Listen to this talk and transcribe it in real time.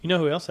You know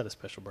who else had a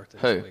special birthday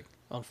Who? this week?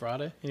 On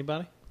Friday?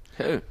 Anybody?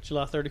 Who?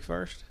 July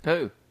 31st?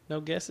 Who?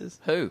 No guesses?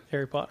 Who?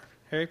 Harry Potter.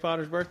 Harry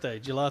Potter's birthday,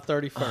 July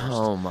 31st.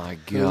 Oh my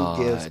God!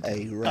 Who gives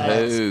a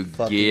rat's Who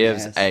fucking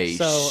gives ass? a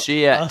So,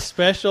 shit? a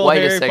special Wait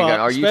Harry a second.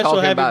 Potter. Are you special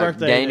talking happy about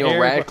birthday to Daniel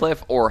Harry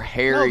Radcliffe or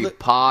Harry No,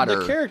 Potter?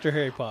 The character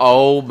Harry Potter.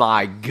 Oh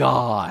my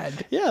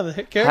God! Yeah, the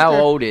character. How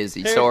old is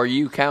he? Harry- So are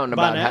you counting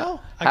By about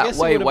now? I how guess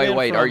it wait, would've been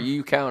wait. from- Are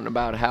you counting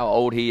about how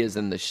old he is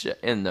in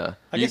the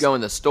I you guess- go in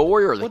the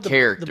story or the What,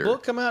 character? The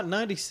book come out in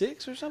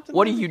 96 or something?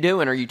 What are you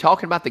doing? Are you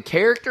talking about the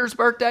character's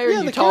birthday or Yeah, are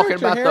you the talking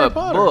character, about Harry the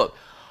Potter. book?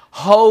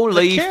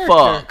 Holy The character,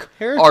 fuck.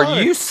 Harry Are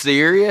Potter. you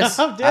serious?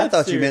 I'm I dead thought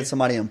you serious. meant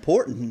somebody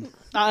important.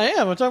 I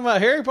am. I'm talking about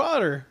Harry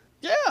Potter.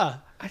 Yeah.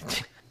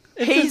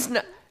 He's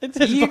not. It's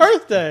his You-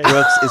 birthday.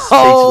 Brooks is speechless.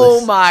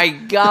 Oh my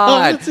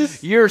God! it's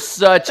his- You're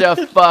such a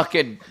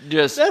fucking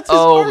just. That's his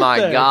Oh my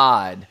birthday.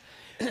 God!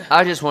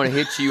 I just want to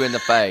hit you in the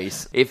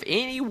face. If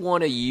any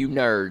one of you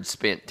nerds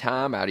spent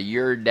time out of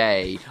your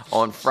day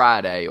on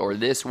Friday or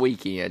this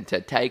weekend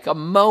to take a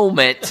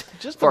moment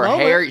Just a for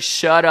moment. Harry,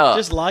 shut up.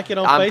 Just like it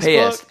on I'm Facebook.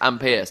 pissed. I'm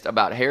pissed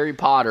about Harry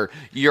Potter.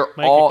 You're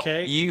Make a all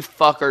cake you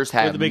fuckers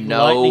have a big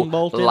no lightning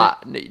bolt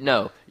in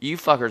no. You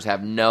fuckers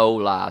have no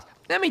lives.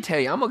 Let me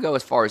tell you, I'm gonna go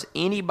as far as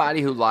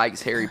anybody who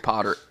likes Harry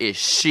Potter is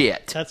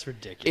shit. That's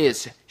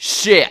ridiculous. Is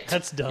shit.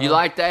 That's dumb. You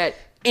like that?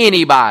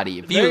 Anybody.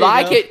 If There you you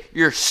like go. it,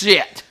 you're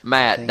shit.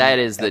 Matt, Thing that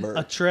is ever.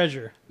 A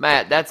treasure.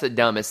 Matt, that's the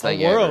dumbest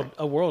thing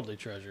A worldly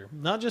treasure.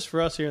 Not just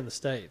for us here in the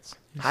States.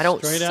 I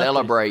don't Straight out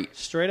celebrate.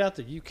 Straight out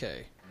the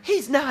UK.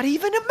 He's not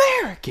even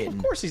American. Of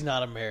course he's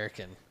not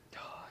American.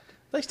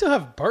 They still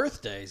have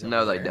birthdays. No,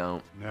 over they there.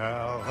 don't.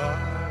 Now I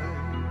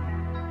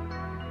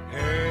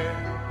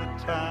had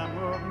the time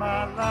of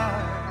my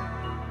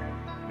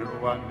life. No,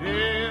 I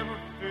never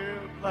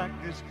felt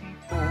like this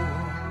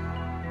before.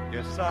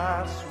 Yes,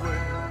 I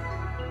swear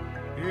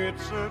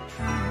it's a truth,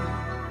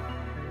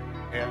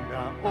 and I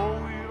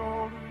owe it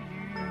all to you.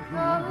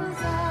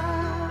 'Cause I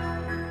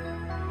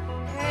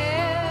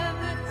had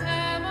the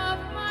time of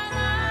my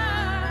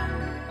life,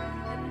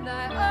 and I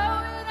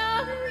owe it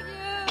all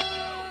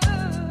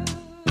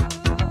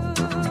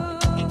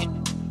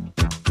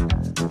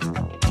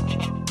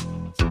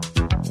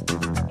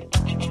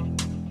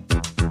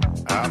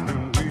I've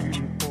been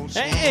waiting for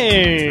some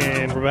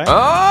And we're back.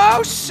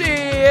 Oh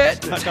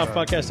shit! Hot Golf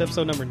Podcast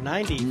episode number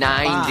 90.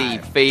 90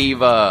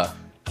 fever.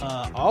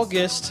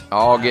 August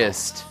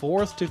August.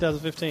 4th,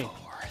 2015.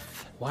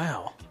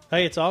 Wow.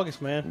 Hey, it's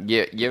August, man.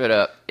 Give it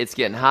up. It's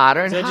getting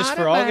hotter and Was that just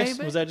hotter, for August?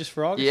 baby. Was that just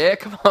for August? Yeah,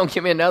 come on,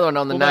 give me another one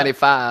on the What about-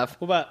 95.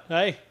 What about,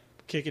 hey,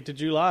 kick it to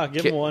July.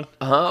 Give him one.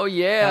 Oh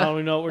yeah. I don't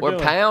even know what we're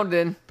doing.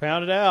 Pounding.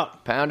 Pound it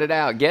out. Pound it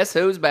out. Guess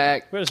who's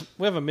back? We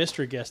have a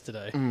mystery guest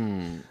today.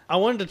 Hmm. I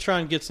wanted to try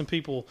and get some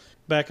people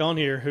back on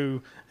here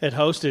who had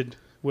hosted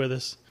with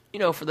us. You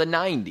know, for the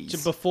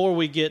 90s. Before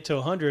we get to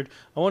 100,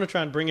 I want to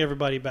try and bring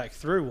everybody back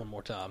through one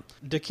more time.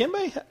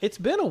 Dikembe, it's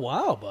been a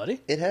while,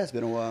 buddy. It has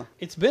been a while.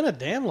 It's been a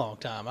damn long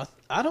time.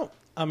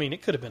 I mean,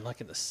 it could have been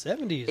like in the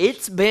 70s.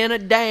 It's been a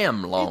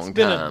damn long It's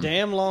been time. a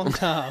damn long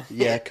time.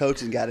 Yeah,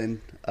 coaching got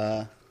in.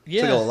 Yeah.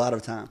 Took a lot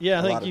of time. Yeah,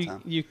 a I lot think of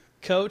time. you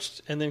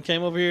coached and then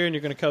came over here and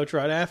you're going to coach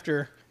right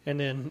after. And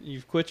then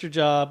you've quit your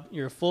job.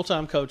 You're a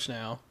full-time coach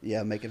now.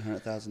 Yeah, making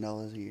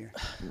 $100,000 a year.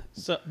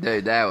 So,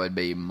 Dude, that would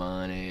be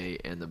money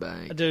in the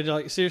bank. dude,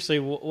 like seriously,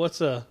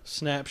 what's a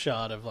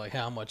snapshot of like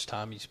how much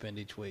time you spend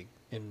each week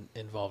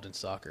involved in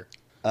soccer?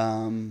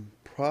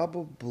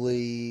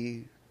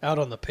 Probably Out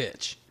on the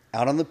pitch.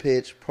 out on the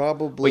pitch.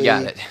 Probably We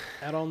got it.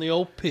 Out on the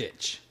old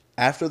pitch.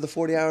 after the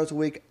 40 hours a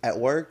week at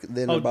work.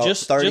 Then Oh, about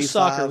just 35,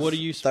 soccer. What do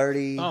you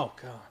 30, Oh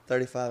god.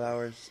 35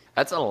 hours.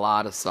 That's a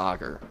lot of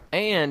soccer.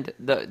 And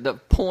the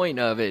point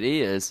of it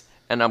is,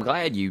 and I'm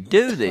glad you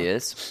do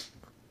this,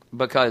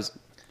 because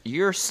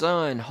your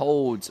son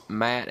holds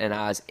Matt and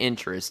I's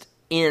interest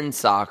in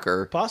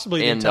soccer.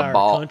 Possibly the in entire the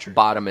country.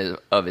 bottom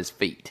of his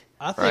feet.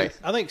 I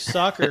think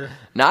soccer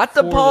Not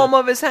the for palm the-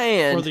 of his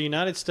hand. for the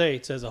United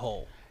States as a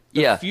whole.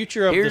 The yeah,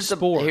 future of here's the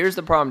sport. Here's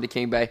the problem,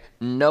 King Bay.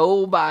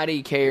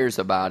 Nobody cares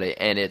about it,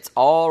 and it's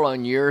all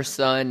on your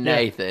son Yeah.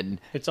 Nathan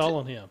It's all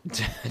on him.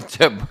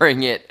 to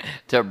bring it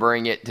to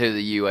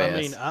the U.S.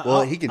 I mean,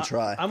 Well, he can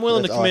try. I'm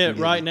willing to That's all I can commit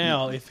give right him.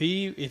 now. If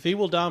he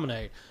will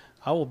dominate,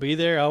 I will be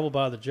there. I will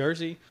buy the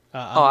jersey.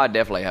 I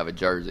definitely have a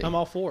jersey. I'm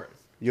all for it.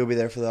 You'll be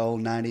there for the whole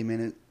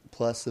 90-minute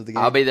plus of the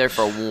game. I'll be there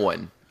for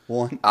one.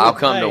 one. I'll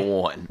come to Hey,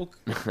 one.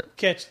 We'll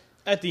catch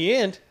at the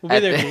end. We'll be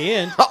there at the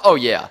end. Oh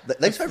yeah.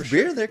 They serve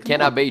beer there. Come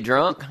Can on. I be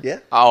drunk? Yeah.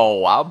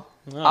 Oh, I'll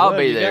Well,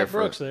 be you there got for.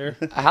 Brooks there.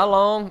 How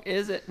long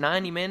is it?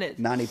 90 minutes.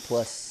 90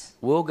 plus?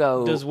 We'll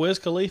go. Does Wiz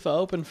Khalifa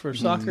open for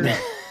soccer?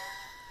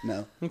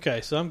 No.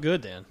 Okay, so I'm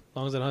good then. As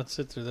long as I don't have to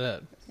sit through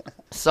that.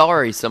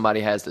 Sorry,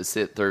 somebody has to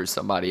sit through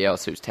somebody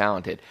else who's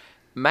talented.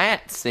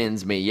 Matt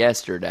sends me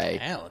yesterday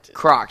Talented.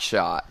 crock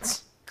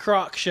shots.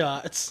 Croc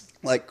shots.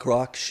 Like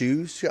Croc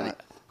shoes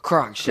shot.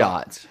 Croc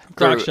shots.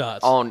 Croc Through-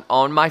 shots.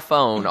 On my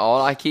phone,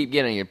 all I keep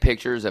getting are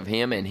pictures of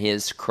him and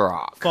his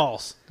croc.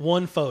 False.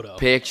 One photo.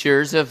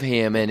 Pictures of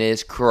him and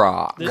his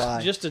croc. This,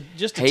 Why? just a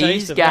He's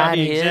taste of how got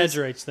he his-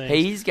 exaggerates things.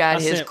 he's got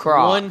I his sent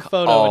croc one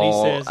photo all and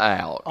he says,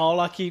 out. all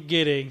I keep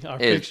getting are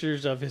Is-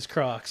 pictures of his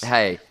Crocs.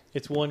 Hey,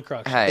 It's one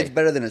Croc shot. hey. It's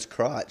better than his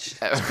crotch.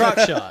 It's Croc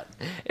shot.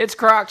 It's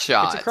Croc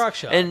shots. It's a Croc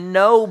shot. And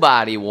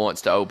nobody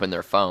wants to open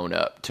their phone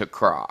up to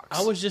Crocs.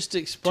 I was just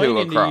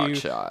explaining to Croc you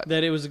shot.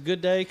 that it was a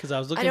good day because I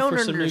was I looking don't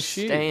for some new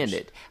shoes. understand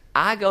it.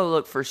 I go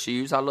look for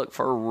shoes. I look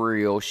for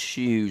real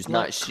shoes, Like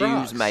not shoes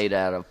Crocs. made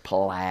out of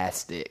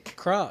plastic.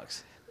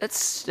 Crocs. That's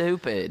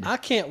stupid. I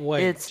can't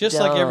wait. It's just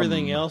like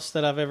everything dumb. else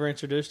that I've ever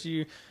introduced to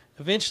you,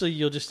 eventually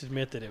you'll just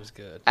admit that it was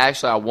good.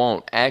 Actually, I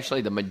won't.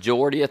 Actually, the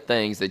majority of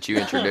things that you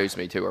introduce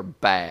me to are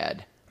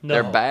bad. No,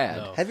 They're bad.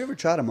 no. Have you ever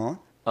tried them on?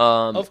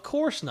 Of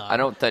course not. I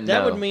don't think- that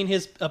no. would mean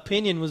his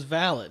opinion was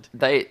valid.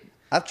 They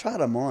I've tried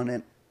them on,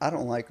 and I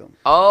don't like them.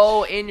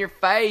 oh, in your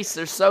face.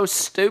 They're so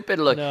stupid.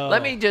 Look, No.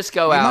 let me just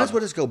go You out. might as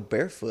well just go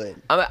barefoot.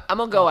 I'm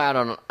gonna go out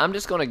on. I'm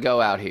just gonna go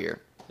out here.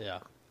 Yeah,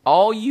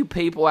 All you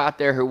people out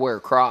there who wear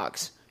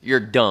Crocs, you're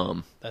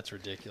dumb. that's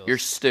ridiculous. You're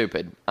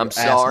stupid. I'm You're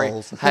sorry.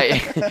 assholes.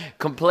 Hey,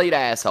 complete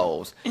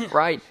assholes.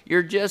 Right?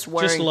 You're just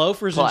wearing just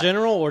loafers in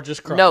general, or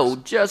just Crocs? No,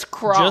 just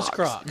Crocs. Just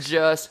Crocs.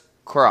 Just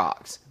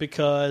Crocs.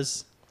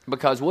 because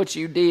Because what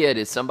you did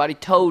is somebody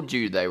told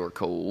you they were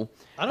cool.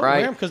 I don't right?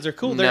 wear them because they're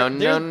cool. No,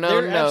 They're, no,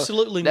 they're no.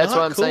 absolutely That's not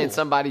what I'm cool. saying.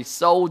 Somebody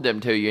sold them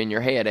to you in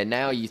your head, and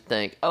now you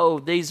think, "Oh,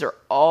 these are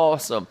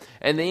awesome."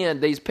 And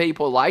then these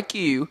people like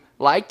you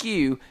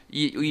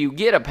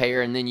get a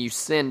pair, and then you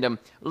send them.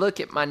 Look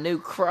at my new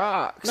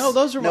Crocs. No,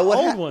 those are my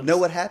old ones. No,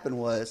 what happened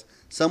was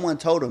someone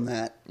told him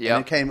that, Yep.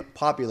 and it became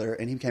popular,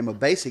 and he became a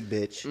basic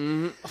bitch,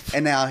 Mm-hmm.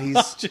 and now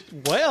he's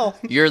well,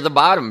 You're the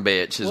bottom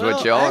bitch, is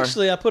what you are.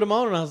 Actually, I put them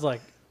on and I was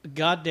like,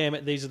 God damn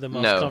it, these are the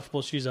most No.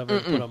 comfortable shoes I've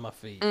ever put on my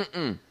feet.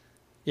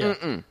 Yeah.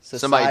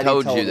 Somebody Society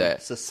told you him.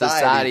 that.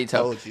 Society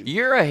told you.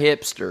 You're a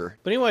hipster.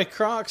 But anyway,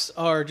 Crocs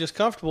are just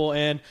comfortable,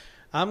 and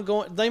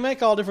they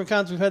make all different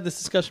kinds. We've had this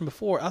discussion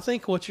before. I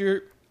think where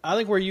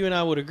you and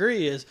I would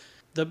agree is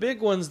the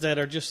big ones that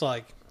are just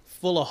like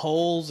full of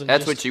holes and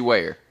That's just, what you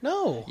wear.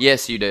 No.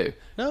 Yes, you do.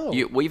 No.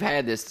 We've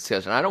had this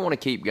discussion. I don't want to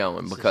keep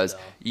going is because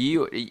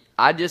dumb.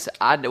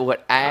 I would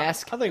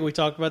ask. I think we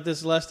talked about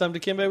this the last time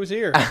Dikembe was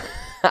here.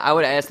 I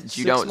would ask that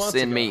you 6 don't months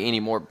send ago. me any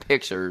more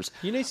pictures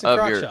You need some of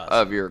Croc your shots.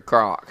 of your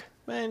Croc.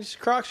 Man, just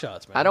Croc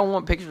shots, man. I don't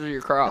want pictures of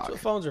your Croc. That's what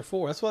phones are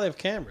for. That's why they have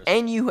cameras.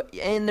 And you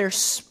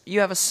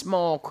have a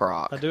small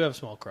Croc, I do have a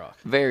small Croc.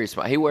 very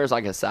small. He wears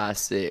like a size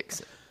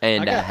 6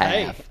 and a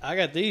half. I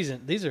got these,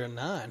 and these are a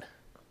 9.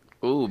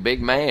 Ooh,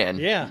 big man.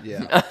 Yeah.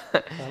 yeah.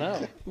 I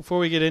know. Before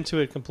we get into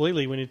it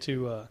completely, we need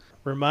to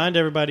remind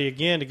everybody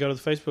again to go to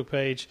the Facebook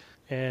page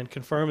and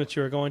confirm that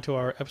you are going to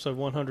our episode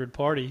 100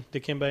 party.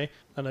 Dikembe,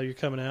 I know you're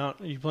coming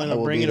out. Are you planning I on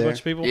will bringing be a bunch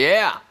of there. people?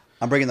 Yeah.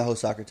 I'm bringing the whole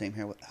soccer team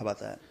here. How about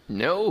that?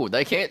 No,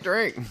 they can't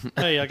drink.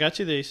 Hey, I got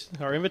you these.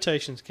 Our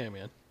invitations came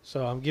in,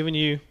 so I'm giving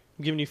you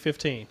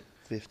 15.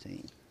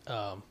 15.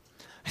 Um,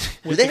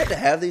 Do they have to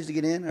have these to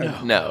get in?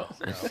 Or? No.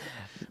 Well,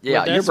 Yeah,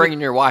 that's you're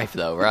bringing your wife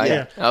though, right?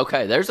 Yeah.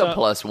 Okay, there's a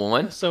plus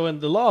one. So, when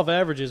the law of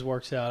averages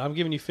works out, I'm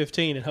giving you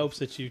 15 in hopes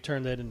that you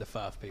turn that into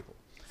 5 people.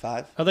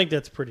 5? I think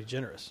that's pretty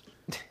generous.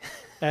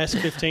 Ask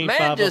 15. 5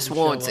 Man of just them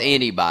show wants up.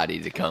 anybody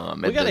to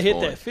come. We got to hit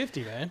that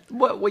 50, man.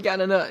 What we got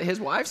enough? His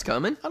wife's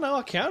coming. I know.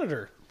 I counted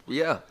her.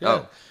 Yeah. Yeah.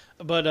 Oh,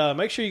 But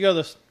make sure you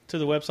go to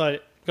the website,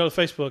 go to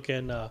Facebook,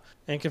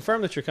 and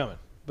confirm that you're coming,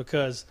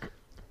 because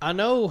I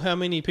know how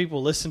many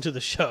people listen to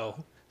the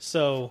show.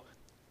 So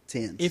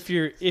 10s. if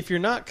you're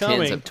not tens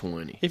coming, of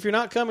 20. if you're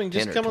not coming,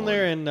 just 10 or come on 20.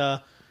 there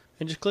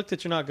and just click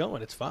that you're not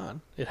going. It's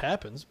fine. It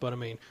happens. But I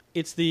mean,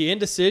 it's the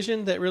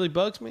indecision that really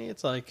bugs me.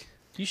 It's like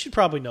you should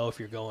probably know if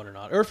you're going or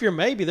not, or if you're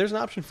maybe. There's an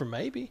option for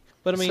maybe.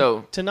 But I mean,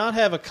 So- to not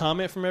have a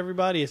comment from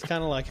everybody is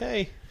kind of like,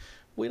 hey,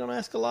 we don't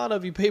ask a lot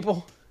of you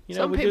people. You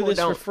know, Some we do people this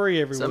for don't-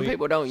 free every Some week.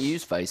 people don't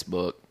use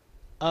Facebook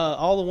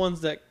All the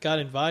ones that got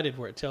invited,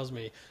 where it tells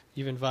me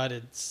you've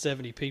invited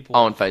 70 people,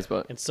 on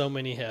Facebook. and so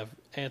many have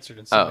answered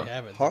and so many Oh.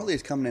 haven't.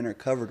 Harley's coming in her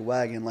covered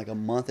wagon like a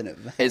month in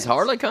advance. Is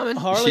Harley coming?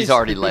 Harley's She's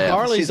already left.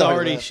 Harley's She's already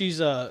already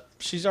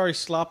left. she's already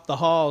slopped the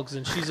hogs,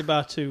 and she's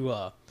about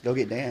to Go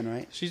get Dan,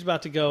 right? she's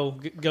about to go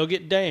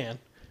get Dan,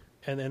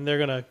 and then they're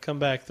gonna come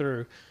back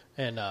through,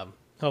 and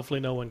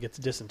hopefully no one gets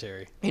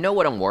dysentery. You know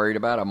what I'm worried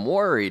about? I'm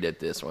worried at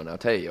this one. I'll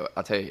tell you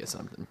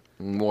something.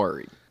 I'm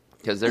worried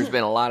because there's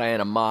been a lot of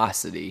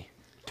animosity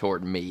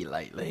toward me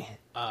lately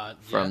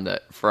from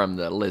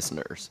the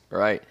listeners,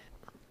 right?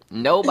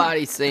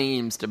 Nobody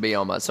seems to be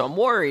on my. So I'm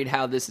worried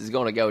how this is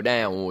going to go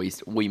down when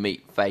we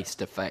meet face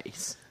to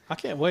face. I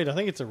can't wait. I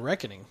think it's a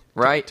reckoning.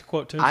 Right? To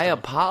quote Tombstone. I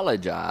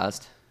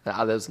apologized.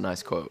 That was a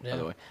nice quote, by Yeah.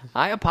 the way.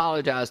 I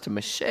apologized to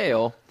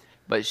Michelle,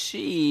 but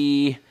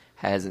she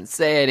hasn't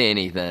said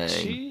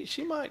anything.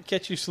 She might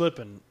catch you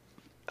slipping.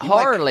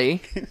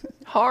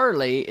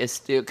 Harley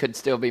is could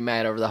still be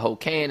mad over the whole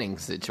canning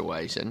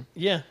situation.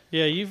 Yeah.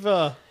 You've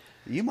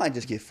You might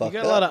just get You fucked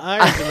got up. a lot of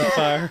irons in the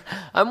fire.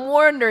 I'm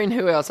wondering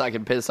who else I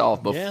can piss off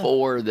Yeah.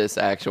 before this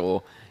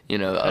actual, Hey.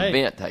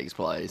 event takes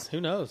place.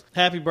 Who knows?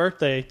 Happy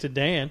birthday to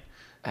Dan.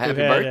 who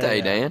Happy had birthday,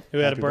 a, Dan. Who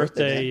had a Happy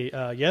birthday,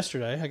 birthday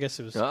yesterday. I guess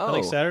it was, I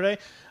think, Oh. Saturday.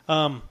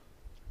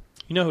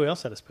 You know who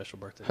else had a special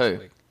birthday Who? this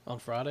week? On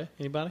Friday?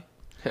 Anybody?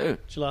 Who?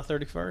 July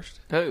 31st?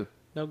 Who?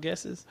 No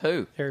guesses?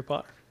 Who? Harry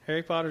Potter.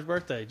 Harry Potter's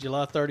birthday,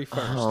 July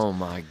 31st. Oh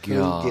my Who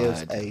God!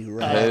 gives a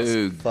rat's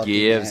Who fucking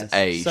gives ass?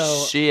 a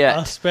So, shit?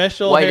 a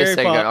special Wait Harry a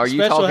second. Potter- Are you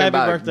special talking happy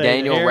about birthday to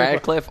Daniel Harry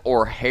Radcliffe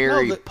or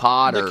Harry No,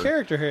 Potter? The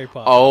character Harry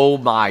Potter. Oh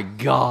my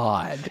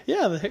God!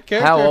 Yeah, the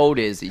character. How old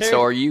is he? Harry-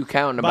 So are you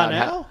counting By about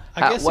now? I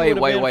how? guess it Wait,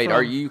 would've been wait. from-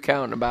 Are you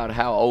counting about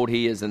how old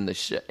he is in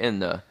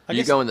the I you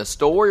guess- go in the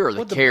story or the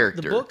What,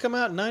 character? The book come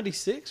out in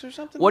 96 or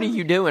something? What are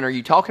you doing? Are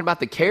you talking about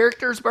the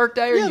character's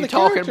birthday or Yeah, are you the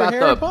talking character, about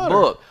Harry the Potter.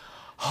 book?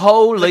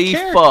 Holy The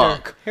character,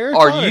 fuck. Harry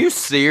Are Potter. you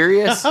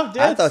serious? I'm I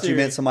dead thought you serious.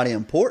 meant somebody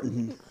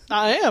important.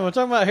 I am. I'm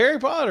talking about Harry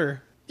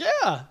Potter.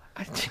 Yeah.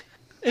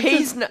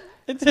 He's not.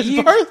 It's his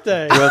You-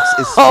 birthday. Brooks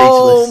is speechless.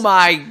 Oh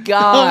my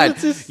God!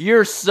 it's his-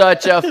 You're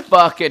such a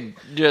fucking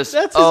just.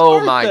 That's his Oh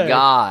my birthday.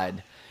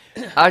 God!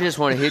 I just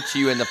want to hit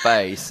you in the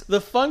face. The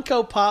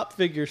Funko Pop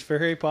figures for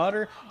Harry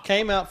Potter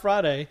came out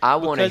Friday. I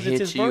want to because it's hit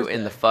his you birthday.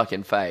 in the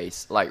fucking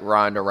face like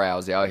Ronda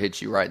Rousey. I'll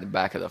hit you right in the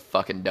back of the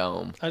fucking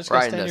dome, I just got to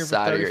right in stand the here for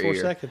side of your 34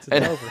 ear. seconds. It's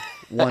And- over.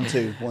 1,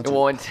 2, 1, 2.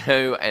 1,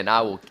 2, and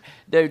I will.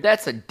 Dude,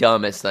 that's the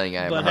dumbest thing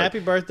I ever But heard. happy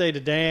birthday to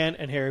Dan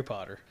and Harry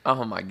Potter.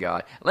 Oh my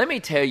God. Let me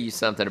tell you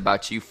something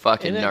about you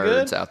fucking Isn't that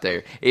nerds good? out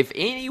there. If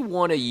any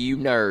one of you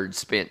nerds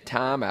spent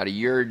time out of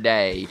your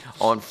day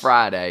on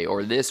Friday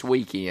or this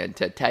weekend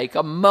to take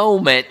a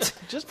moment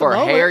Just a for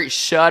moment. Harry,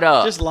 shut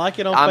up. Just like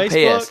it on I'm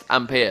Facebook. pissed.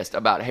 I'm pissed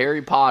about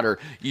Harry Potter.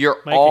 You're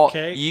Make a all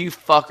cake you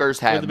fuckers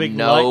have a big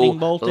no lightning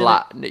bolt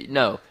in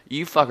no.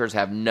 You fuckers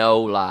have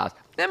no lives.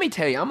 Let me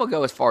tell you, I'm gonna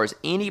go as far as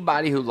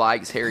anybody who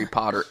likes Harry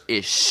Potter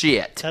is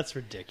shit. That's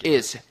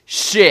ridiculous. Is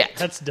shit.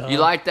 That's dumb. You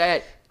like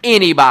that?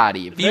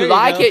 Anybody. If There you you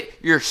like go. it,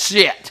 you're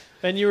shit.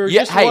 And you were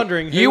Yeah, just hey,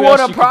 wondering who you else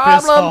want a you could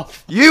piss problem?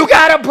 off. You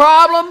got a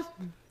problem?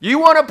 You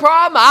want a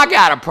problem? I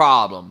got a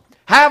problem.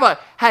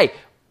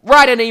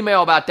 Write an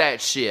email about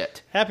that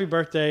shit. Happy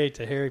birthday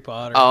to Harry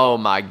Potter. Oh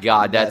my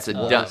God, that's a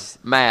That's the dumb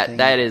worst Matt. thing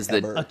That is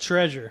ever. A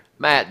treasure.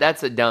 Matt. That's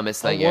the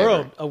dumbest thing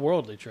A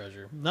worldly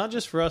treasure. Not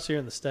just for us here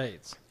in the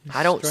States.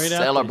 I don't Straight out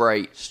the-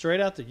 celebrate. Straight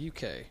out the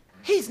UK.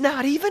 He's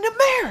not even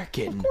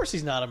American. Of course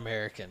he's not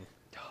American.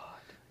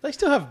 They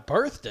still have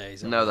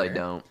birthdays. No, over they there.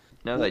 don't.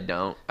 No, they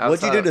don't.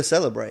 What'd you do to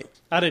celebrate?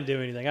 I didn't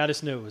do anything. I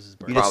just knew it was his You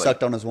birthday. just Probably.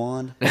 sucked on his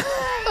wand?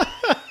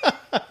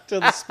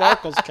 Till the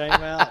sparkles came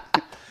out.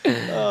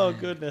 Oh,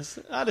 goodness.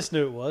 I just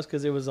knew it was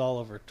because it was all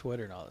over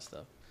Twitter and all that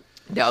stuff.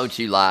 Don't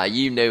you lie.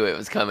 You knew it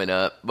was coming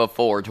up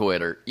before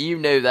Twitter. You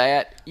knew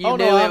that. You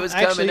knew I'm it was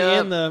actually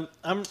coming up.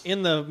 I'm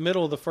in the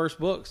middle of the first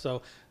book,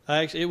 so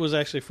it was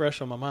actually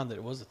fresh on my mind that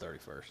it was the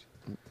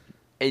 31st.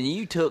 And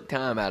you took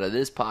time out of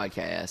this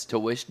podcast to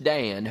wish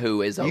Dan,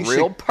 who is a You real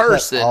should cut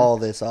person, all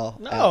this off.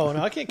 No,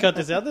 I can't cut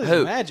this out. This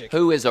is magic.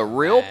 who is a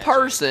real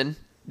person,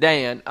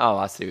 Dan. Oh,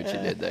 I see what you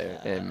did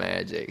there. And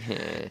magic.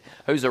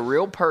 Who's a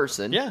real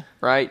person, Yeah.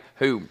 right?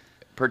 Who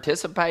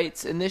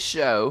participates in this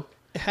show.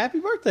 Happy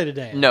birthday to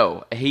Dan.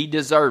 No, he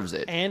deserves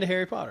it. And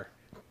Harry Potter.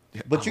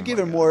 But you're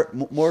giving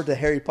more to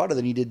Harry Potter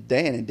than you did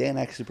Dan, and Dan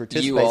actually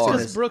participates You in are.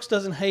 Because this. Brooks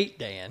doesn't hate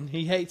Dan.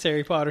 He hates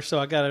Harry Potter, so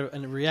I got a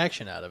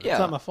reaction out of it. Yeah. It's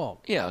not my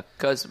fault. Yeah,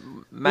 because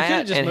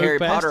Matt just and moved Harry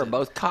past Potter it. are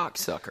both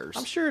cocksuckers.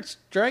 I'm sure it's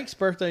Drake's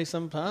birthday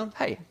sometime.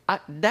 Hey,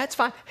 that's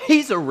fine.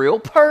 He's a real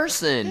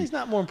person. He's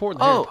not more important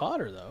than Oh. Harry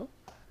Potter, though.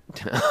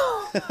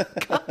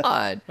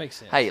 God. Makes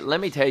sense. Hey, let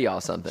me tell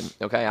y'all something,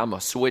 okay? I'm going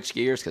to switch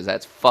gears because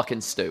that's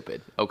fucking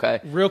stupid, okay?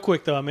 Real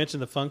quick, though, I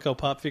mentioned the Funko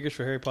Pop figures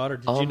for Harry Potter.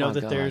 Did Oh you know my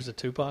that God. there's a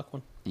Tupac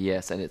one?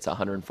 Yes, and it's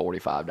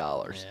 $145.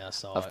 Yeah, I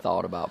saw I've it.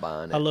 thought about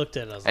buying it. I looked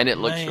at it. I was And like,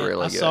 it looks man.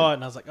 really I good. saw it,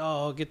 and I was like, oh,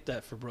 I'll get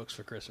that for Brooks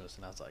for Christmas.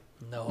 And I was like,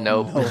 no.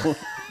 No,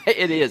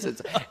 it is.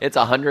 It's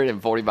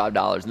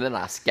 $145, and then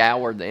I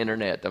scoured the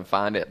internet to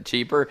find it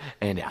cheaper,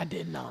 and I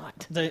did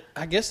not.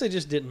 I guess they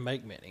just didn't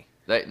make many.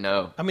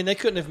 No, I mean, they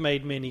couldn't have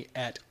made many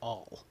at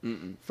all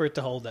for it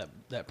to hold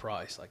that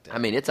price like that. I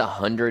mean it's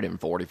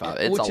 $145.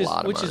 It's which a is,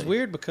 lot of which money. is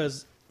weird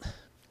because,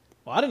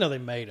 well, I didn't know they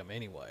made them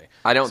anyway.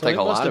 I don't So think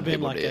it a must lot have of been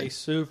people like did. a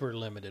super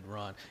limited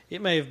run.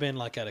 It may have been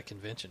like at a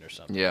convention or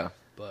something. Yeah,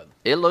 But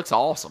it looks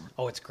awesome.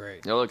 oh, it's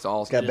great. It looks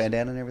awesome. Got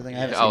bandana and everything. I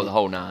haven't Oh, seen the it.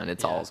 whole nine.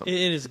 It's Yeah, awesome. It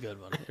is a good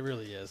one. It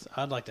really is.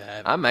 I'd like to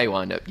have it. I may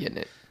wind up getting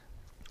it.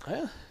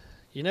 Yeah,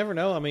 you never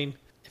know. I mean,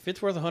 if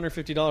it's worth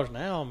 $150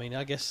 now, I mean,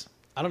 I guess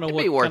I don't know It'd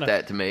what be worth kinda-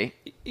 that to me.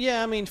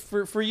 Yeah, I mean,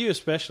 for you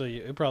especially,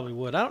 it probably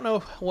would. I don't know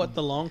what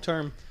the long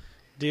term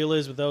deal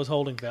is with those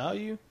holding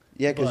value.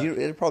 Yeah, because but-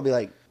 it'll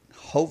probably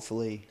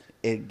hopefully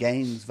it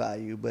gains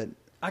value, but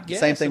I guess,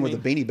 same thing I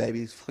with the Beanie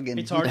Babies. Fucking,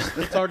 It's hard.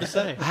 It's hard to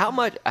say. How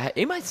much?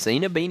 Anybody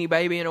seen a Beanie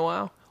Baby in a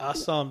while? I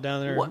saw him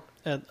down there What?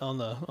 on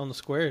the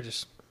square,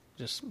 just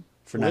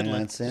For whittling,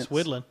 99 cents? just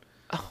whittling.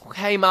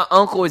 Hey, my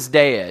uncle is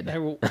dead. They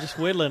were just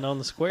whittling on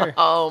the square.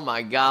 Oh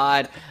my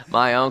God,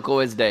 my uncle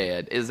is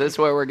dead. Is this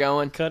where we're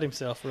going? Cut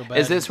himself real bad.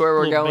 Is this where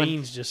we're Little going?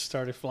 Beans just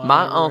started flying.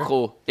 My everywhere.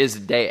 uncle is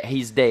dead.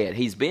 He's dead.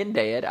 He's been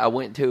dead. I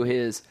went to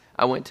his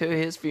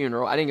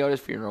funeral. I didn't go to his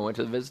funeral. I went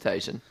to the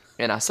visitation,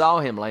 and I saw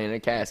him laying in a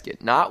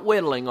casket, not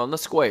whittling on the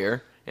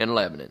square in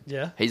Lebanon.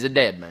 Yeah. He's a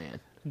dead man.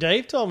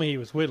 Dave told me he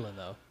was whittling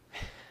though.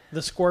 The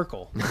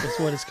squircle is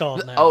what it's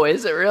called now. Oh,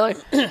 is it really?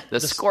 The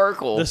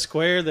squircle. The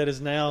square that is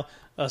now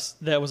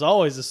that was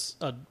always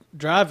a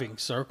driving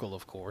circle,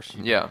 of course.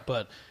 Yeah.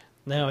 But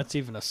now it's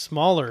even a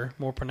smaller,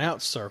 more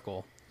pronounced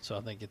circle. So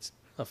I think it's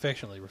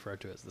affectionately referred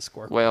to as the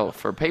squircle. Well,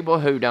 for people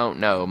who don't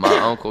know, my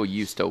uncle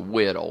used to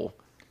whittle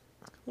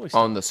Well, he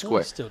on still- the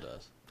square. He still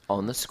does.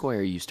 on the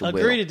square. He used to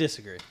Agree whittle. to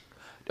disagree.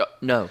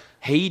 No,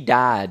 he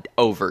died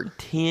over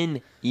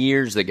 10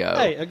 years ago.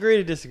 Hey, agree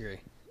to disagree.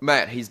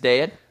 Matt, he's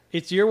dead.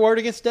 It's your word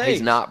against Dave's.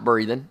 He's not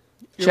breathing.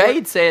 Your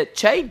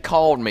Chade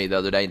called me the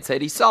other day and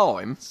said he saw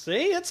him.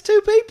 See, it's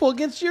two people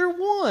against your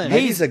one.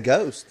 Maybe he's a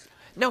ghost.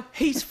 No,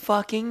 he's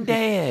fucking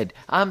dead.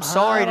 I'm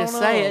sorry to don't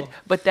say know. it,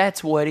 but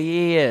that's what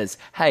he is.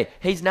 Hey,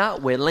 he's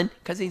not whittling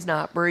because he's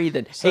not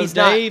breathing. So he's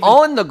Dave not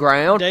on the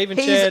ground. Dave and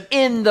he's Chad-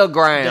 in the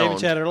ground. David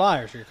Chad are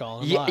liars. You're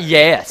calling them liars.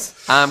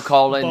 Yes, I'm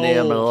calling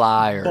them Bold.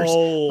 liars.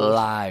 Bold.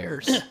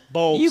 Liars.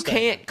 Bold You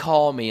statement. can't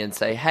call me and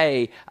say,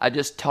 "Hey, I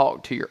just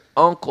talked to your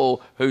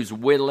uncle who's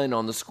whittling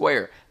on the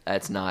square."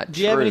 That's not true.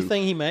 Do you have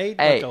anything he made?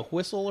 Hey. Like a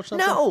whistle or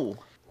something? No,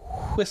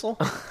 Whistle?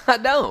 I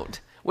don't.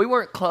 We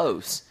weren't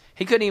close.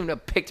 He couldn't even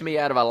have picked me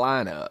out of a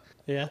lineup.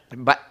 Yeah.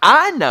 But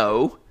I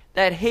know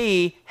that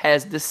he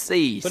has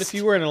deceased. But if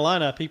you were in a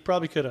lineup, he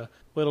probably could have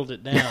whittled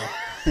it down.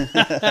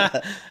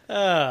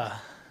 I'm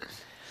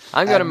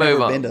going to I've move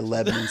never on. been to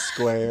Lebanon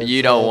Square.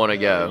 You don't want to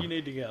go. You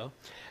need to go.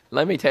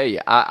 Let me tell you,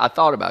 I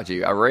thought about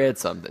you. I read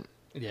something.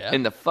 Yeah.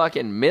 In the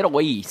fucking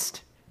Middle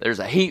East, there's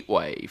a heat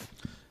wave,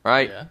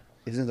 right? Yeah.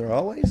 Isn't there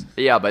always?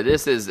 Yeah, but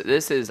this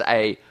is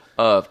a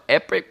of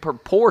epic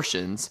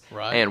proportions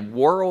Right. and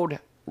world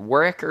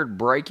record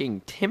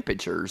breaking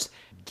temperatures.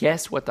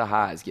 Guess what the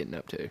high is getting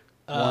up to?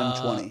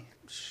 120,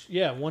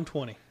 Yeah,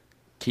 120.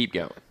 Keep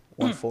going.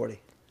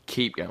 140,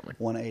 Keep going.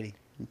 180.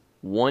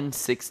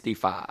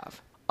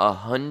 165.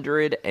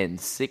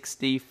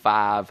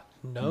 165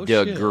 No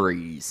shit.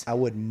 degrees. I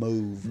would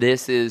move.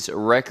 This is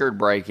record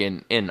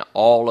breaking in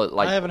all of,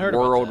 like, I haven't heard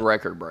about world that.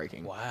 record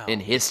breaking. Wow. In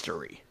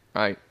history,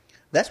 right?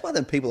 That's why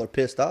them people are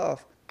pissed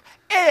off.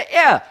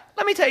 Yeah,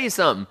 let me tell you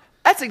something.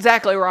 That's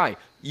exactly right.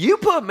 You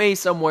put me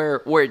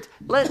somewhere where it's,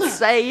 let's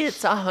say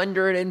it's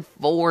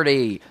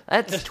 140.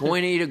 That's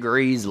 20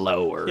 degrees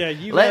lower. Yeah,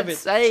 you let's have it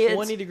say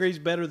 20 degrees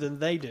better than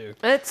they do.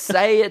 Let's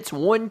say it's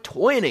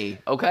 120,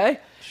 okay?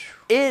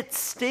 It's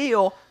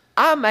still,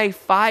 I may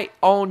fight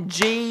on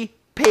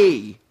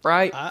GP,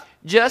 right?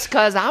 Just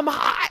because I'm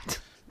hot.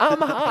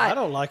 I'm hot. I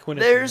don't like when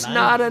it's There's 90.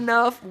 not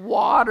enough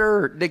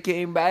water,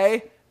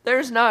 Dikembe.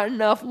 There's not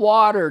enough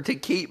water to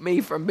keep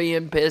me from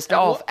being pissed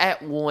off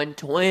at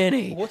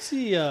 120. What's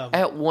the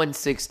At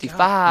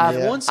 165, Yeah.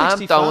 I'm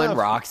 165. throwing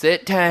rocks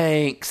at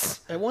tanks.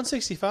 at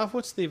 165?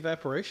 What's the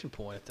evaporation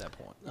point at that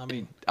point? I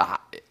mean,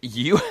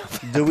 You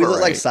Do we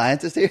look like evaporate.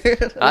 scientists here?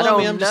 I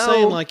don't I'm know. just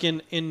saying, like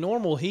in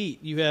normal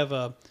heat, you have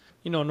a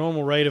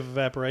normal rate of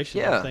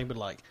evaporation and Yeah. everything, but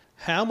like,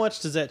 how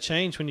much does that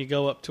change when you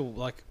go up to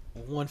like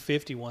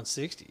 150,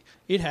 160?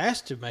 It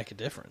has to make a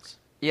difference.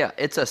 Yeah,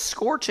 it's a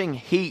scorching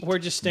heat. Where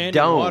just standing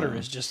dome. water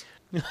is just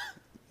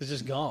it's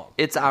just gone.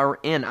 It's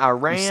in You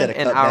Iran set a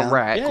and cup down.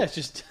 Iraq. Yeah, it's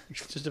just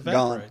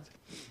evaporates.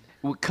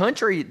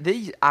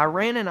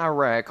 Iran and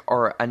Iraq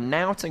are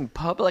announcing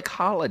public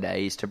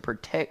holidays to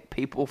protect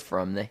people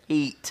from the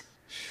heat.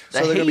 The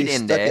So they're going to heat be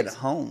index. stuck at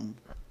home.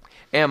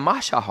 In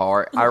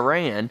Mashhad,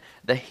 Iran,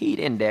 the heat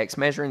index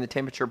measuring the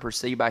temperature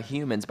perceived by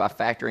humans by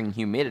factoring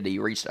humidity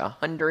reached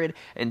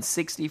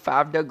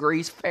 165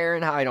 degrees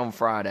Fahrenheit on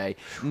Friday,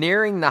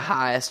 nearing the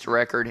highest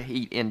record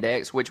heat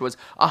index, which was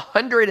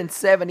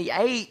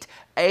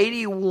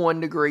 81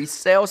 degrees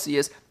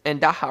Celsius in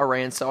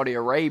Dhahran, Saudi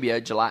Arabia,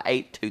 July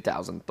 8,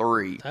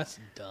 2003. That's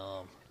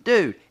dumb.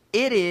 Dude,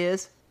 it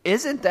is.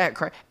 Isn't that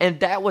crazy? And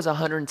that was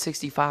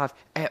 165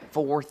 at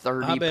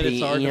 4:30 I bet p.m.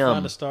 it's hard to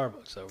find a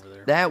Starbucks over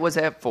there. That was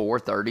at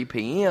 4:30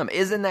 p.m.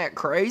 Isn't that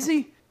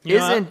crazy? You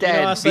know, Isn't I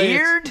that say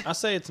weird? I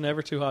say it's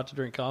never too hot to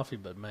drink coffee,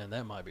 but man,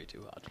 that might be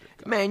too hot to drink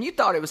coffee. Man, you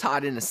thought it was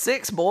hot in the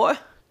 6, boy.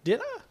 Did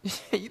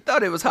I? You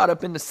thought it was hot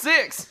up in the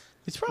 6.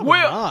 It's probably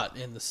Well, not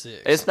in the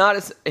 6. It's not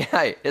as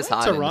hey, it's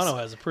hot. in the Toronto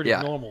s- has a pretty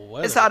normal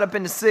weather. It's hot up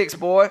in the 6,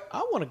 boy. I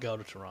want to go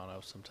to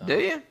Toronto sometime. Do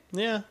you?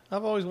 Yeah,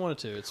 I've always wanted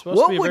to. It's supposed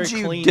What to be a would very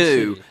you clean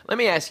do? city. Let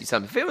me ask you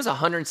something. If it was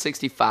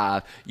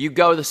 165, you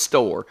go to the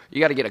store. You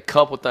got to get a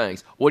couple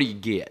things. What do you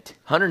get?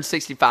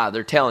 165.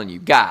 They're telling you,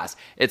 guys,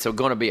 it's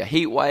going to be a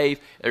heat wave.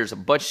 There's a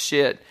bunch of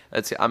shit.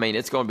 It's going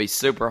to be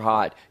super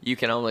hot. You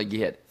can only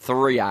get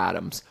 3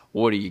 items.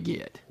 What do you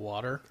get?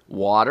 Water,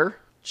 Water,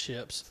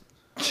 chips.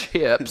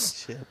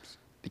 chips. Chips.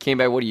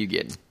 Kimbe, what are you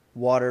getting?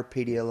 Water,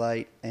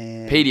 Pedialyte,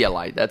 and...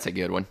 Pedialyte. That's a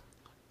good one.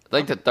 I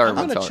think the third I'm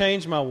one's going to hard.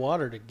 change my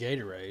water to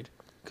Gatorade.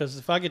 Because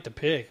if I get to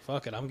pick,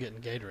 fuck it, I'm getting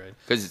Gatorade.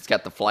 Because it's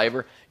got the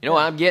flavor. You know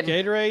what I'm getting?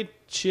 Gatorade,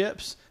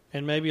 chips,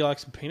 and maybe like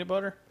some peanut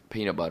butter.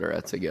 Peanut butter.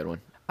 That's a good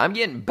one. I'm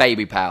getting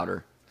baby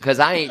powder because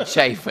I ain't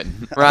chafing,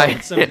 right?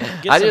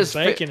 Get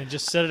some bacon and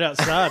just set it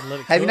outside and let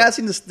it Have you cook. not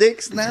seen the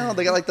sticks now?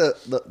 They got like the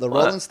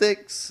rolling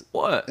sticks.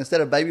 What?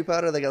 Instead of baby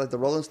powder, they got like the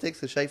rolling sticks,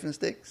 the chafing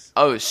sticks.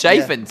 Oh,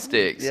 chafing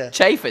sticks. Yeah.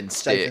 Chafing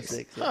Chafing sticks.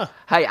 sticks. Huh.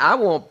 Hey, I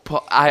want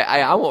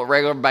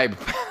regular baby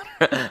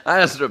powder. I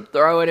just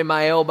throw it in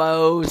my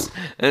elbows.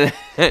 Like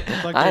I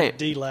they're ain't-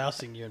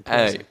 delousing you in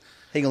hey, prison.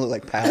 He gonna look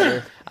like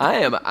powder.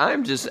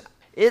 I'm just.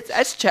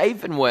 That's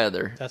chafing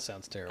weather. That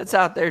sounds terrible. It's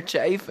out there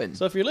chafing.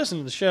 So if you're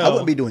listening to the show, I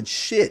wouldn't be doing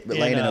shit but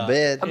In, laying in a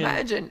bed.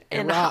 Imagine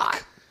in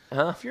Iraq.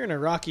 hot. If you're in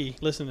Iraqi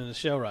listening to the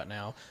show right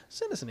now,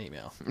 send us an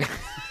email.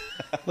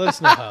 Let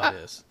us know how it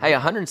is. Hey,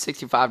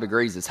 165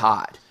 degrees is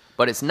hot,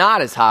 but it's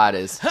not as hot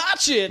as Hot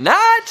shit.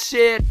 not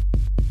shit.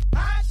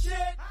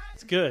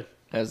 It's good.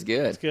 That's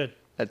good. It's good.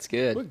 That's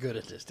We're good. good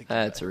at this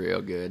together. That's real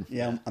good.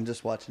 Yeah, I'm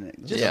just watching it.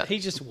 Yeah.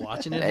 He's just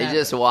watching it. They happen.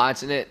 just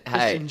watching it.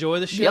 Hey, enjoy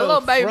the show. Get a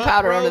little baby Front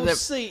powder row under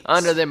seats.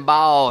 them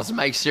balls.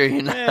 Make sure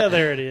you know. Yeah,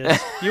 there it is.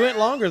 You went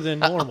longer than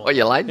normal. Oh,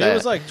 you like It that?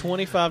 was like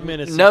 25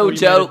 minutes. No before you made a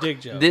joke.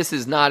 dig joke. This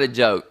is not a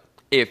joke.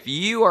 If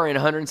you are in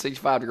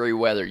 165 degree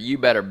weather, you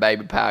better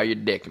baby powder your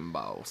dick and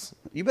balls.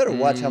 You better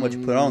watch how much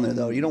you put on there,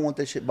 though. You don't want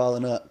this shit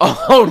balling up.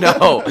 Oh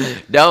no!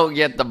 Don't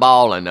get the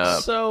balling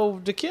up,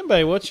 So,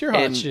 Dikembe, what's your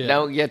hot and shit?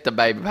 don't get the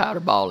baby powder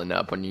balling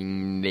up when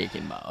you dick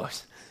and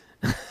balls.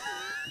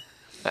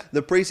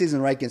 The preseason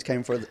rankings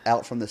came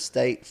out from the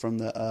state for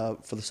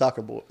the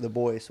soccer the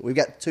boys. We've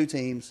got 2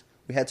 teams.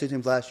 We had 2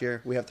 teams last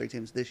year. We have 3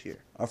 teams this year.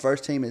 Our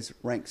first team is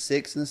ranked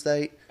 6th in the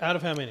state. Out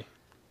of how many?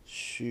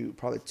 Shoot,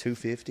 probably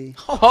 250.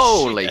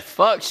 Holy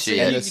fuck See, shit!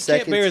 And you the can't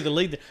second- bury the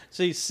lead.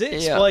 See,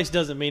 6th Yeah. place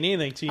doesn't mean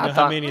anything to you I know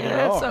thought, how many there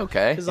that's are.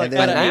 okay. 'Cause, like, And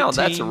then- out of now 8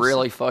 that's teams-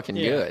 really fucking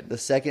Yeah. good. The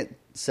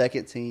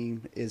second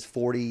team is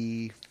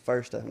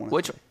 41st. I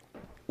want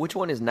Which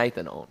one is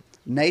Nathan on?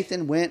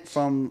 Nathan went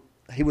from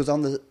he was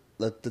on the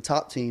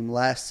top team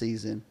last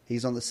season.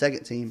 He's on the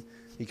second team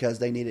because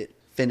they needed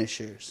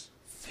finishers.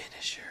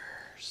 Finish him.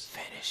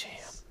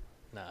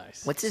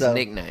 Nice. What's his So-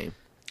 nickname?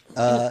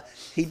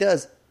 He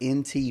does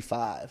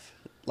NT5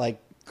 like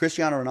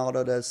Cristiano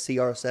Ronaldo does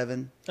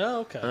CR7.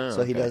 Oh, okay.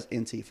 So he okay. does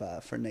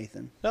NT5 for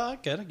Nathan. No, I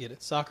get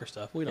it. Soccer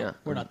stuff. We don't. Yeah.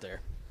 We're not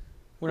there.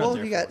 We're Well, not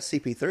there. you for got it.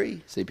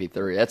 CP3.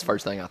 CP3. That's the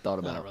first thing I thought I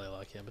about. don't really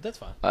like him, but that's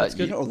fine. That's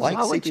good. You don't like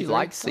Why would you CP3?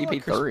 like I don't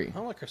like Chris- CP3? I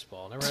don't like Chris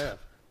Paul. Never have.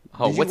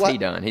 Oh, Did you what's he wa-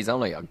 done? He's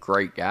only a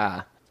great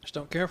guy. Just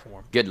don't care for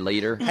him. Good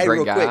leader. Hey,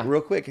 great guy.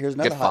 real quick. Here's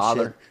another Good hot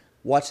father. shit.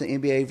 Watch the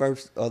NBA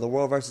versus the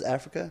World versus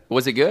Africa.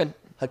 Was it good?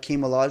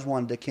 Hakeem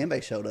Olajuwon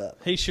Dikembe showed up.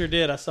 He sure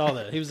did. I saw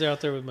that. He was out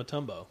there with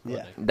Mutombo.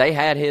 wasn't Yeah. he? They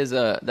had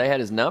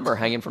his number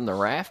hanging from the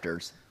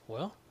rafters.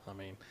 Well, I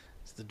mean,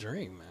 it's the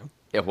dream, man.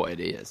 Yeah, well, it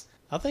is.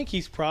 I think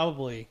he's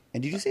probably.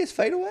 And did you see his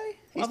fadeaway?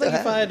 I think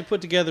if I had to put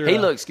together, He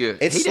looks good.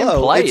 It's he didn't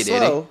slow. play, It's did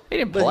slow. he? He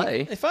didn't But he-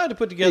 play. if I had to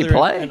put together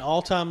play? an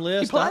all-time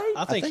list, play?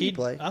 I think think he'd he'd.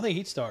 play. I think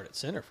he'd start at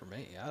center for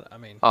me. I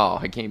mean, Oh,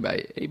 Hakeem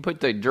Bay. He put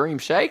the dream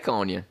shake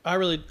on you. I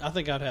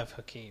think I'd have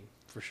Hakeem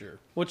for sure.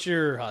 What's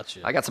your hot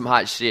shit? I got some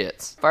hot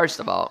shits. First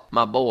of all,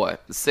 my boy,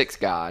 the Six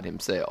God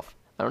himself.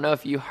 I don't know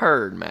if you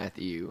heard,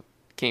 Matthew.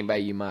 Hakeem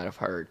Bay, you might have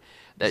heard.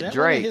 That, Is that one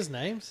Drake. of his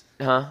names?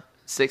 Huh?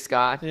 Six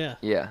God? Yeah.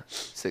 Yeah,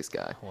 Six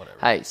God. Whatever.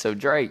 Hey, so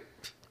Drake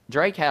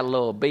had a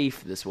little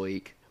beef this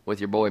week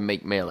with your boy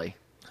Meek Millie.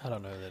 I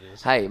don't know who that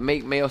is. Hey,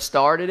 Meek Mill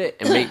started it,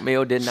 and Meek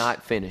Mill did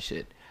not finish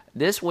it.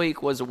 This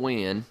week was a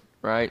win,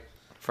 right,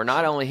 for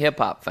not only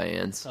hip-hop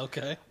fans,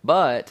 Okay.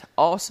 but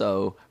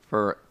also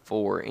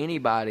for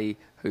anybody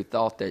who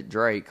thought that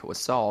Drake was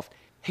soft.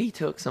 He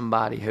took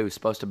somebody who's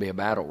supposed to be a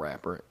battle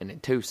rapper, and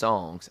in 2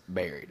 songs,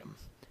 buried him.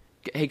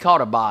 He caught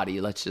a body,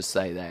 let's just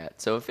say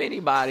that. So if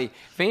anybody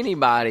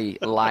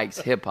likes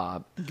hip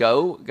hop,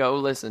 go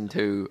listen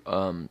to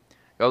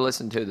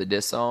the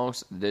diss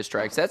songs, the diss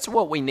tracks. That's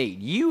what we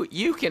need.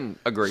 You can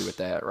agree with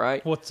that,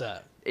 right? What's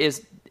that?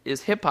 Is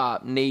hip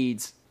hop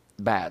needs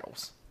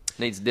battles,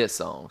 needs diss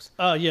songs.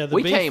 Oh yeah, the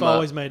We beef came up-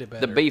 always made it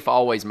better. The beef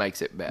always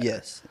makes it better.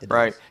 Yes, it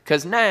right. does.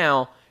 Because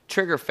now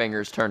trigger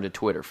fingers turn to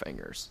Twitter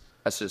fingers.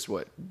 That's just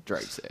what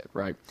Drake said,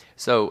 right?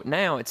 So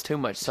now it's too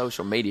much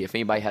social media. If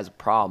anybody has a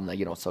problem, they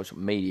get on social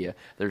media.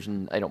 They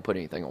don't put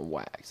anything on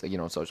wax. They get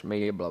on social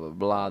media, blah blah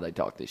blah. They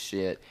talk this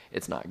shit.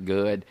 It's not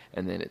good,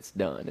 and then it's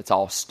done. It's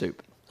all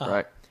stupid,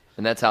 right?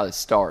 And that's how it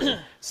started.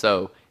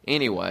 So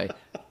anyway,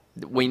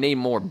 we need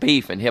more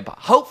beef in hip hop.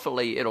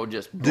 Hopefully, it'll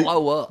just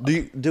blow up.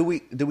 Do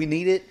we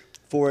need it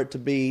for it to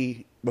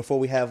be before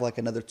we have like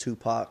another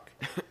Tupac?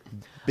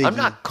 Biggie? I'm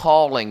not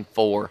calling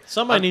for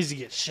Somebody needs to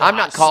get shot. I'm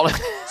not calling.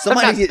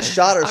 Somebody I'm not- gets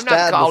shot or I'm not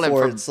stabbed calling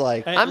before for- it's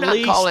like. At I'm not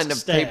least calling the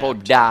stabbed. people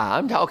die.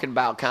 I'm talking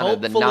about kind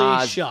of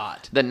Hopefully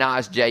the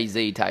Nas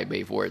Jay-Z type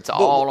beef where it's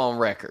all on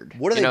record.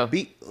 What are you they know?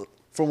 beat?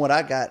 From what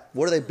I got,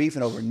 what are they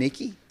beefing over?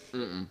 Nikki?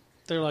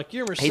 They're like,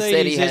 your He Mercedes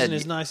said he had- isn't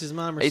as nice as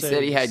my He Mercedes.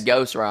 said he had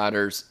Ghost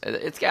Riders.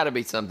 It's got to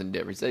be something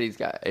different. He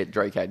said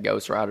Drake had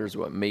Ghost Riders.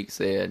 What Meek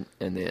said,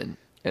 and then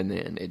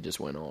it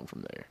just went on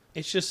from there.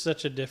 It's just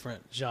such a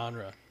different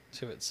genre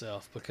to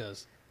itself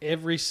because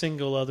every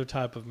single other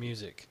type of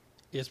music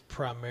is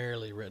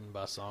primarily written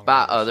by songwriters.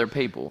 By other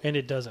people. And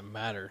it doesn't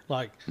matter.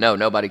 Like, No,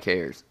 nobody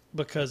cares.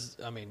 because,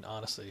 I mean,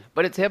 honestly.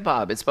 But it's hip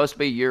hop. It's supposed to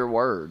be your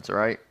words,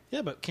 right?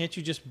 Yeah, but can't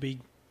you just be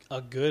a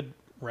good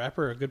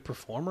rapper, a good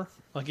performer?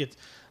 Like, it's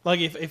like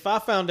if I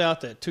found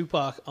out that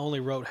Tupac only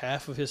wrote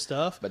half of his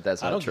stuff, But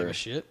that's I not don't true. give a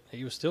shit.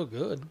 He was still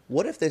good.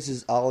 What if this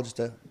is all just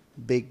a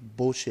big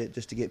bullshit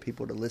just to get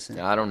people to listen?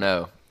 I don't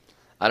know.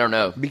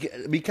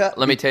 Because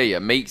Let me tell you,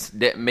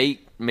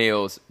 Meek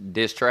Mill's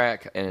diss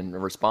track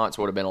and response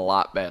would have been a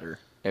lot better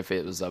if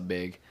it was a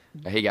big.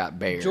 He got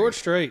buried. George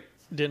Strait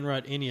didn't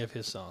write any of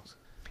his songs.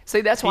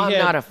 See, that's why He I'm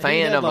had- not a he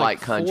fan had of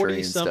like country 40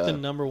 and something stuff.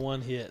 number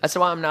one hits. That's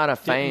why I'm not a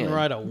fan.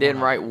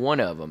 Didn't write one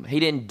of them. He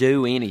didn't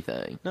do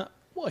anything. No,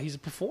 well, he's a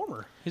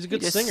performer. He's a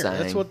good just singer.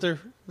 That's sang. what they're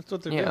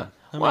Yeah. doing.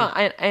 I Well,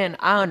 mean, and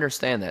I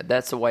understand that.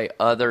 That's the way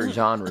other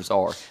genres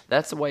are.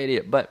 That's the way it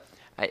is. But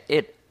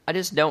I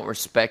just don't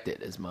respect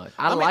it as much.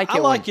 I like it. I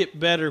like it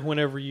better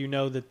whenever you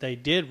know that they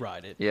did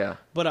write it. Yeah.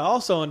 But I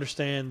also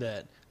understand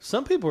that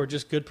some people are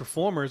just good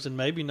performers and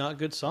maybe not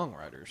good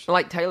songwriters.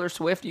 Like Taylor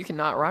Swift, you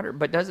cannot write her,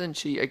 but doesn't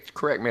she?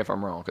 Correct me if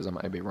I'm wrong, because I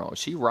might be wrong.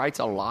 She writes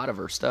a lot of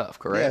her stuff,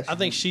 correct? Yeah, I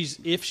think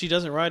if she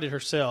doesn't write it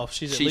herself,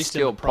 she's at She's least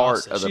still in the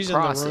part process. of the she's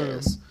process. in the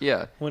room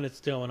Yeah. when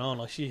it's going on.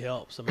 Like, she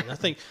helps. I mean, I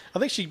think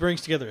she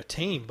brings together a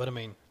team. But I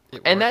mean,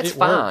 And that's it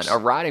fine. works. A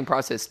writing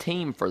process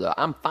team for the.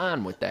 I'm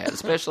fine with that,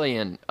 especially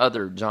in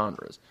other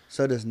genres.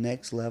 So does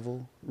Next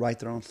Level write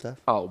their own stuff?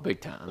 Oh,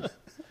 big time.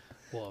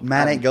 Well,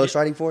 Matt ain't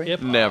ghostwriting for you?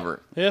 hip-hop.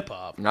 Never. Hip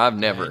hop. I've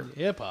never.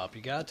 Hip hop.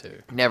 You got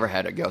to. Never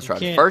had a ghostwriter.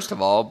 can't- First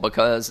of all,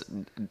 because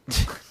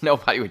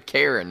nobody would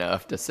care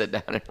enough to sit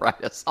down and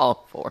write a song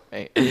for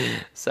me.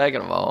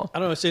 Second of all, I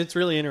don't know. It's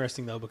really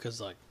interesting though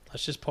because like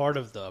that's just part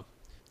of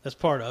that's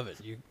part of it.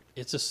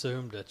 It's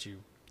assumed that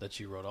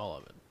you wrote all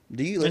of it.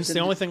 Do you And it's listen?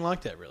 the only thing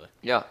like that, really.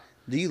 yeah,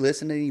 Do you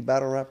listen to any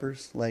battle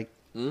rappers? Like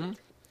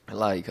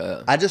like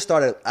I just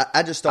started.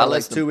 I just started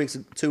like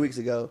listen- 2 weeks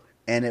ago,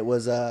 and it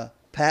was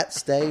Pat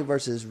Stay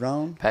versus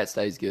Roan, Pat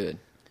Stay's good.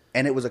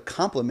 and it was a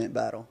compliment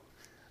battle.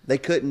 They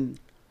couldn't.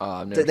 Oh,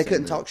 I've never They seen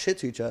couldn't that. talk shit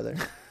to each other.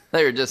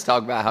 They were just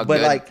talking about how But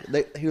good.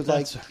 like, he was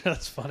like,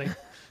 That's funny.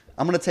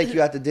 "I'm gonna take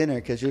you out to dinner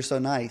because you're so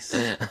nice,"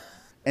 and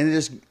it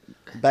just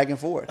back and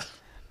forth.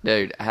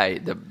 Dude, hey,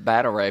 the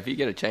battle rap, if you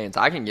get a chance,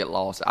 I can get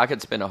lost. I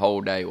could spend a whole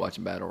day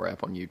watching battle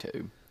rap on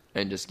YouTube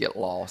and just get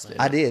lost in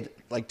I it. did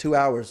like 2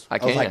 hours. I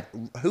was can.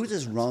 like, "Who's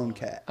this Roan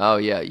cat?" Oh,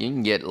 yeah, you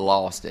can get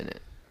lost in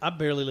it. I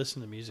barely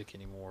listen to music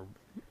anymore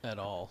at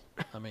all.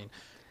 I mean,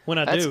 when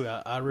I That's- do,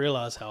 I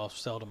realize how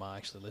seldom I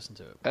actually listen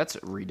to it. That's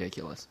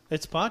ridiculous.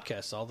 It's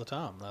podcasts all the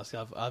time.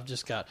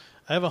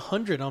 I have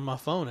 100 on my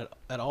phone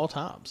at all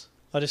times.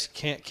 I just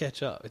can't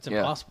catch up. It's Yeah.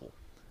 impossible.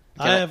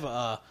 Can I I-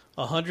 have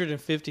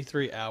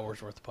 153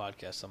 hours worth of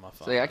podcasts on my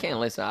phone. See, I can't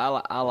listen.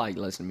 I like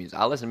listening to music.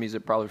 I listen to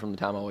music probably from the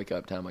time I wake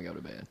up to the time I go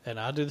to bed. And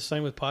I do the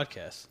same with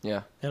podcasts.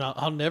 Yeah. And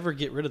I'll never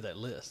get rid of that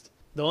list.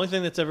 The only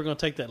thing that's ever going to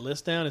take that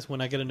list down is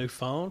when I get a new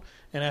phone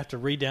and I have to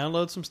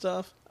re-download some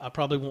stuff. I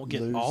probably won't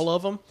get Lose. all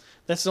of them.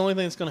 That's the only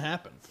thing that's going to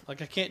happen.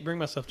 Like, I can't bring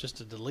myself just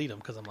to delete them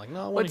because I'm like, no,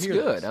 I Well, want it's to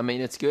hear good. this. I mean,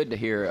 it's good to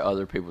hear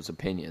other people's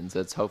opinions.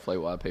 That's hopefully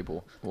why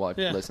people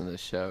Yeah. listen to this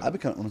show. I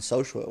become on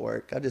social at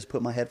work. I just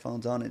put my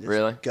headphones on and just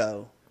Really?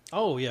 go.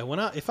 Oh yeah,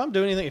 if I'm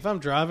doing anything, if I'm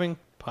driving,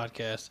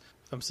 podcast.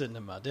 If I'm sitting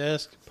at my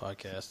desk,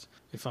 podcast.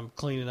 If I'm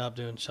cleaning up,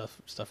 doing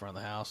stuff around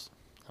the house,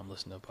 I'm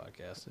listening to a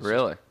podcast. It's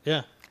Really? yeah.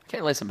 I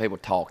can't listen to people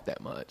talk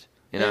that much.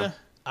 You know? Yeah,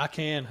 I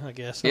can, I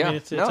guess. Yeah. I mean,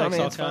 it No, I takes mean,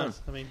 all it's fine.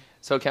 kinds. I mean,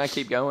 So can I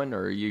keep going,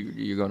 or are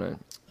you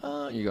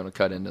gonna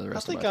cut into the I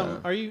rest think of my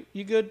time? Are you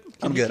good? Can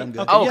I'm you good, keep- I'm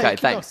good. Oh, yeah, okay, keep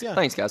thanks. going, yeah.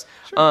 Thanks, guys.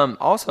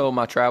 Also,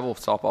 my travel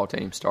softball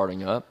team's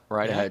starting up,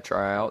 right? I Yeah. had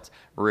tryouts.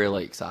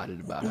 Really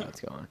excited about how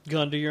it's going.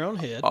 Gun to your own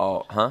head.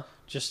 Oh, huh?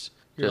 You're just-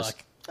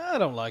 like, I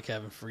don't like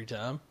having free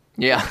time.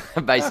 Yeah,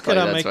 basically. How could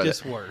I that's make what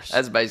this worse?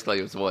 That's basically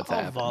what's I'll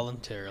happening.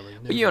 voluntarily.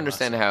 But you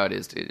understand how it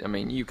is, dude. I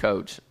mean, you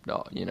coach,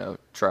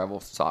 travel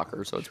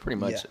soccer, so it's pretty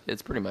much Yeah.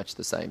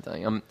 the same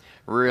thing. I'm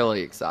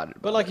really excited.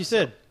 About But like it. you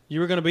said, you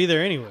were going to be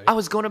there anyway. I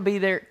was going to be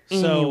there So,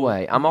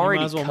 anyway. I'm you already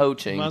might as well-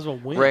 coaching you might as well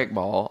win. rec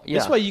ball. Yeah,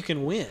 This way you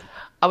can win.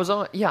 I was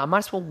on. Yeah, I might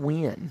as well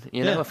win.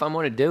 You know, Yeah. if I'm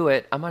going to do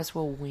it, I might as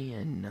well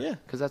win. Yeah.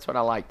 because that's what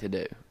I like to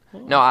do.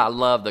 No, I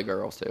love the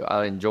girls too.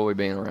 I enjoy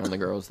being around the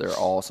girls. They're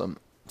awesome.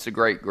 It's a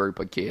great group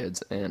of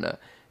kids, and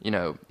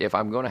if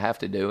I'm going to have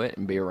to do it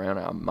and be around,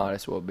 I might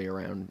as well be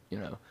around.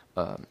 And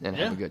have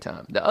Yeah. a good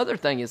time. The other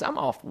thing is, I'm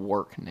off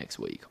work next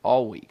week,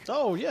 all week.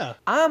 Oh yeah.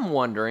 I'm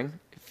wondering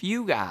if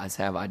you guys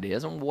have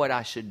ideas on what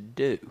I should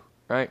do,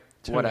 right?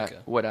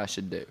 Tunica. What I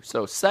should do.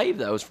 So save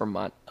those for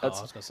my I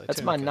was gonna say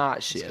that's my Tunica. night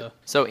Let's shift. go.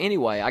 So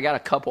anyway, I got a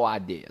couple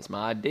ideas.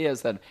 My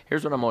ideas that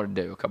here's what I'm going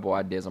to do. A couple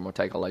ideas. I'm going to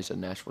take Alicia to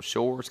Nashville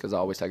Shores because I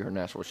always take her to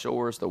Nashville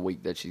Shores the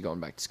week that she's going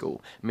back to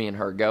school. Me and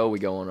her go. We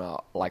go on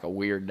a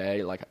weird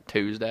day, like a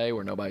Tuesday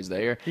where nobody's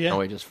there, Yeah. and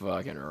we just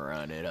fucking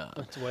run it up.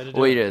 That's the way to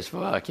do we it. just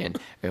fucking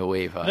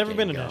Never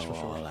been to go Nashville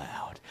Shores. all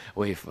out.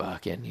 We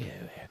fucking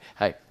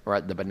hey, we're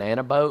at the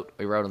banana boat.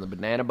 We rode on the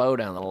banana boat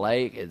down the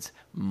lake. It's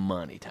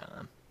money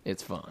time.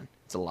 It's fun.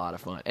 It's a lot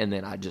of fun. And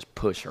then I just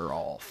push her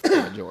off the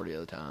majority of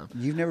the time.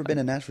 You've never been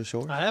to Nashville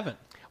Shore? I haven't.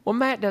 Well,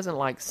 Matt doesn't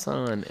like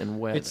sun and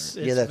weather. It's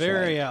Yeah, that's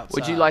very right. outside.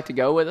 Would you like to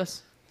go with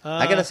us?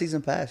 I got a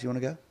season pass. You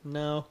want to go?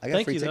 No. I got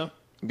Thank free you, ticket.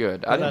 though.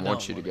 Good. But I didn't I want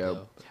don't you to wanna go.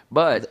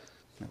 go.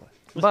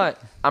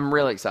 But I'm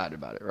really excited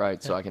about it,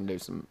 right? So I can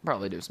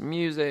probably do some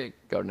music,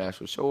 go to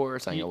Nashville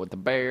Shores, hang out with the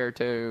bear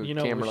too, You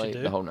know what we Kimberly, should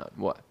do? the whole night.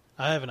 What?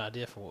 I have an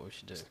idea for what we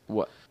should do.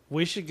 What?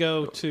 We should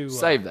go to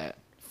Save that.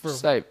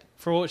 Save it.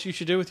 for what you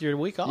should do with your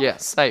week off. Yeah,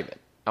 save it.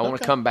 I want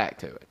to Okay. come back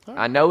to it.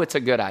 I know it's a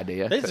good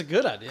idea. It's a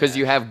good idea. Because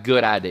you have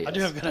good ideas. I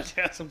do have good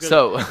ideas. Some good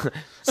So ideas.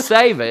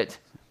 save it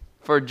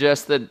for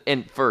just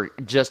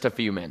a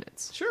few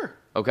minutes. Sure.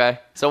 Okay?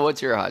 So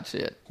what's your hot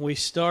shit? We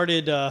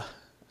started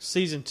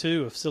season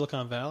 2 of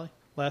Silicon Valley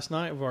last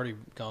night. We've already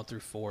gone through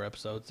 4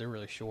 episodes. They're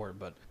really short,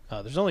 but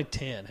there's only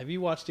 10. Have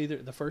you watched either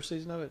the first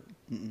season of it?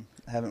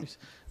 I haven't.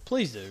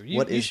 Please do.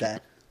 What is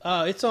that?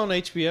 It's on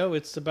HBO.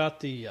 It's about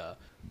the.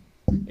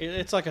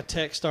 It's like a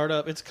tech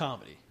startup. It's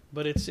comedy,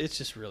 but it's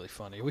just really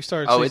funny. We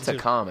started. Oh, season it's a 2.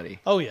 comedy.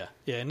 Oh yeah,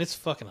 and it's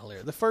fucking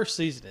hilarious. The first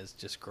season is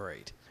just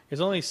great.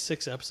 There's only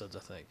 6 episodes, I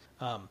think.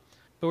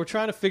 But we're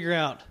trying to figure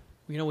out.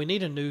 We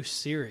need a new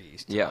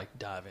series to like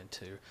dive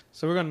into.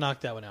 So we're gonna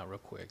knock that one out real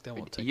quick. That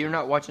won't take. You're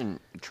not watching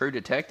True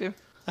Detective?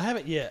 I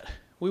haven't yet.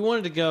 We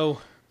wanted to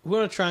go. We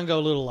want to try and go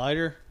a little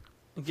lighter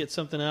and get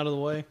something out of the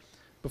way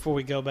before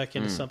we go back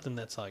into something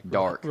that's like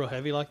Dark. real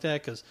heavy like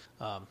that. Because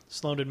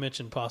Sloan did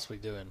mention possibly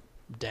doing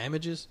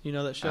Damages. You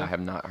know that show? I have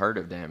not heard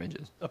of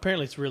Damages.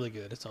 Apparently it's really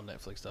good. It's on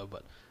Netflix though,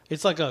 but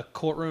it's like a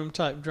courtroom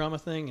type drama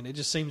thing, and it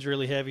just seems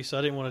really heavy. So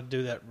I didn't want to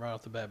do that right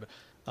off the bat.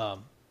 But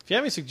if you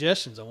have any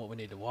suggestions on what we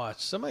need to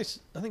watch, I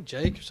think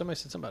Jake or somebody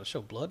said something about a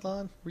show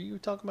Bloodline. Were you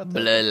talking about that?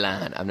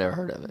 Bloodline. I've never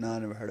heard of it. No, I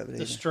never heard of it The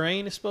either.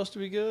 Strain is supposed to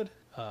be good,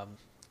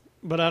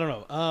 but I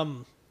don't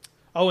know.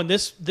 And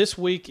this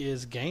week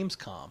is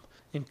Gamescom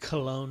in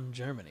Cologne,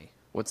 Germany.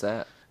 What's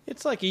that?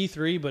 It's like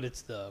E3, but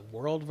it's the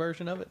world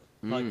version of it.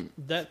 Mm.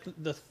 Like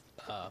that,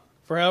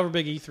 for however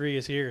big E3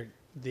 is here,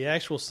 the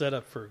actual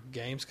setup for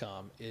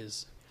Gamescom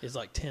is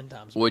like 10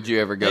 times. Would you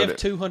ever They go have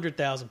to?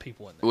 200,000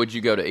 people in there. Would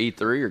you go to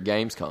E3 or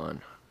Gamescom?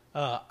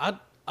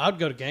 I'd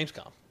go to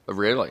Gamescom.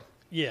 Really?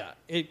 Yeah,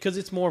 because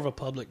it's more of a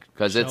public.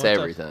 Because it's show.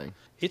 everything.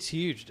 It's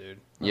huge, dude.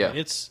 Yeah. I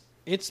mean,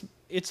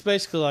 it's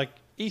basically like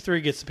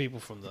E3 gets the people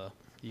from the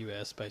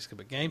U.S. basically,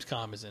 but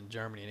Gamescom is in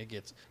Germany and it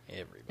gets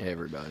everybody.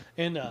 Everybody.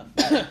 And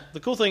the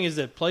cool thing is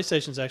that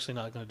PlayStation's actually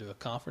not going to do a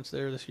conference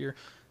there this year,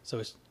 so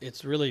it's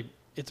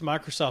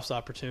Microsoft's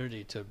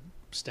opportunity to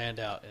stand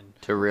out and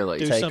To really,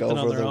 Do Take something on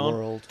over their the own.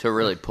 world. to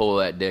really pull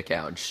that dick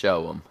out and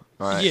show them.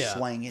 Right? yeah.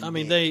 Swanging I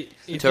mean, dick.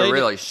 if To they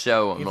really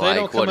show them if they like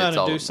don't what come out it's and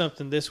all do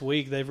something this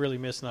week, they've really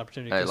missed an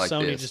opportunity Hey, because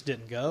like Sony this. just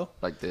didn't go,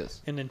 like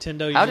this. and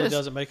Nintendo How usually does-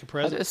 doesn't make a How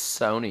present. does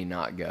Sony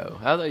not go?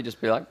 How they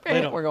just be like,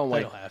 They don't. we're gonna They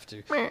wait. don't have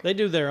to. They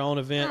do their own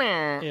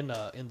event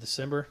in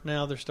December.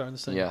 Now they're starting the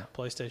same Yeah.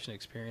 PlayStation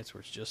Experience,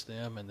 where it's just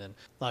them. And then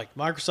like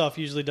Microsoft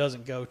usually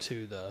doesn't go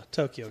to the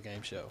Tokyo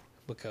Game Show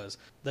because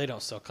they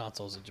don't sell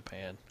consoles in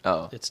Japan.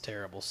 Oh. It's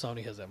terrible.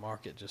 Sony has that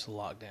market just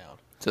locked down.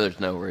 So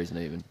there's no reason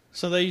even.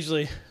 So they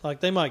usually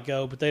they might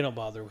go, but they don't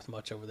bother with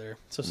much over there.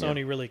 So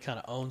Sony really kind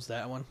of owns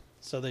that one.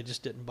 So they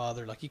just didn't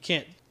bother. Like you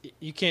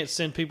can't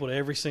send people to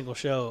every single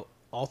show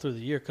all through the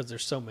year because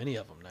there's so many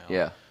of them now.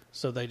 Yeah.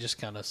 So they just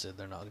kind of said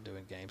they're not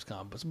doing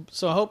Gamescom. But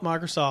so I hope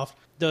Microsoft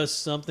does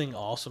something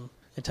awesome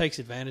and takes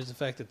advantage of the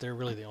fact that they're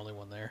really the only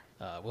one there.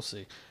 We'll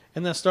see.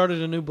 And that started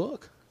a new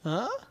book.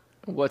 Huh?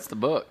 What's the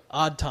book?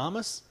 Odd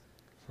Thomas.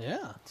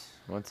 Yeah.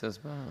 What's this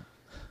about?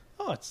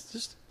 Oh, it's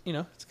just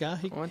it's a guy.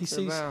 He What's it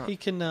sees about? he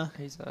can.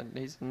 He's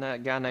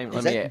that guy named.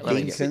 Is Let that me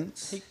Dean guess.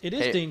 Koontz? It is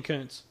Hey, Dean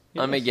Koontz.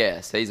 Let me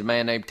Yes. guess. He's a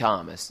man named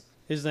Thomas.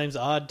 His name's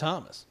Odd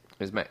Thomas.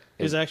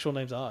 His actual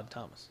name's Odd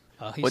Thomas.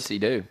 What's he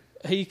do?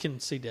 He can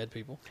see dead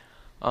people.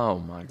 Oh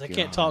my god. They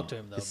can't talk to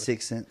him though. It's But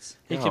Sixth Sense.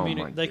 he Oh,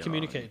 my they God.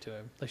 communicate to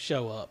him. They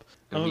show up.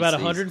 And I'm he about sees-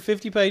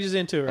 150 pages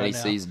into it And right he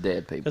now sees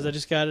dead because people. I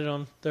just got it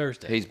on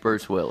Thursday. He's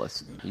Bruce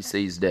Willis. He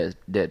sees dead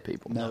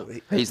people. No,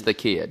 He's the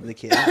kid. the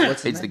kid.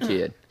 What's his He's the name?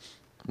 kid.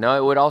 No,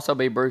 it would also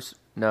be Bruce.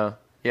 No,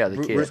 yeah, the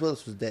kid. Bruce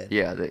Willis was dead.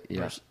 Yeah,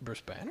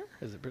 Bruce Banner?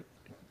 Is it?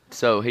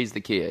 So he's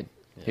the kid.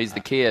 He's the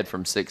kid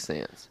from Sixth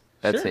Sense.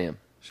 That's Sure. him.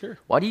 Sure.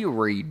 Why do you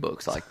read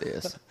books like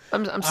this?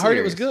 I'm serious. I heard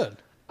it was good.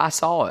 I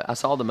saw it. I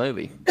saw the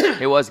movie.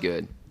 It was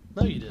good.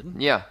 No, you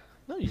didn't. Yeah,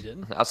 No, you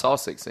didn't. I saw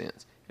Sixth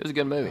Sense. It was a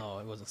good movie. Oh,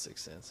 it wasn't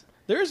Sixth Sense.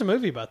 There is a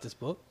movie about this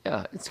book.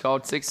 Yeah, it's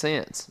called Sixth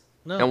Sense.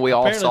 No, And we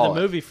all apparently saw the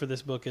it. movie for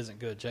this book isn't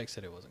good. Jake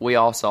said it wasn't. We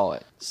all saw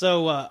it.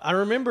 So I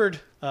remembered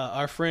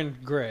our friend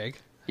Greg.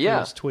 Yeah. Who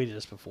has tweeted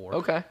us before.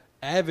 Okay.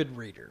 Avid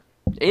reader.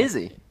 Is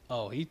he?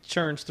 Oh, he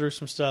churns through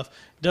some stuff.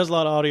 Does a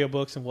lot of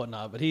audiobooks and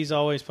whatnot, but he's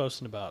always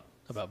posting about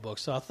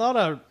books. So I thought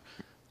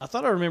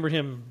I remembered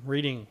him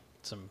reading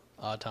some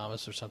Odd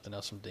Thomas or something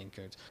else from Dean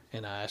Koontz,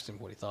 and I asked him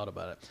what he thought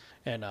about it.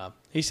 And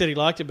he said he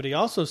liked it, but he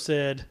also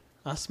said,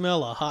 I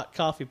smell a hot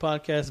coffee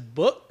podcast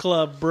book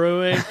club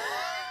brewing.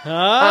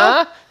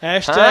 Huh?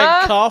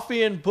 Hashtag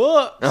coffee and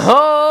books.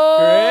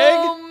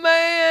 Oh,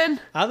 man.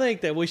 I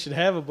think that we should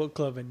have a book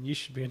club, and you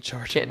should be in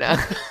charge of Can it.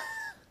 I-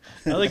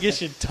 I think it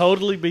should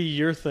totally be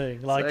your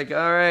thing. Like,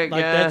 all right,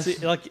 guys. that's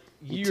it. Like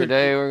you.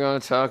 Today we're going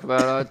to talk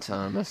about Odd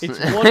Thomas. It's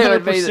It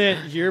would be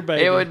 100% your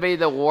baby. It would be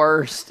the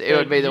worst. It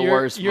would be the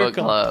worst You're book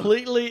club.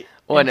 completely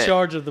Wouldn't in it?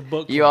 charge of the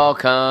book club. You all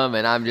come,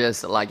 and I'm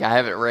just like, I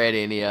haven't read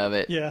any of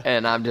it. Yeah.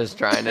 And I'm just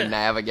trying to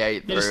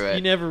navigate through it.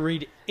 You never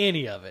read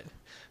any of it.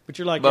 But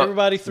you're like, But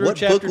everybody through What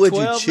chapter book would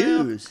 12 you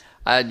now? choose?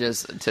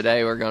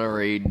 Today we're going to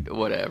read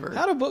whatever.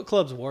 How do book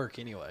clubs work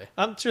anyway?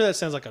 I'm sure that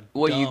sounds like a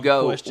Well, dumb you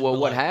go. question, Well, but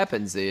what like,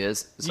 happens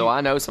is, so You-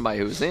 I know somebody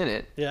who's in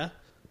it. Yeah.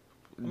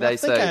 I They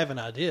think say, I have an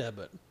idea,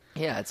 but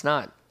yeah, it's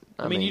not.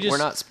 I mean, mean, you just- we're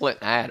not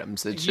splitting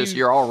atoms. It's you- just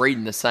you're all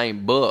reading the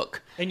same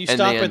book. and you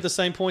stop then- at the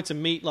same points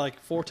and meet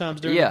like 4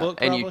 times during yeah, the book.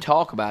 and Probably? you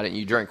talk about it and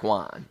you drink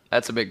wine.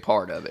 That's a big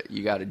part of it.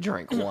 You got to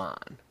drink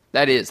wine.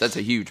 That's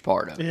a huge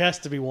part of It it. has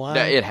to be wine.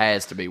 It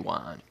has to be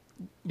wine.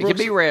 It Brooks,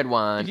 could be red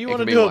wine. If you it want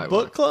could to be do a white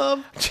book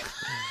club, wine.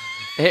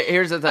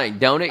 Here's the thing.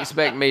 Don't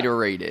expect me to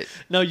read it.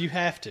 no, you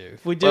have to.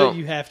 If we do Well- it,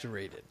 you have to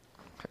read it.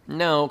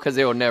 No, because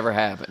it will never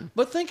happen.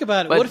 But think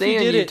about it. But What if then you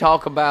did it?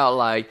 talk about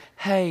like,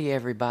 hey,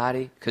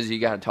 everybody, because you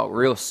got to talk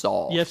real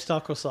soft. You have to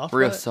talk real soft.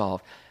 real about it?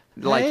 soft.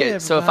 Like Hey,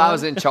 it. So if I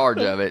was everybody. in charge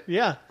of it,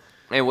 Yeah.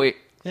 and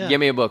Yeah. give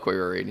me a book we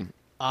were reading.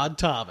 Odd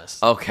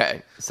Thomas.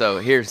 Okay, so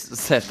here's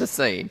set the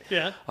scene.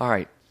 Yeah. All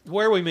right.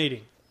 Where are we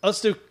meeting?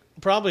 Let's do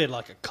probably at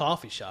like a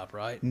coffee shop,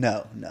 right?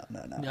 No.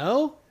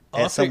 No.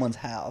 I At someone's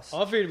house. I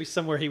figured it'd be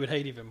somewhere he would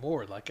hate even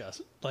more, like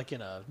us, like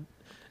in a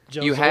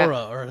Joe's You have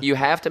Aura or you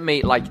have to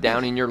meet like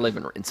down in your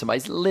living room, in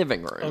somebody's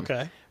living room.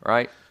 Okay.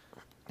 Right.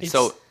 It's,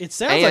 So it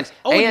sounds and- like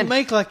you and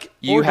make like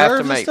you hors have to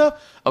d'oeuvres make and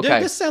stuff. Okay,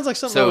 Dude, this sounds like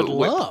something I would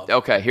love.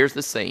 Okay, here's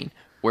the scene.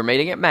 We're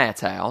meeting at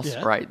Matt's house,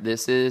 Yeah. right?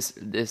 This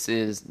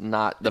is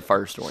not the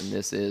first one.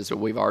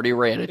 We've already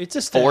read it. It's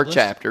 4 established.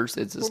 chapters.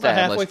 It's We're about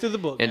established halfway through the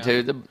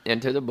book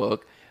into the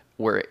book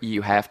where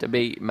you have to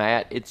be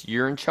Matt.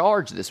 You're in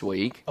charge this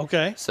week.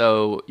 Okay.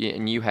 So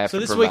and you have So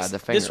to this provide week, the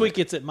finger. this week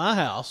it's at my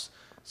house.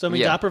 So it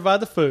means Yeah. I provide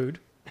the food.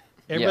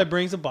 Everybody Yeah.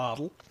 brings a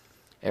bottle,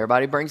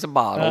 Everybody brings a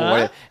bottle,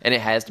 Uh-huh. and it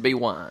has to be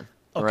wine.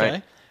 Okay.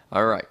 Right?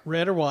 All right.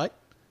 red or white.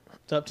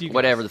 It's up to you. guys.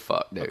 Whatever the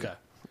fuck, dude. Okay.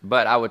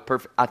 But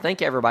I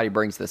think everybody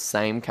brings the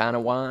same kind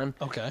of wine.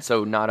 Okay.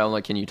 So not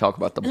only can you talk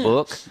about the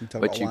book, talk but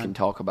about you wine. can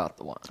talk about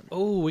the wine.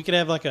 Oh, we could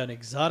have like an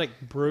exotic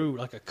brew,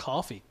 like a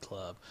coffee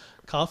club.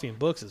 Coffee and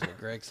books is what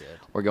Greg said.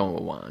 We're going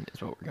with wine.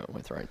 Is what we're going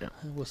with right now.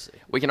 We'll see.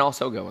 We can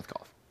also go with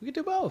coffee. We could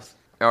do both.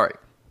 All right.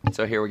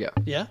 So here we go.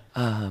 Yeah.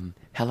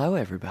 Hello,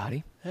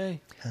 everybody.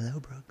 Hey. Hello,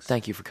 Brooks.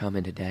 Thank you for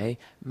coming today.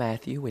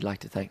 Matthew, we'd like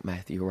to thank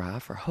Matthew Rye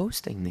for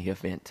hosting the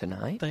event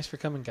tonight. Thanks for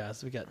coming,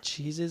 guys. We got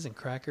cheeses and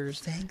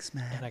crackers. Thanks,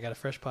 man. And I got a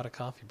fresh pot of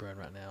coffee brewing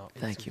right now.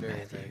 It's Thank you, very,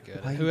 Matthew. very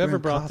good. Why And you whoever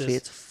brewing brought coffee? this,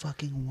 It's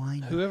fucking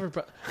wine.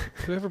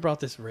 whoever brought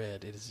this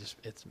red, it's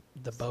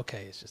the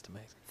bouquet is just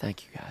amazing.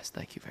 Thank you, guys.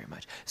 Thank you very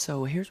much.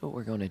 So here's what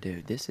we're going to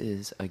do. This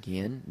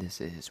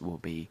we'll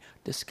be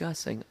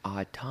discussing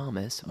Odd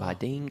Thomas by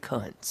Dean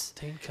Kuntz.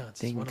 Dean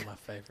Kuntz is one of my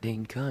favorites.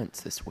 Dean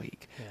Kuntz this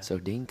week. Yeah. So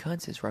Dean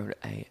Kuntz has wrote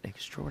an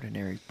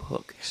extraordinary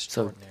book.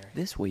 Extraordinary. So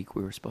this week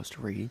we were supposed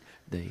to read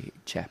the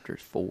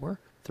chapters 4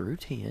 through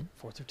 10.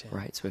 4 through 10.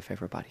 Right, so if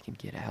everybody can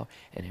get out,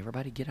 and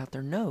everybody get out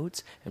their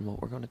notes and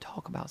what we're going to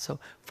talk about. So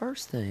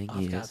first thing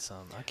I've is... got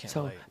some. I can't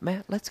so, wait.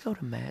 Matt, let's go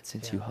to Matt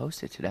since you Yeah.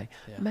 hosted today.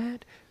 Yeah.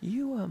 Matt,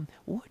 you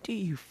what do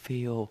you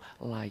feel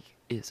like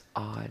is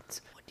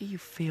odds? What do you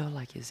feel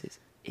like is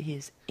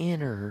his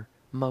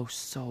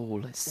innermost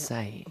soul is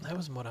saying? That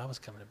was what I was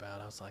coming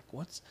about. I was like,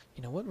 what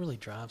really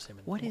drives him?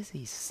 And What is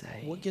he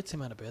saying? What gets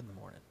him out of bed in the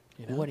morning?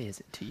 You know? What is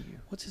it to you?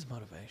 What's his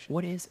motivation?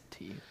 What is it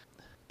to you?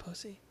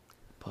 Pussy?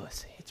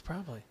 Pussy. It's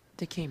probably.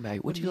 Dikembe,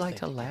 What would do you you like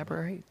to think, Dikembe?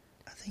 elaborate?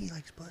 I think he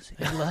likes pussy.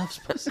 He loves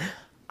pussy.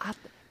 I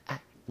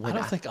I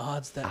don't think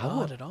odd's that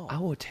odd at all. I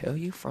will tell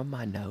you from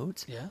my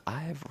notes. Yeah? I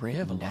have you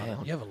have written a lot.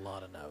 down. You have a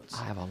lot of notes.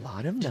 I have a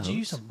lot of Did notes. you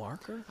use a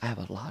marker? I have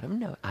a lot of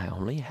notes. I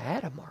only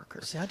had a marker.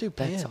 See, I do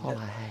pen. That's all That-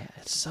 I had.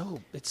 It's so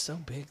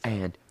big. Though.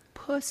 And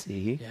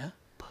pussy. Yeah.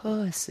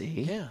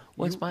 Pussy. Yeah,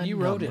 Was you- my you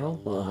wrote it a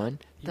number lot. one.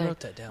 You thing. wrote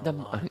that down a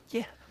lot.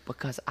 Yeah,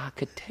 because I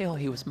could tell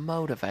he was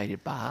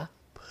motivated by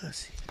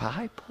Pussy.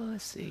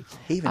 pussy.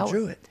 He even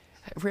drew it.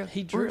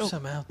 He drew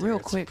some out there. Real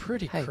It's quick,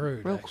 pretty hey,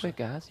 crude, Real actually. quick,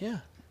 guys. Yeah.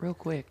 Real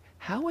quick.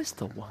 How is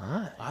the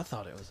wine? I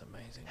thought it was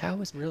amazing. How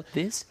is really?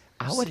 this?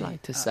 I would See,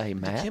 like to say,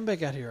 Matt. Dikembe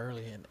got here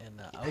early and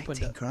opened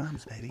 19 up.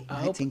 crimes, baby.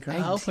 I 19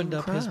 crimes. opened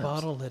up his crimes.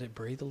 bottle, let it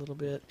breathe a little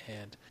bit,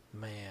 and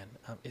man,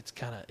 it's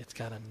kind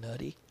of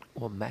nutty.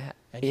 Well, Matt,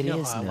 And it you know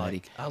is how I nutty.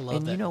 like- I love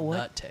and that you know what?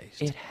 nut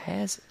taste. It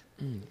has.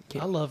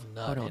 I love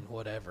nut hold on. and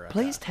whatever.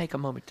 Please take a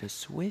moment to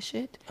swish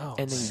it Oh,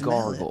 and then Smell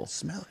gargle. it.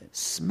 Smell it.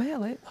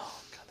 Smell it.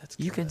 Oh God, that's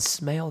You good. can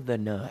smell the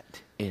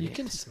nut in You it.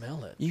 can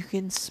smell it. You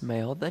can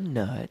smell the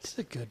nut It's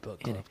a good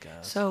book in club, it.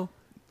 guys. So,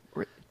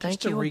 thank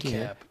just to you recap,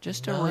 again.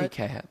 Just to nut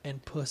recap.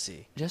 and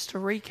pussy Just to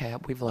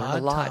recap, we've learned Odd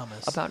a lot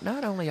Thomas. about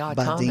not only Odd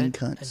By Thomas, Dean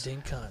Kuntz. and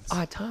Dean Kuntz.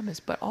 Odd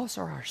Thomas, but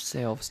also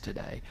ourselves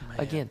today. Man.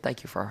 Again,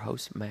 thank you for our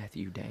host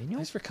Matthew Daniel.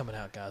 Thanks for coming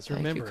out, guys. Thank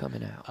you Remember,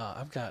 coming out.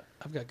 I've got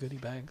goodie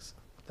bags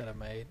that I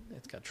made.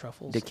 It's got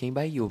truffles.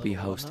 Dikembe, you'll be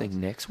little hosting walnuts.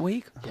 next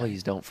week.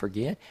 Please don't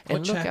forget. What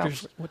And look out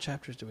chapters? for, What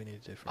chapters do we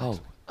need to do for Oh, next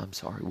week? I'm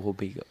sorry. We'll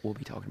be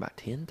talking about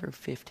 10 through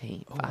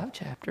 15. 5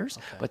 chapters,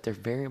 okay. but they're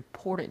very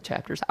important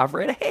chapters. I've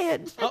read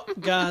ahead. Oh,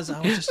 guys, I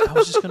was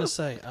just gonna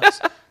say.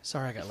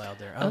 Sorry, I got loud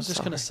there. I was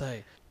just gonna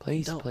say.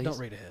 Please, don't please. don't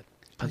read ahead.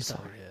 I'm Please don't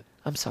sorry. read ahead.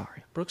 I'm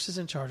sorry. Brooks is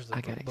in charge of the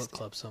I gotta book extend-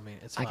 club, so I mean,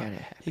 it's I fine.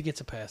 gotta have He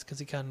gets a pass because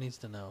he kind of needs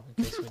to know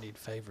in case we need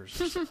favors.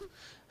 Or something.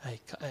 Hey,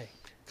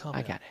 calm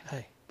I down. gotta have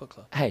Hey, book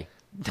club. Hey,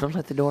 don't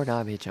let the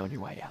doorknob hit you on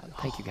your way out.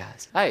 Thank you,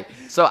 guys. Hey,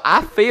 so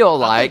I feel I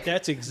like think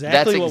that's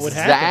exactly what would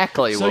happen.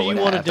 exactly So what you would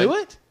want to happen. do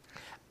it?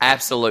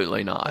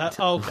 Absolutely not.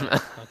 Okay.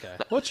 Okay.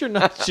 What's your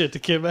night shit to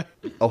Kimmy?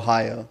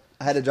 Ohio.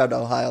 I had to drive to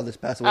Ohio this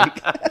past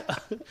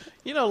week.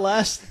 You know,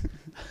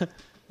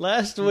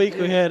 last week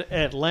we had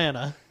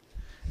Atlanta,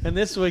 and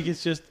this week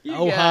it's just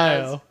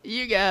Ohio.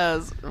 You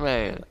guys,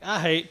 man. I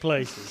hate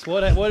places.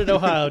 What did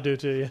Ohio do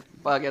to you?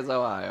 Fuck is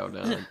Ohio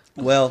done.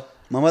 Well,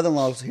 my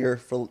mother-in-law was here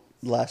for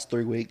the last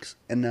 3 weeks,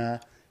 and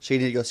she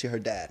needed to go see her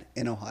dad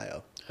in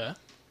Ohio. Huh?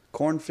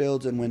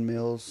 Cornfields and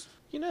windmills.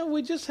 You know,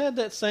 we just had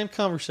that same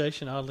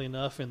conversation, oddly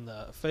enough, in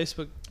the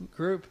Facebook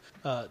group.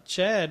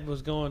 Chad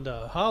was going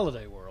to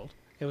Holiday World.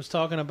 It was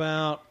talking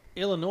about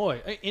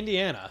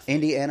Indiana. I think.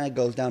 Indiana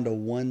goes down to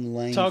one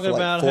lane Talking for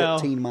about like how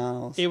 14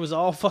 miles. It was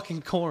all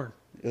fucking corn.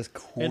 It was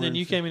corn. And then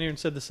you came in here and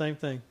said the same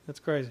thing. That's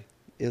crazy.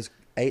 It was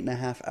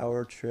 8.5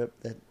 hour trip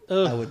that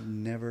Ugh. I would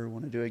never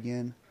want to do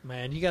again.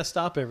 Man, you got to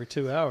stop every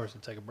 2 hours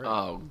and take a break.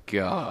 Oh,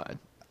 God.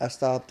 I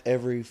stopped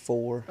every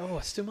 4 Oh,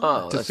 it's too much.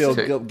 Oh, to that's fill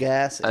too- up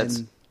gas that's-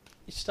 and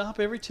You stop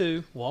every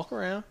 2, walk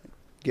around,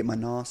 get my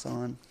NOS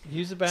on.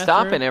 use the bathroom.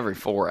 Stopping every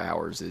 4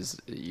 hours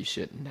you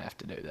shouldn't have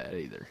to do that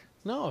either.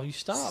 No, you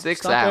stop. 6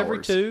 stop every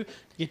hours. 2,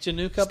 get you a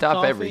new cup of Stop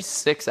coffee, every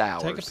 6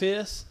 hours. take a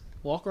piss,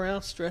 walk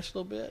around, stretch a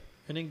little bit,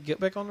 and then get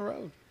back on the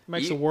road.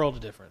 Makes You- a world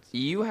of difference.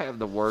 You have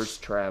the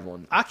worst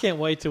traveling. I can't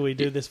wait till we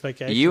do this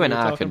vacation. You and we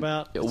were I talking can.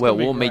 about. It's Well, gonna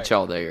be we'll meet great.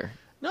 y'all there.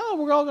 No,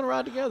 we're all going to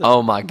ride together.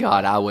 Oh my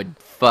God, I would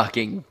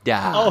fucking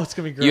die. Oh, it's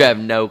gonna be great. You have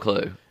no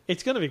clue.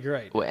 It's going to be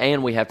great. Well,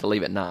 and we have to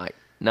leave at night,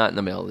 not in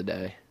the middle of the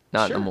day,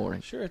 not sure, in the morning.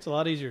 Sure, it's a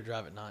lot easier to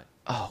drive at night.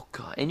 Oh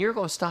God, and you're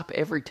gonna stop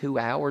every 2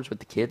 hours with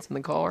the kids in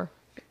the car?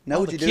 No, Oh,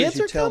 what the you do kids is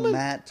you are tell coming?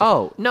 Matt. To,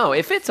 Oh no,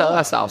 if it's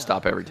us, I'll yeah.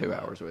 stop every 2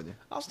 hours with you.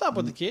 I'll stop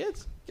with the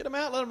kids. Get them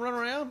out, let them run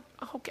around.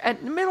 Okay,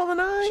 in the middle of the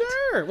night.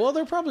 Sure. Well,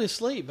 they're probably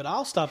asleep, but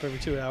I'll stop every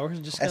 2 hours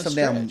and just at kind some of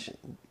damn stretch.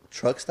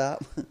 truck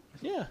stop.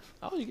 Yeah.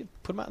 Oh, you can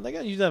put them out. They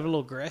got you have a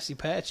little grassy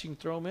patch you can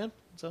throw them in.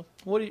 So,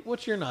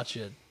 what's your not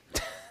shit?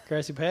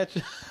 Grassy patch.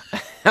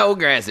 No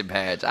grassy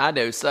patch. I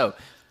do. So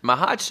my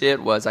hot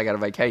shit was I got a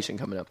vacation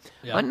coming up.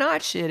 Yeah. My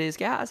not shit is,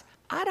 guys,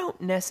 I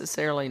don't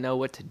necessarily know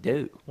what to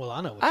do. Well,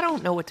 I know. What I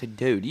don't know what to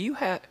do. Do you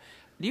have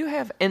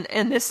and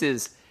this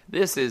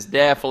is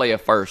definitely a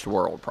first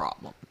world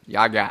problem.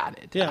 I got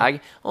it. Yeah.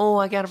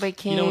 I got a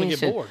vacation. You don't wanna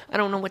get bored. I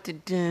don't know what to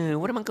do.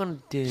 What am I going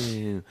to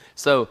do?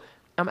 So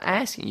I'm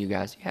asking you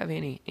guys, do you have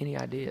any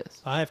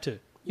ideas? I have two.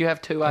 You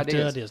have two I have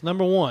ideas. two ideas.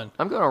 Number one,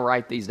 I'm going to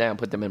write these down,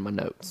 put them in my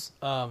notes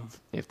here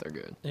if they're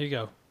good. you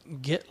go.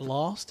 Get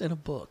lost in a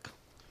book.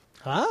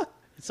 Huh?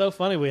 It's so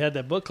funny we had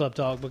that book club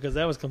talk because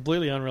that was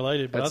completely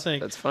unrelated. But I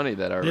think That's funny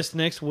that I this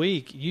next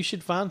week you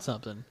should find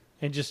something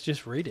and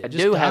just read it. I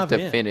Just do have dive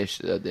to in. finish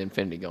the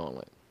Infinity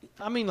Gauntlet.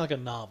 I mean, like a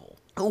novel.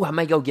 Oh, I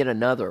may go get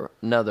another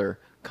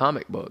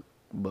comic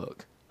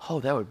book. Oh,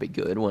 that would be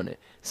good, wouldn't it?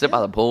 Sit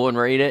by the pool and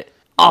read it.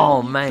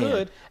 Oh You man,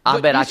 could, I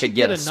but bet you I should could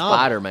get a novel.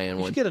 Spider-Man You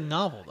one. should get a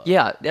novel though.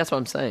 Yeah, that's what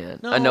I'm saying.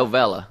 No. A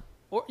novella.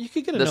 Or you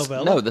could get a The,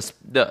 novella. No,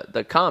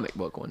 the comic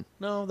book one.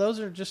 No, those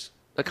are just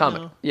The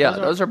comic. no, Yeah,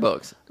 those are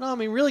books. No, I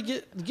mean really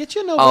get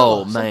you a novella.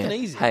 Oh something man,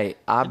 easy. hey,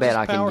 I And bet just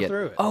I can power get.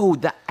 through it. Oh,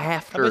 the I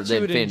after bet the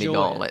you would Infinity enjoy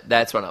Gauntlet.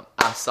 That's what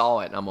I saw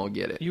it and I'm gonna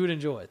get it. You would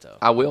enjoy it though.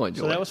 I will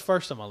enjoy So it. that was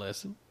first on my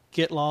list.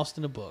 Get lost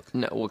in a book.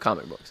 No, well,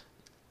 comic books.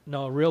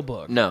 No, a real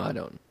book. No, I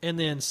don't. And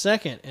then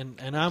second, and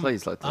I'm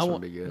Please let this I one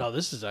want- be good. No,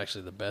 this is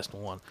actually the best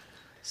one.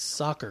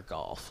 Soccer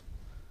golf.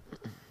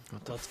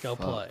 Let's go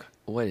play.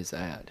 What is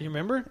that? Do you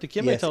remember?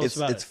 Dikembe yes, told us it's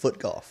about it's it. foot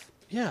golf.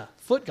 Yeah,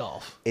 foot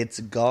golf. It's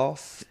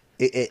golf.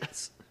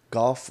 It's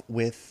golf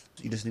with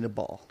you just need a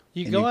ball.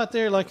 You And go out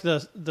there like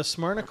the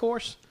Smyrna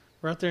course,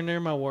 right there near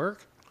my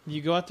work.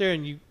 You go out there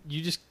and you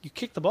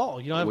kick the ball.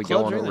 You don't have We clubs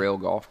go or on a anything. real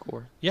golf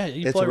course. Yeah,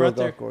 you It's play a real right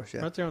there, golf course,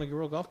 yeah. right there on the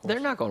real golf course. They're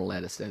not going to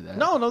let us do that.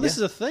 No, this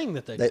Yeah. is a thing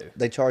that they They do.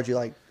 they charge you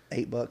like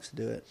 $8 to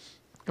do it.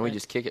 Can we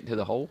just kick it to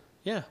the hole?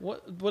 Yeah,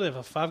 what if a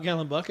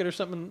 5-gallon bucket or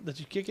something that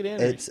you kick it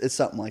in? It's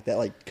something like that,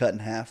 like cut in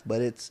half,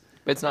 but it's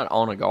It's not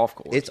on a golf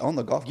course. it's on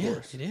the golf yeah,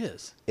 course. it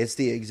is. It's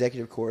the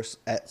executive course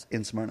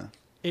in Smyrna.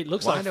 It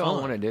looks Why like do fun. I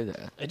want to do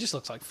that? It just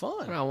looks like Why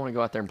do fun. I want to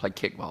go out there and play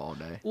kickball all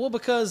day? Well,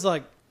 because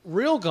like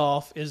real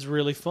golf is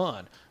really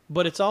fun,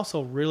 but it's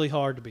also really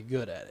hard to be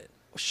good at it.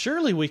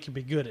 Surely we can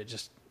be good at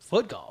just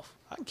foot golf.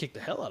 I can kick the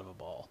hell out of a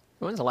ball.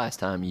 When's the last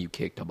time you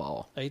kicked a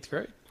ball? 8th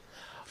grade.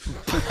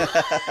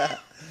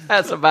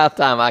 That's about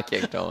time I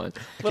kicked on. I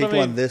But kicked I mean-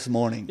 one this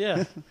morning.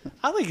 Yeah,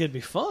 I think it'd be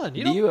fun.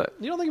 You Do don't, you,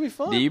 you don't think it'd be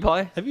fun? Do you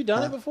play? Have you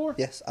done it before?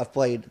 Yes, I've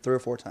played 3 or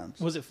 4 times.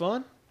 Was it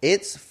fun?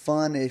 It's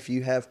fun if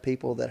you have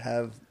people that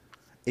have,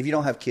 if you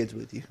don't have kids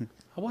with you.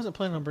 I wasn't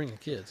planning on bringing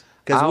kids.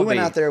 Because we I'll went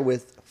be- out there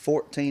with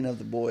 14 of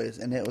the boys,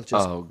 and it was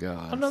just Oh Oh,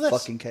 God, no, that's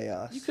fucking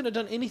chaos. You could have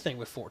done anything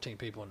with 14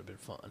 people and it'd been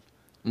fun.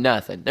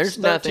 nothing. There's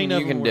 13 nothing of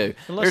you them can were- do.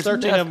 Unless There's 13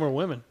 of nothing- them were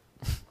women,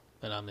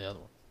 and I'm the other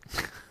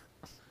one.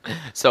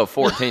 So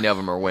 14 of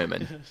them are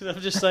women. I'm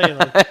just saying.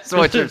 Like, That's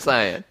what you're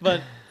saying.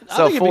 But I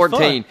So think it'd be fun.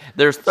 14.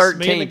 There's Just me and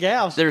 13. the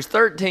gals. There's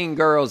 13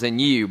 girls in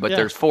you, but Yeah.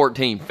 there's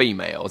 14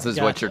 females. Is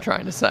what Gotcha. you're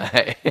trying to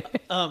say.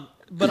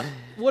 But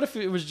what if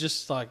it was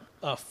just like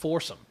a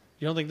foursome?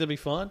 You don't think that'd be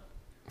fun?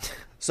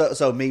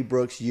 So me,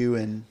 Brooks, you,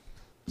 and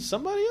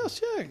Somebody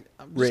else, yeah.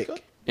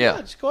 Rick.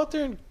 Yeah. Just go out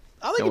there and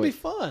I think it'd be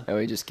fun. And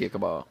we just kick a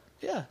ball.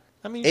 Yeah.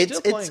 I mean, you're it's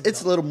still playing.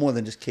 it's a little more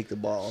than just kick the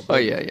ball. Oh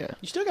but yeah.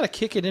 You still got to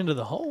kick it into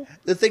the hole.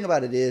 The thing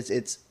about it is,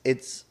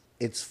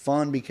 it's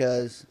fun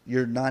because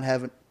you're not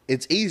having.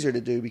 It's easier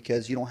to do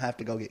because you don't have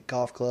to go get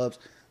golf clubs.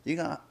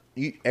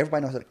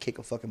 Everybody knows how to kick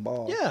a fucking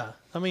ball. Yeah.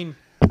 I mean,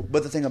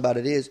 But the thing about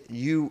it is,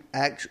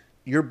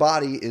 your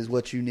body is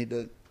what you need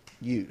to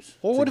use.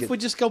 or to what if get- we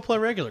just go play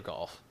regular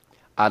golf?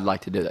 I'd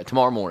like to do that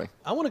tomorrow morning.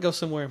 I want to go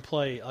somewhere and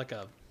play like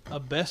a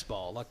best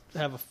ball, like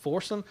have a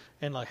foursome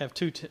and like have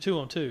two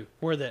on two,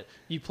 where that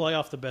you play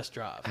off the best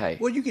drive. Hey,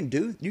 Well, you can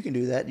do that.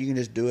 You can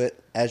just do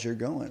it as you're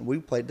going. We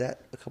played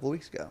that a couple of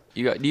weeks ago.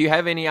 do you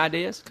have any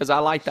ideas? Because I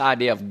like the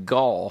idea of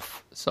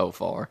golf so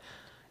far,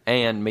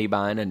 and me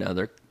buying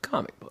another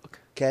comic book.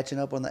 Catching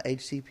up on the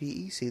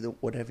HCPEC,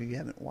 whatever you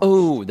haven't watched.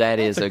 Oh, that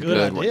is a a good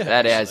good one. idea,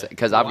 That is actually.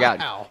 because I've Wow.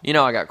 got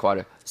I got quite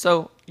a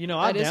so. You know,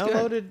 I that is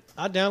good.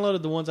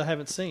 downloaded the ones I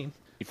haven't seen.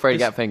 Freddy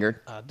It's- got fingered.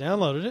 I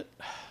downloaded it.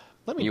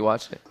 Let me You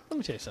watched it. Let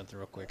me tell you something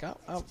real quick.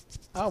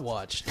 I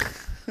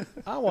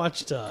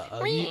watched a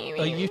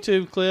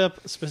YouTube clip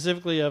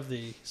specifically of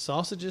the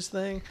sausages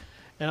thing,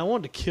 and I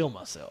wanted to kill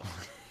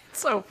myself. It's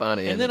so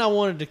funny. And then I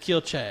wanted to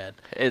kill Chad.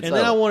 It's and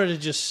then I over. wanted to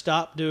just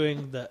stop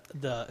doing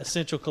the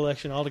essential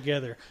collection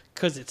altogether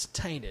because it's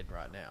tainted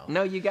right now.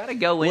 no, you got to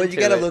go Well, into you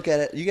got to it. look at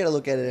it. You got to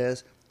look at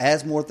it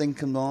as more things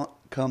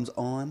comes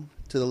on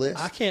to the list.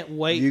 I can't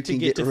wait You to can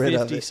get to rid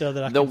of 50 it. so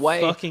that I The can way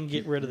fucking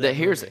get rid of that.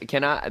 here's movie.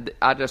 can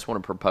I just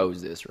want to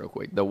propose this real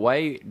quick. The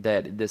way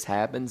that this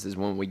happens is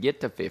when we get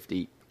to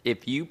 50,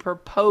 if you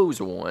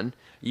propose one,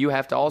 you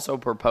have to also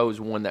propose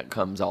one that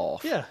comes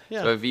off. Yeah,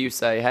 yeah. So if you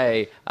say,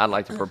 "Hey, I'd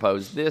like to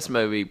propose this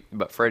movie,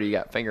 but Freddy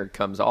Got Fingered"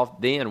 comes off,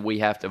 then we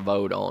have to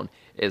vote on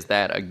is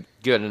that a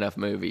good enough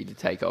movie to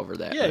take over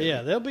that. Yeah, movie.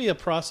 yeah. There'll be a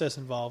process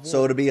involved.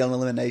 So it'll be an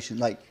elimination.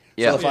 Like,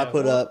 Yeah. so if I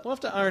put up, we'll have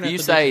to iron If out you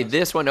the say details.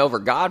 this one over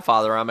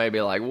Godfather, I may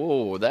be like,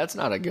 "Whoa, that's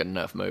not a good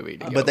enough movie."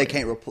 To go but they in.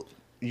 can't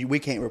we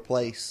can't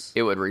replace.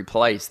 It would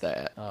replace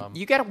that.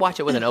 You got to watch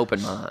it with an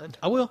open mind.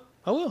 I will.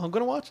 I'm going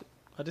to watch it.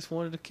 I just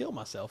wanted to kill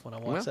myself when I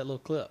watched Well. that little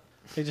clip.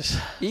 It just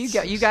You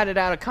got it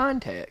out of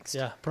context.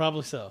 yeah,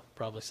 probably so.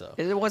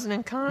 It wasn't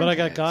in context. But I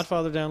got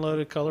Godfather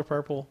downloaded, Color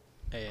Purple,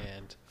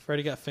 and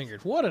Freddy Got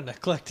Fingered. What an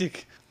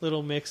eclectic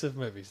little mix of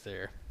movies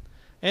there.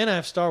 And I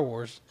have Star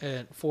Wars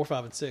at 4,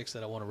 5, and 6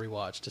 that I want to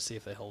rewatch to see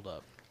if they hold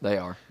up. They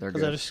are. They're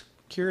Because I'm good. just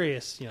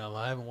curious. You know,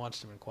 I haven't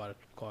watched them in quite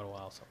a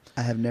while. So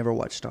I have never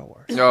watched Star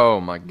Wars. Oh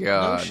my no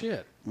god.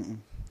 shit. Are You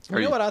know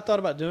you- what I thought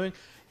about doing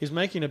is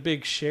making a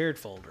big shared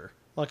folder,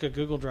 like a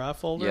Google Drive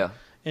folder, Yeah.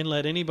 and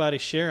let anybody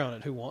share on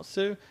it who wants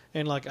to.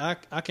 And like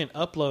I can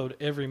upload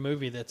every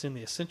movie that's in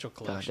the essential Gosh,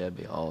 collection. that'd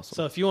be awesome.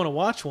 So if you want to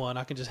watch one,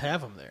 I can just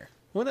have them there.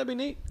 Wouldn't that be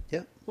neat?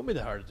 Yep. Wouldn't be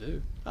that hard to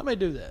do. I may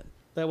do that.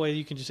 That way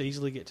you can just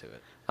easily get to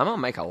it. I'm gonna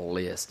make a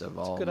list of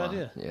all. good my,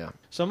 idea. Yeah.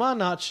 So my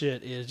not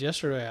shit is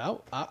yesterday.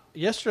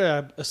 Yesterday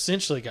I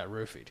essentially got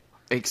roofied.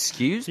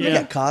 Excuse me. You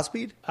Yeah. got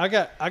Cosby? I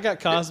got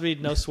Cosby,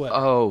 no sweat.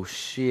 Oh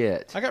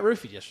shit. I got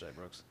roofied yesterday,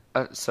 Brooks.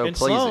 So And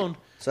please.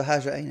 So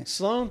how's your anus?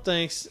 Sloan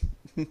thinks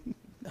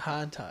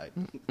high and tight.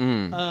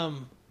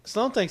 Mm.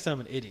 Sloan thinks I'm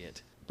an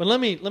idiot. But let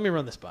me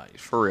run this by you.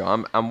 For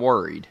real, I'm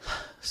worried.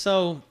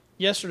 So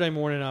yesterday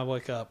morning I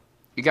wake up.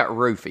 You got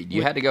roofied.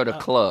 You had to go to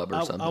club or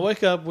I something.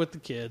 wake up with the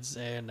kids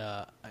and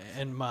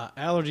my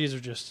allergies are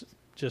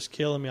just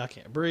killing me. I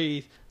can't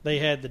breathe. They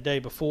had the day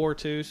before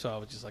too, so I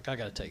was just like, I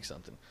got to take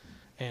something.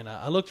 And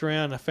I looked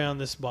around and I found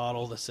this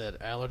bottle that said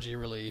allergy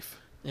relief,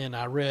 and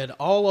I read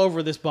all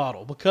over this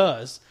bottle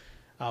because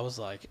I was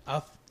like,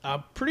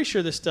 I'm pretty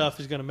sure this stuff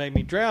is going to make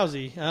me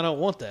drowsy. I don't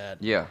want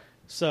that. yeah.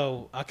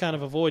 So I kind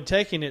of avoid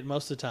taking it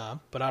most of the time,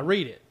 but I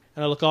read it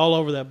and I look all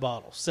over that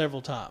bottle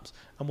several times.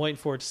 I'm waiting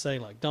for it to say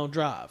like, don't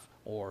drive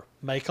or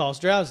may cause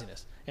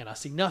drowsiness, and I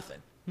see nothing.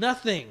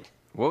 Nothing.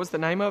 What was the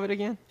name of it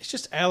again? It's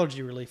just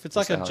allergy relief. It's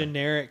like Just a allergy.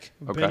 generic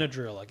Okay.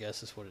 Benadryl, I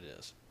guess is what it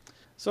is.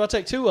 So I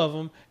take 2 of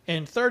them,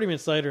 and 30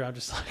 minutes later, I'm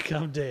just like,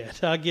 I'm dead.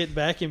 I get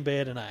back in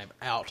bed, and I am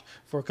out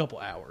for a couple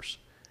hours.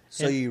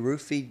 So And- you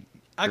roofied?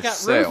 I got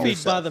Yourself.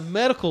 roofied by the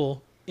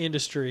medical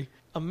industry.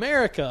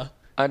 America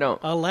I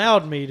don't.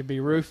 allowed me to be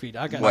roofied.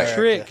 I got Wait,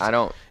 tricked. I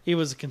don't. It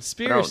was a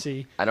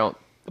conspiracy. I don't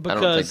think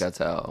Because that's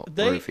how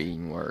they-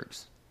 roofing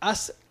works.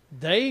 That's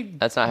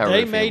not how they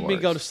roofing made me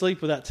works. go to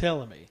sleep without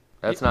telling me.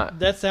 That's not-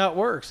 That's how it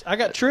works. I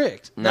got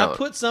tricked. No. I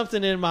put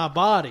something in my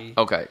body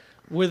Okay.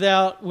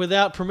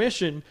 without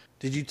permission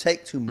Did you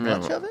take too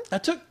much of it? I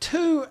took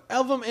 2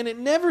 of them, and it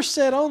never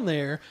said on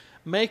there,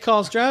 may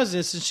cause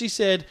drowsiness. And she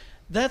said,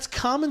 that's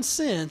common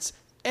sense.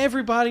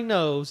 Everybody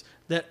knows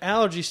that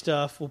allergy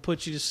stuff will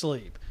put you to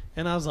sleep.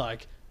 And I was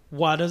like,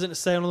 why doesn't it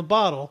say on the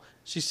bottle?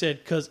 She said,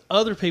 because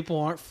other people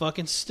aren't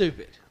fucking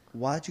stupid.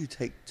 Why'd you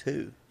take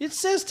 2? It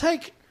says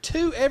take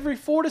 2 every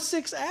 4 to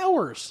 6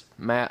 hours.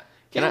 Matt,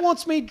 It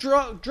wants me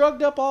drugged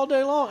up all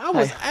day long. I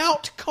was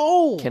out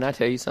cold. can I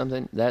tell you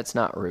something? That's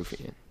not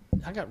roofing.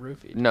 I got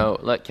roofied. No,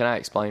 can I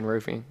explain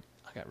roofing?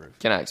 I got roofied.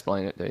 Can I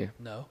explain it to you?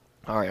 No.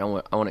 All right, I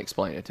want to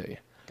explain it to you.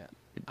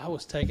 I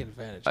was taken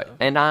advantage of.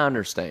 And I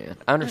understand.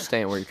 I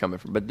understand where you're coming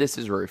from, but this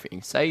is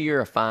roofing. Say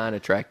you're a fine,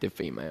 attractive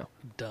female.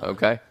 Done.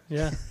 Okay?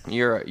 Yeah.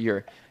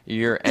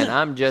 You're and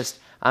I'm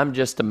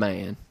just a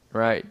man,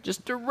 right?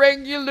 Just a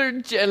regular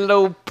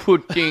jello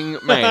pudding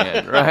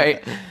man,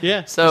 right?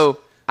 Yeah. So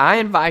I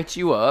invite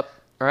you up,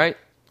 right?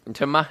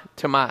 To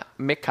my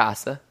mi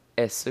casa,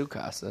 es su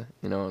casa,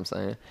 you know what I'm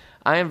saying?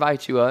 I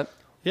invite you up.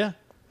 Yeah.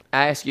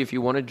 I ask you if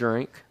you want a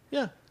drink.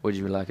 Yeah. Would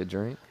you like a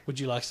drink? Would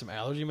you like some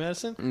allergy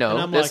medicine? No, And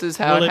I'm this like, is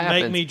how will it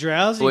happens. make me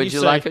drowsy? Would And you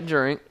say, like a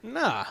drink?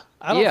 Nah,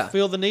 I don't Yeah.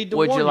 feel the need to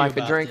Would warn you like a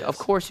about drink? this. Of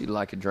course you'd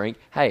like a drink.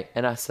 Hey,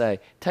 and I say,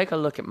 take a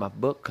look at my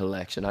book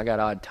collection. I got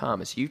Odd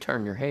Thomas. You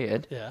turn your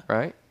head. Yeah.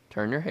 Right?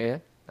 Turn your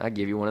head. I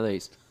give you one of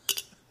these.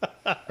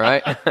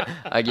 Right?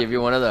 I give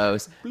you one of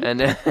those. And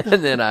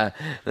then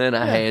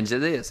I hand you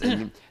this.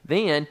 And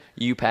then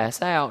you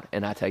pass out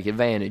and I take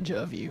advantage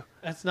of you.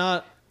 That's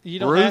not. You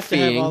don't have to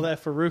have Roofing. all that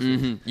for roofing.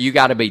 Mhm. You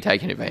got to be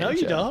taking advantage No,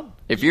 you of. don't.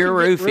 If You you're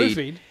can get roofied,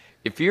 roofied.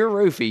 if you're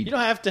roofied, You don't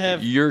have to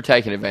have. you're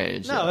taking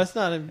advantage No,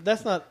 of.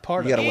 that's not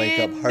part You of gotta it. wake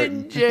up In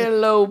hurting. the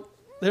Jello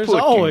There's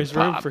pudding always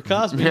room pop. for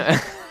Cosby.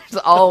 There's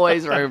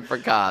always room for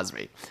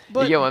Cosby.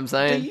 But you get what I'm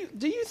saying?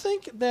 Do you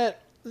think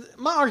that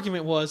my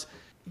argument was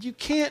you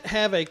can't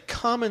have a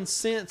common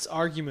sense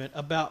argument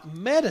about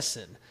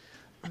medicine?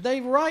 They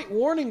write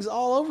warnings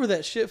all over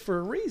that shit for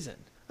a reason.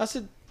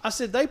 I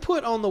said they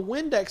put on the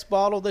Windex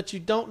bottle that you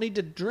don't need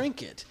to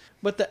drink it,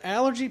 but the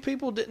allergy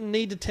people didn't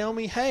need to tell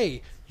me,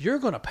 hey, you're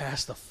going to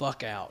pass the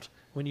fuck out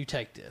when you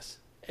take this.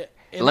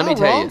 Am Let I me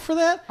tell wrong you, for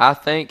that? I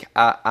think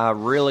I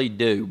really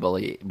do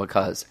believe,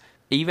 because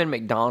even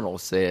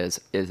McDonald's says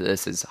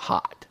this is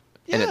hot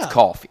and it's Yeah.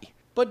 coffee.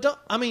 But don't,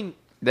 I mean,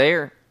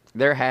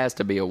 There has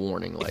to be a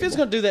warning label. if it's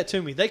going to do that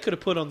to me, they could have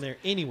put on there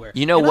anywhere.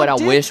 You know And what I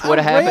wish would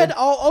have I read happened?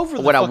 all over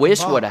the What I fucking wish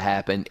bottle. would have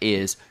happened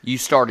is you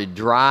started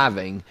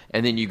driving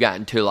and then you got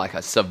into like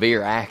a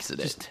severe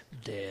accident.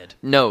 Dead.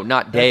 No,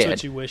 not That's dead.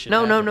 what you wish. It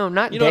No, happened.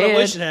 not You know dead. what I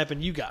wish it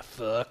happened? You got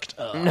fucked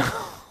up.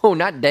 No,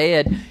 not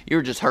dead. You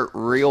were just hurt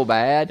real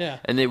bad, Yeah.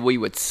 and then we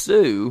would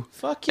sue.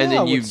 Fuck yeah, and then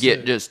I would you'd get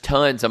sue. just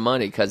tons of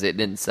money because it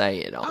didn't say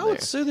it on I there.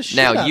 would sue the shit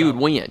Now out you'd of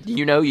 'em. win.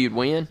 You know you'd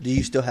win. Do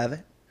you still have it?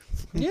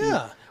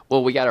 Yeah.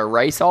 Well, we got to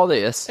erase all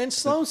this. And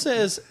Sloan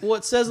says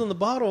what says on the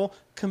bottle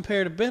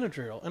compared to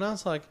Benadryl, and I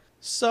was like,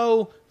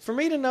 so for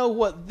me to know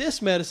what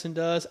this medicine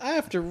does, I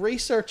have to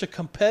research a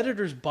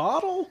competitor's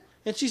bottle.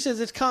 And she says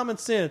it's common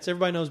sense.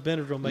 Everybody knows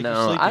Benadryl makes No,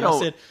 you sleepy. I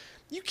don't- said,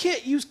 you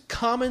can't use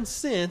common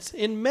sense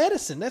in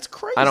medicine. That's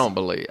crazy. I don't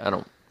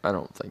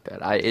think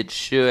that. It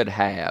should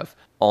have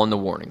on the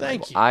warning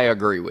Thank label. you. I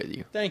agree with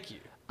you. Thank you.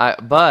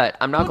 But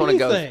I'm not What going do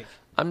to you go. think?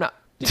 I'm not.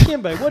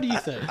 Kimbe, what do you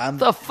think?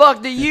 The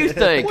fuck do you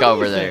think What do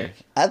over you there?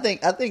 think?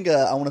 I think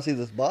I want to see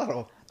this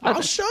bottle. I'll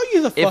show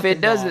you the fucking If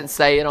it doesn't bottle.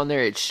 say it on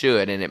there, it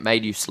should, and it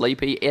made you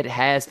sleepy. It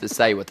has to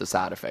say what the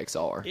side effects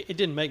are. It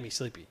didn't make me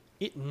sleepy.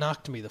 It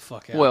knocked me the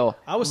fuck out. Well,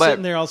 I was but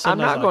sitting there all of a sudden.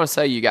 I'm I not was going like, to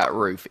say you got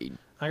roofied.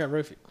 I got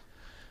roofied.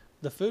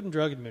 The Food and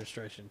Drug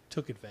Administration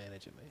took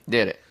advantage of me.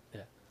 Did it?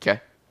 Yeah. Okay.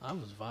 I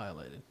was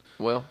violated.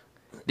 Well,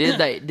 did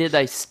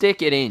they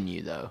stick it in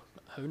you though?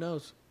 Who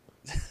knows?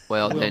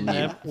 Well, We'll,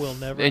 then we'll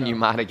never then know. you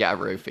might have got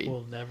roofied.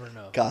 We'll never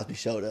know. Cosby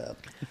showed up.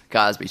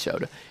 Cosby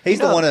showed up. He's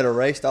You know, the one that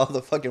erased all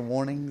the fucking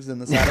warnings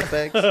and the side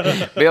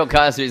effects. Bill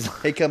Cosby's.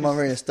 He come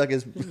over and stuck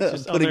his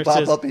Just on pudding there it pop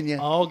says, up in you.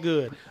 All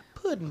good.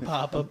 Pudding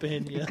pop up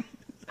in you.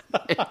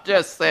 It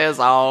just says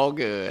all It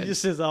good.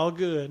 just says all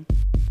good.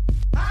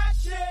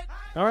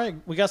 All right,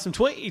 we got some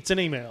tweets and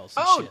emails.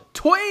 And Oh, shit.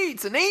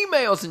 tweets and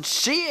emails and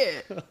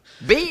shit.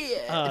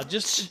 Bitch.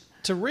 Just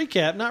to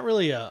recap, not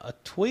really a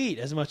tweet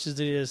as much as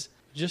it is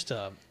just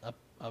a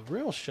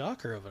real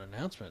shocker of an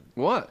announcement.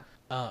 What?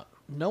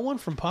 No one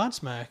from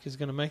Podsmack is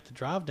going to make the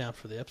drive down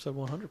for the episode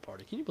 100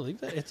 party. Can you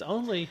believe that? It's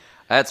only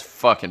That's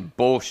fucking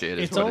bullshit.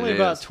 Is it's what only it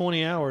about is.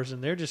 20 hours,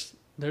 and they're just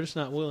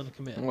not willing to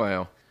commit.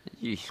 Well,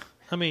 you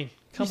I mean,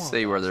 come on.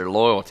 see where their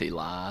loyalty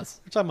lies.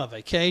 We're talking about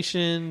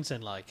vacations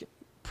and like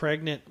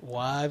pregnant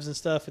wives and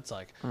stuff. It's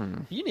like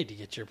you need to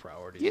get your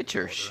priorities. Get in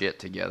your order. shit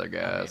together,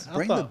 guys. I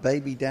Bring thought- the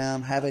baby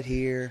down. Have it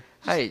here.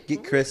 Hey,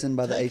 Get christened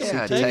by the Take HCT.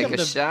 yeah, Take take 'em a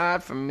to-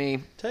 shot from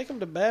me. Take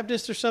them to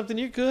Baptist or something.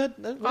 You're good.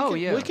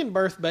 Yeah. We can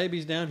birth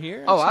babies down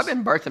here. Oh, It's I've just-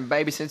 been birthing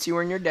babies since you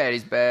were in your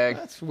daddy's bag.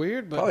 That's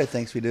weird, but Probably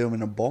thinks we do them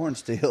in a barn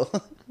still.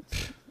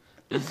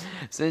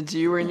 Since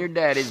you were in your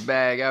daddy's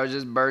bag, I was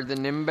just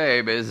birthing them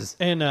babies.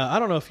 and I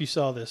don't know if you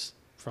saw this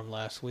from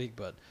last week,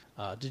 but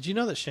did you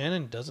know that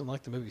Shannon doesn't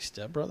like the movie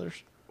Step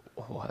Brothers?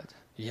 What?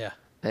 Yeah,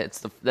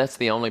 That's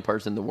the only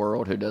person in the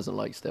world who doesn't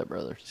like Step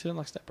Brothers. She doesn't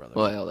like Step Brothers.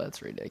 Well,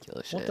 that's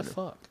ridiculous. What the Shannon.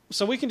 fuck?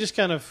 So we can just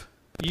kind of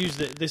use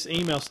this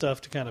email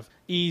stuff to kind of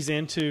ease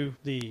into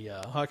the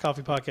Hot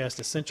Coffee Podcast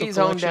Essential He's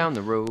on Collection. down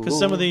the road. Because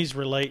some of these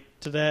relate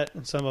to that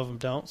and some of them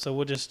don't. So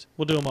we'll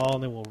do them all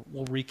and then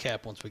we'll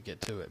recap once we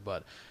get to it.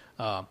 But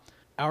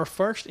our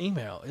first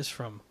email is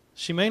from,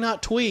 she may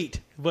not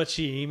tweet, but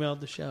she emailed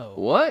the show.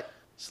 What?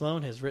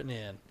 Sloan has written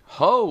in.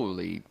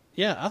 Holy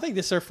Yeah, I think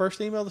this is her first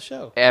email of the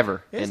show.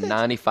 ever Is in it?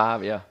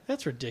 '95? Yeah.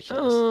 That's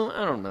ridiculous.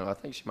 I don't know. I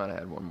think she might have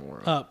had one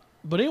more.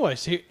 But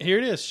anyways, here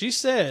it is. She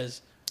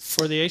says,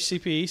 for the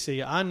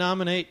HCPEC, I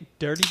nominate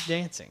Dirty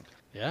Dancing.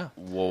 Yeah.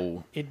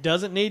 Whoa. It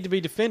doesn't need to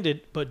be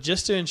defended, but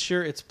just to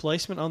ensure its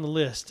placement on the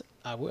list,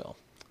 I will.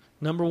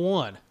 Number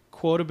 1,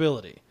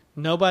 quotability.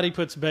 Nobody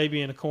puts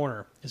Baby in a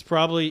corner. It's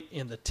probably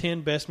in the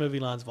 10 best movie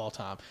lines of all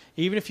time.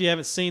 Even if you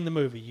haven't seen the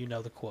movie, you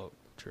know the quote.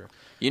 True.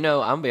 You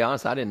know, I'm going to be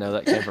honest, I didn't know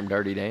that came from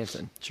Dirty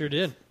Dancing. Sure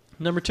did.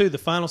 Number 2, the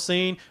final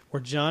scene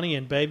where Johnny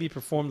and Baby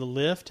perform the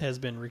lift has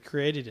been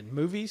recreated in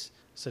movies,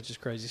 such as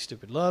Crazy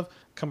Stupid Love,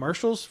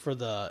 commercials for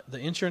the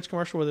insurance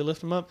commercial where they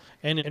lift them up,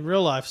 and in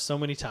real life so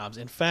many times.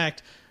 In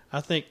fact, I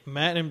think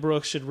Matt and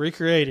Brooks should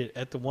recreate it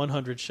at the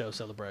 100 show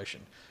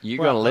celebration. You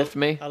Where going to I- lift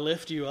me? I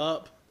lift you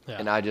up. Yeah.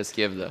 And I just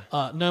give the...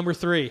 Number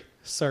 3,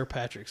 Sir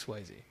Patrick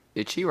Swayze.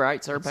 Did she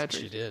write Sir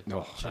Patrick? She did.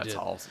 Oh, She that's did.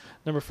 awesome.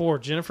 Number 4,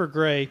 Jennifer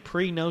Grey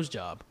pre-nose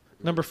job.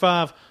 Number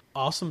 5,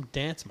 awesome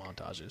dance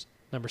montages.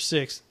 Number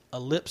 6, a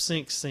lip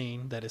sync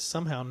scene that is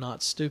somehow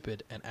not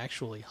stupid and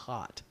actually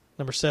hot.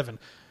 Number 7,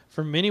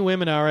 for many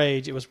women our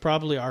age, it was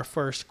probably our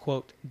first,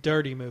 quote,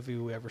 dirty movie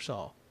we ever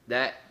saw.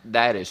 That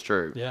is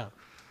true. Yeah.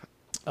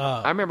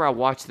 I remember I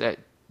watched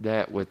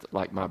that with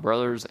like my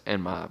brothers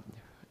and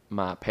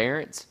my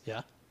parents,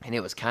 Yeah. and it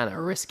was kind of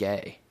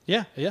risque.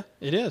 Yeah,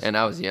 it is. And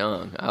I was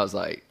young. I was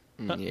like,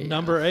 yeah.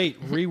 Number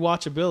 8,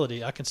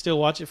 rewatchability. I can still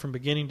watch it from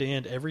beginning to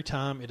end every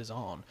time it is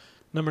on.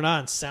 Number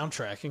 9,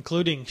 soundtrack,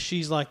 including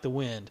She's Like the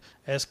Wind,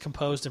 as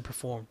composed and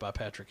performed by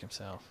Patrick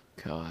himself.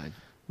 God,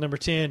 Number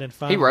 10, and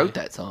finally... he wrote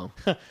that song.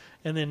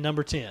 And then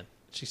number 10,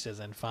 she says,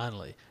 and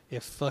finally,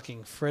 if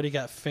fucking Freddie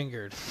Got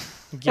Fingered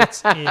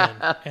gets in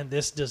and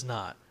this does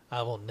not,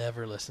 I will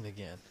never listen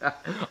again.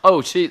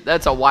 Oh,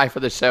 that's a wife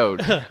of the show.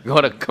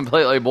 Going to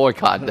completely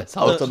boycott this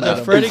whole The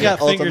Ultimatum. Freddie Got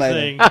Fingered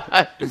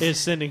Ultimatum. thing is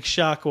sending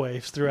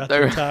shockwaves throughout the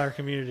There- entire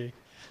community.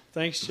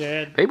 Thanks,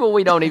 Chad. people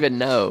we don't even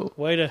know.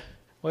 Way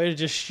to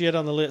just shit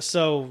on the list.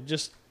 So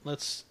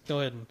let's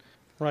go ahead and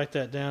write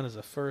that down as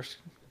a first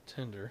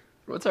contender.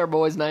 What's our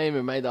boy's name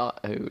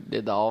who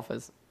did The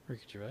Office?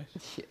 Ricky Gervais.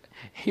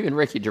 Even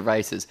Ricky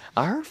Gervais says,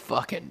 I heard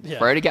fucking Yeah.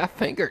 Freddie Got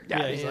Fingered.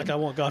 Yeah, he's like, I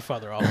want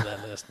Godfather off of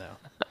that list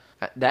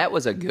now. That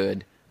was a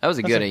good That's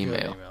email. a good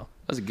email. That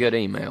was a good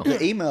email. The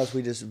emails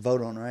we just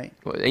vote on, right?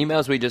 Well,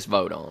 emails we just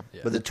vote on. Yeah.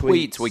 But But the the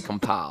tweets tweets- we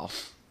compile.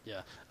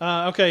 Yeah.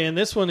 Okay, and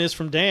this one is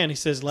from Dan. He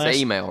says, It's an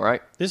email,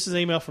 right? This is an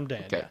email from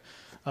Dan. Okay.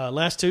 Yeah.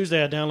 Last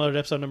Tuesday, I downloaded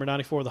episode number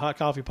 94 of the Hot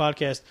Coffee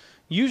Podcast.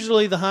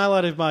 Usually the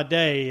highlight of my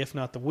day, if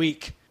not the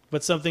week,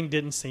 but something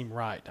didn't seem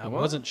right. I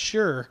What? wasn't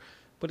sure,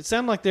 but it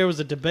sounded like there was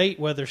a debate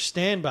whether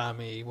Stand By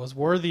Me was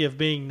worthy of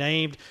being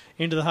named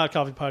into the Hot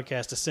Coffee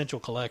Podcast Essential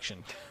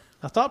Collection.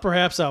 I thought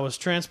perhaps I was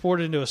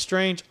transported into a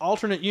strange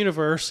alternate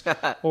universe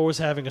or was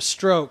having a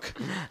stroke.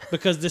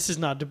 Because this is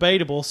not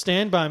debatable,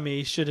 Stand By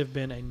Me should have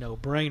been a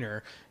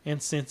no-brainer.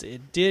 And since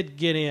it did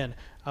get in,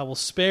 I will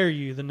spare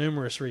you the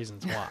numerous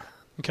reasons why.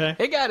 Okay?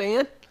 It got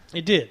in.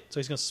 It did,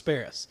 so he's going to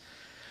spare us.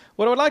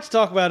 What I would like to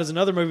talk about is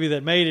another movie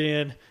that made it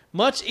in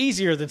much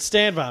easier than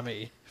Stand By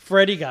Me.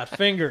 Freddie Got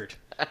Fingered.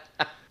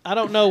 I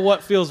don't know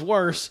what feels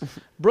worse,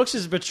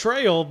 Brooks'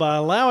 betrayal by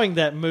allowing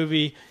that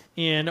movie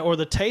in, or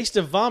the taste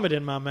of vomit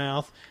in my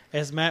mouth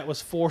as Matt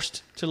was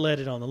forced to let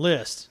it on the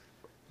list.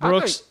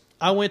 Brooks,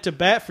 I went to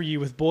bat for you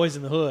with Boys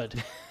in the Hood.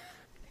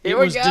 Here It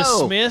we was go.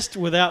 dismissed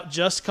without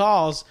just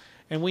cause,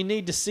 and we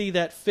need to see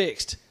that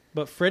fixed.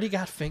 But Freddie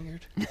Got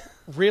Fingered?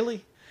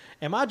 Really?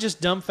 Am I just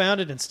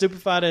dumbfounded and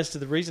stupefied as to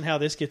the reason how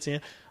this gets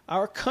in?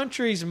 Our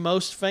country's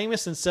most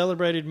famous and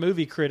celebrated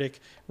movie critic,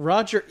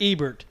 Roger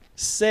Ebert,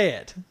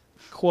 said,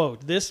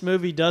 quote, "This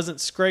movie doesn't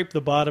scrape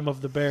the bottom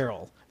of the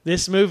barrel.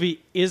 This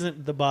movie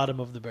isn't the bottom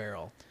of the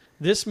barrel.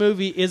 This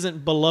movie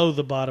isn't below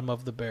the bottom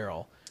of the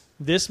barrel.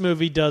 This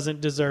movie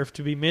doesn't deserve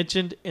to be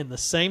mentioned in the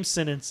same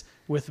sentence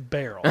with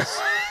barrels."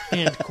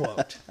 End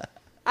quote.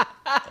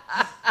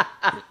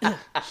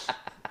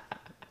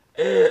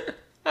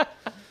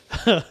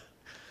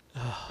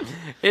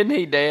 Isn't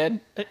he dead?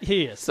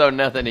 He is. So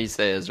nothing he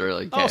says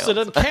really Oh, counts. so it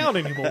doesn't count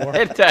anymore.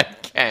 It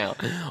doesn't count.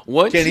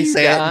 Once Can he you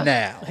say die, it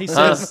now? He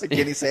says-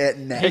 Can he say it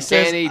now? He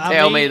says, Can he I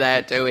tell mean- me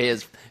that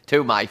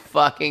to my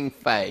fucking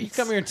face? You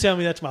come here and tell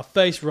me that to my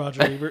face,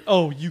 Roger Ebert.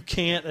 Oh, you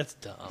can't? That's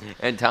dumb.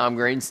 And Tom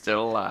Green's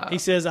still alive. He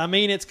says, I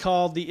mean, it's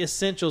called the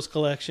Essentials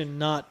Collection,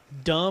 not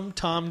dumb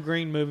Tom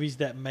Green movies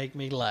that make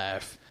me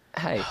laugh.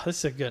 Hey, This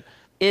is a good.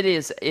 it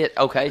is it.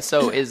 Okay,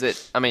 so is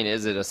it? I mean,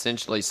 is it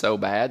essentially so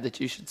bad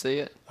that you should see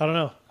it? I don't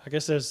know. I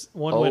guess there's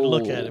one way to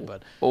look at it,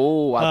 but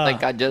I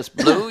think I just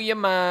blew your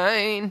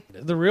mind.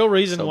 the real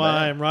reason So why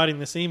bad. I'm writing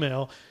this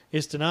email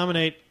is to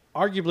nominate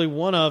arguably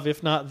one of,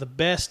 if not the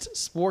best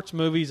sports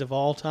movies of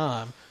all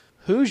time,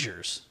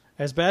 Hoosiers.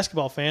 As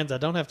basketball fans, I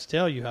don't have to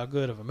tell you how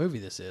good of a movie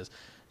this is.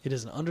 It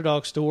is an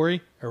underdog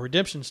story, a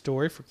redemption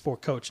story for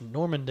Coach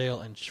Normandale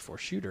and for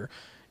Shooter,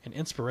 an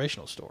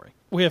inspirational story.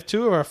 We have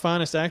two of our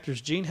finest actors,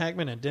 Gene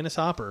Hackman and Dennis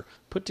Hopper,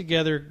 put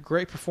together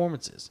great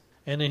performances.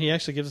 And then he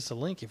actually gives us a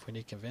link if we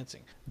need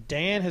convincing.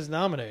 Dan has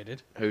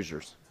nominated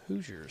Hoosiers.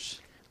 Hoosiers.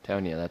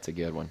 Telling you, that's a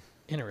good one.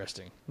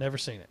 Interesting. Never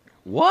seen it.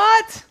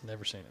 What?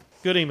 Never seen it.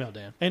 Good email,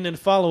 Dan. And then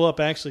follow up,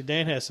 actually,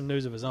 Dan has some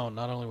news of his own.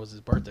 Not only was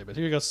his birthday, but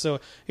here he goes. So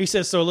he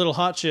says, so a little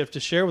hot shift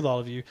to share with all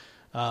of you.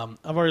 I've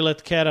already let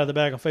the cat out of the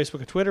bag on Facebook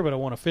and Twitter, but I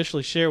want to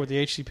officially share with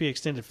the HCP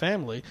extended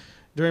family.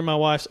 During my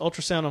wife's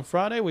ultrasound on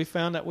Friday, we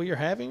found out we are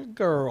having a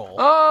girl.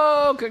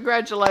 Oh,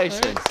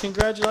 congratulations. Hey,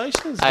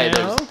 congratulations, Hey,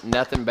 Dan. there's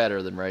nothing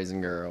better than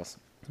raising girls.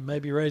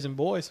 Maybe raising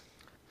boys.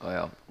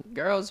 Well,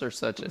 girls are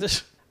such a...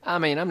 I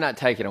mean, I'm not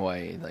taking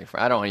away anything.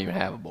 I don't even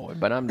have a boy,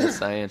 but I'm just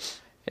saying,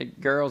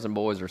 girls and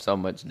boys are so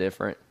much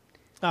different.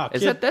 Oh,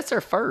 That's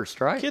their first,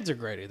 right? Kids are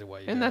great either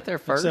way. Isn't that their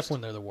first? Except when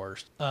they're the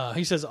worst.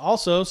 He says,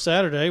 also,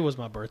 Saturday was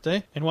my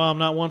birthday. And while I'm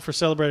not one for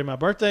celebrating my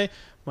birthday,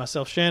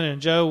 myself, Shannon,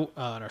 and Joe,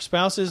 and our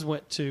spouses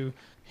went to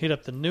hit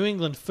up the New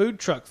England Food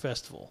Truck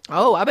Festival.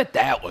 Oh, I bet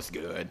that was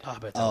good. I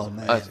bet that was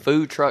man. A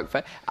food truck.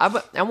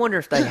 I wonder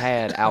if they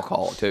had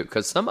alcohol, too,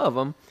 because some of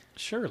them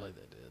surely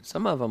they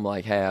did.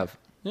 like have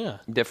Yeah.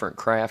 different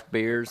craft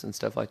beers and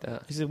stuff like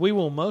that. He said, we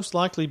will most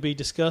likely be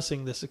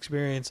discussing this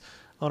experience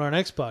on our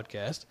next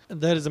podcast.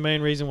 That is the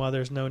main reason why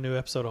there's no new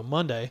episode on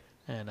Monday.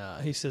 And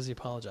he says he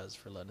apologizes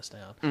for letting us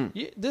down.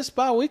 This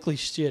bi-weekly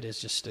shit is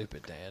just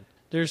stupid, Dan.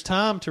 There's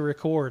time to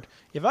record.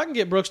 If I can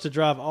get Brooks to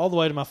drive all the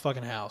way to my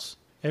fucking house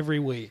every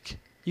week,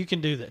 you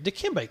can do that.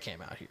 Dikembe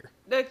came out here.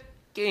 The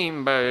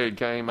Kimberly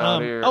came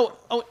out here.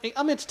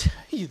 I meant to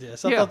tell you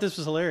this. I Yeah. thought this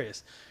was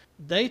hilarious.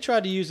 They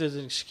tried to use it as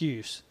an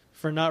excuse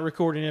for not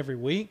recording every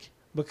week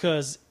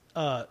because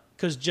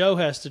Joe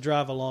has to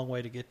drive a long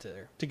way to get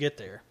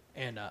there.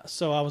 And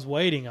so I was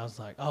waiting. I was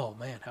like, oh,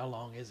 man, how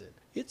long is it?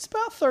 It's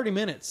about 30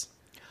 minutes.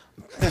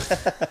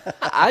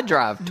 I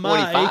drive 25.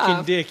 My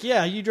aching dick.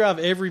 Yeah, you drive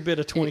every bit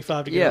of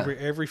 25 to get Yeah. over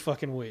here every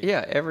fucking week.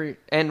 Yeah,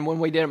 and when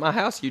we did it at my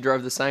house, you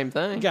drove the same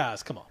thing.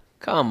 Guys, come on.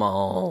 Come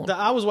on.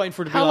 I was waiting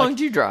for it to be How like, long did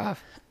you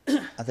drive? I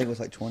think it was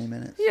like 20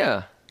 minutes.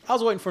 Yeah. I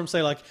was waiting for him to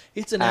say, like,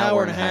 it's an Hour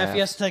hour and and a a half. half. He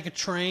has to take a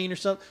train or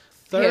something.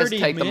 He 30 has to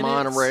take minutes. the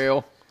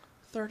monorail.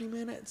 30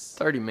 minutes.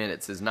 30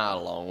 minutes is not a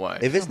long way.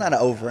 If it's not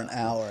over an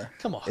hour,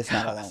 Come on, it's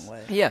not a guys. long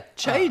way. Yeah,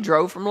 Che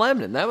drove from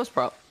Lebanon. That was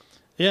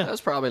Yeah.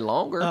 probably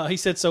longer. He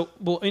said, so,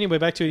 well, anyway,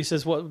 back to it. He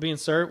says, what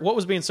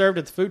was being served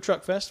at the Food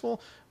Truck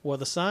Festival? Well,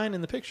 the sign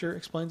in the picture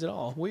explains it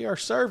all. We are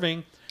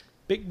serving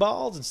big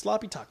balls and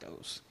sloppy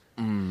tacos.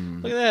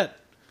 Look at that.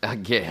 I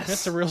guess.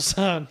 That's a real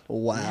sign.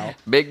 Wow.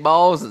 Big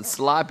balls and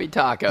sloppy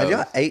tacos. Have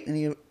y'all ate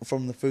any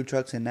from the food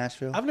trucks in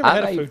Nashville? I've never I've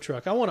had a ate- food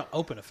truck. I want to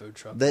open a food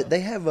truck. They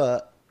have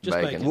a. Just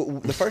Bacon.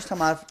 bacon. The first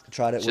time I've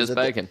tried it was Just at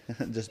bacon.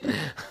 just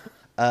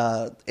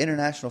bacon.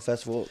 International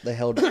festival they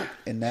held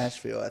in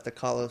Nashville at the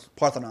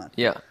Parthenon.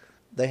 Yeah.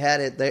 They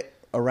had it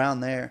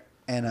around there,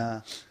 and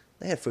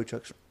they had food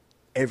trucks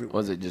everywhere.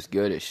 Was it just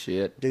good as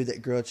shit? Dude,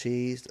 that grilled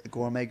cheese, the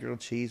gourmet grilled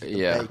cheese with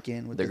Yeah. the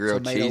bacon, with the the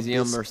grilled tomato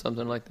cheesium bisque. or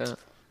something like that.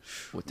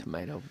 With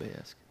tomato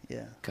bisque.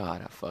 Yeah.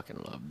 God, I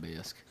fucking love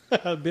bisque.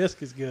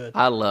 Bisque is good.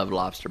 I love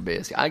lobster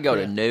bisque. I go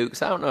to Yeah.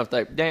 Nukes. I don't know if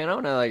Dan, I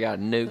don't know if they got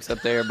Nukes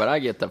up there, but I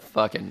get the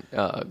fucking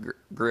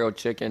grilled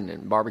chicken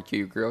and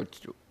barbecue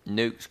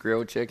Nukes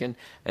grilled chicken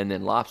and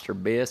then lobster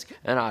bisque,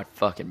 and I'd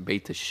fucking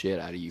beat the shit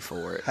out of you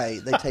for it. Hey,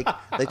 they take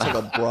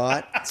a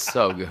brat.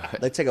 So good.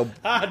 They take a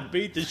I'd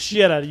beat the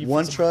shit out of you.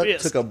 one for some truck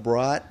bisque. took a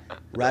brat,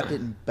 wrapped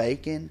it in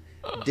bacon,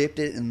 dipped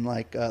it in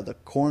like the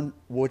corn,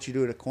 what you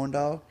do with a corn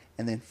dog,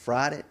 and then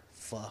fried it.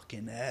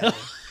 Fucking A.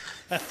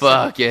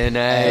 Fucking A,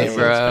 That's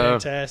bro.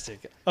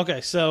 fantastic. Okay,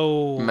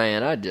 so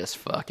Man, I just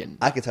fucking.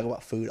 I could talk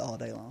about food all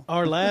day long.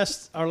 our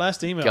last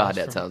email. God, is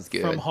that from, sounds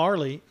good. From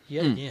Harley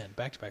yet again.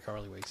 Back to back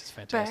Harley weeks. It's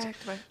fantastic. Back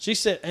to back. She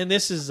said, and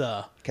this is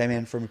Came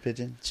in from a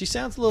pigeon. she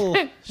sounds a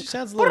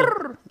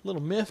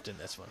little miffed in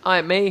this one. All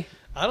right, me.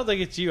 I don't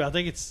think it's you. I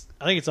think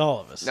it's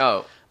all of us.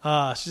 No.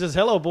 She says,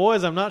 "Hello,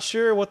 boys. I'm not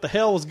sure what the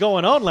hell was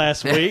going on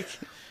last week.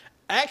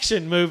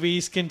 Action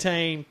movies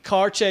contain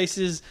car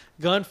chases,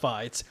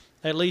 gunfights.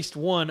 At least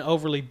one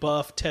overly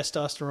buff,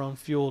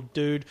 testosterone-fueled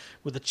dude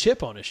with a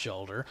chip on his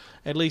shoulder.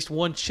 At least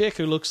one chick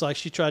who looks like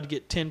she tried to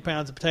get 10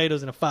 pounds of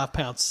potatoes in a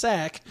 5-pound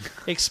sack.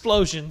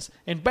 Explosions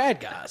and bad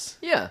guys."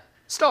 Yeah.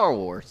 Star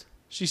Wars.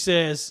 She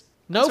says,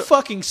 "No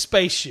fucking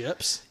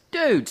spaceships.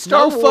 Dude,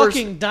 Star No Wars.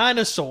 fucking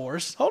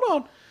dinosaurs. Hold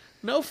on.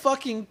 No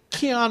fucking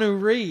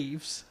Keanu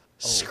Reeves.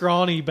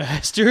 Scrawny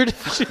bastard."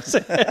 She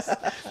says,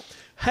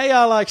 "Hey,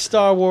 I like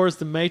Star Wars,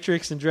 The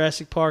Matrix, and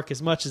Jurassic Park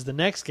as much as the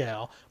next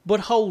gal,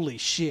 but holy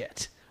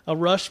shit. A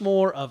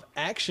Rushmore of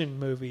action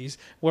movies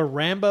where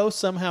Rambo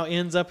somehow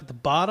ends up at the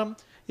bottom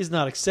is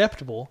not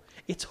acceptable.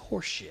 It's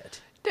horseshit."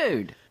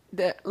 Dude,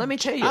 Let me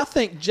tell you. I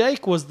think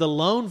Jake was the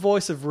lone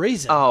voice of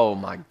reason. Oh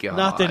my god!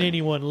 Not that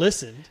anyone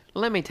listened.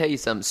 Let me tell you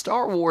something.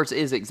 Star Wars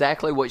is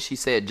exactly what she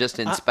said, just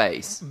in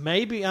space.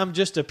 Maybe I'm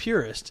just a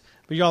purist,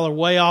 but y'all are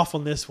way off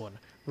on this one.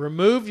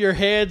 Remove your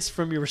heads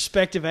from your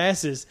respective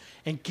asses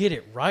and get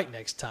it right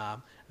next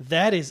time.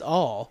 That is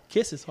all.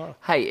 Kisses, Harley.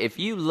 Hey, if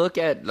you look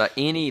at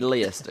any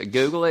list,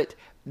 Google it.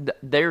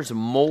 There's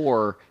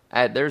more.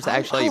 There's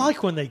actually. I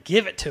like when they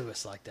give it to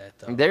us like that,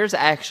 though. There's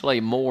actually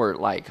more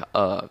like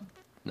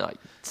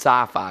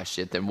sci-fi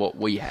shit than what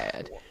we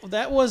had.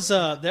 That was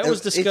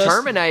it's discussed.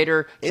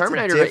 Terminator It's a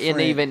isn't different-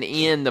 even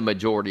in the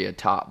majority of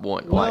top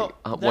one, Well,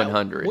 like that-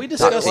 100. we Top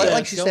discussed Like, that. 10.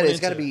 like she said, going it's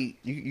got to into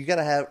be. You got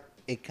to have.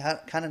 It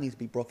kind of needs to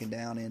be broken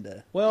down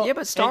into. Well, Yeah,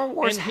 but Star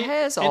Wars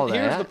has all and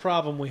here's that. the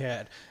problem we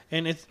had,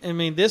 and it's. I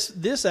mean,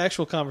 this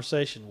actual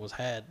conversation was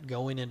had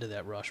going into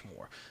that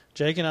Rushmore.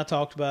 Jake and I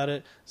talked about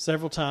it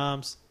several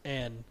times,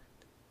 and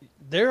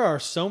there are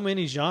so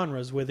many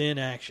genres within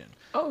action.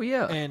 Oh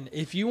yeah. And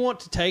if you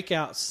want to take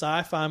out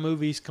sci-fi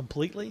movies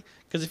completely,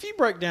 because if you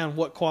break down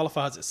what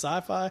qualifies as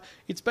sci-fi,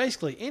 it's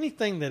basically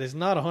anything that is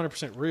not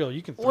 100% real.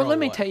 You can throw Well, let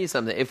me away. tell you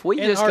something. If we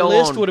And just our go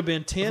list on, would have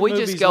been 10 if we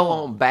movies just go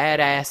long. on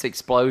badass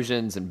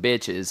explosions and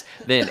bitches,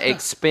 then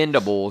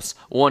Expendables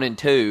 1 and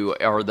 2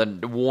 are the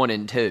 1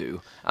 and 2.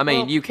 I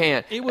mean, Well, you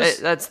can't. it was-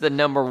 That's the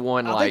number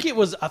one. I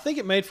think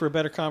it made for a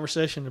better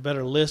conversation, a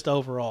better list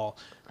overall,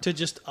 to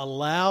just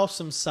allow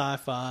some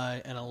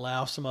sci-fi and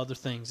allow some other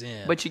things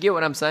in. But you get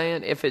what I'm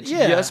saying? If it's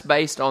Yeah. just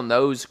based on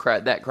those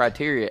that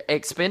criteria,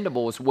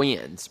 Expendables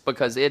wins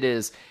because it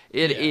is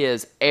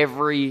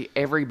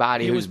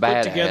everybody it who's was put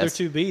badass together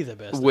to be the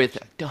best. with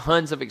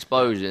tons of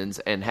explosions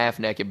and half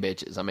naked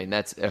bitches. I mean,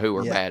 that's who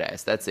are Yeah.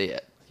 badass. That's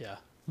it. Yeah,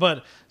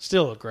 but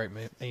still a great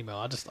email.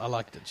 I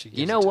like that she. Gives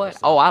You know it to what? us.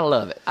 Oh, I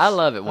love it. I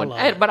love it when. love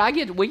it.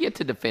 But we get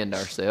to defend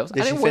ourselves.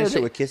 Did I she didn't wear finish it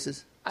the- with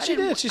kisses? I She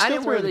didn't- did. She I still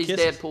didn't wear threw the these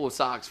kisses. Deadpool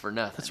socks for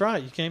nothing. That's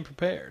right. You came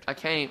prepared. I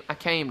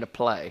came to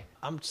play.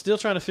 I'm still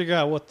trying to figure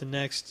out what the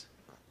next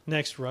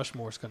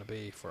Rushmore is going to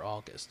be for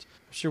August.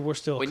 I'm sure we're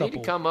still We a need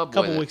couple, to come up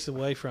couple with it. weeks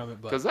away from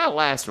it, but Because that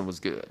last one was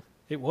good.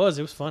 it was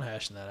fun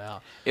hashing that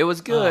out. It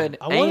was good.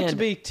 I want it to and-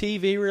 be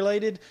TV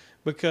related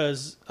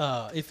because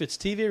if it's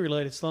TV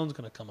related, Sloane's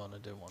going to come on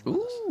and do one.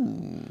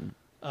 With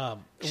us.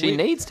 She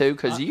needs to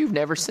because you've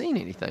never seen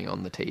anything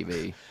on the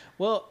TV.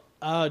 Well,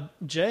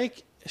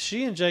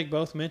 she and Jake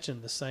both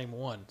mentioned the same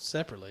one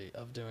separately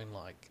of doing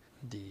like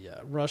the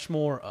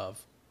Rushmore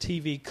of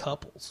TV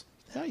couples.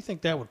 How do you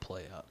think that would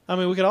play out? I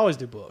mean, we could always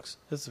do books.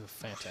 This is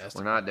fantastic.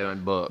 We're not doing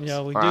books. You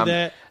know, we Or do I'm-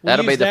 that.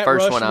 That'll We'll be use the that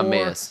first one I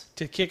Rushmore miss.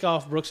 to kick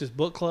off Brooks's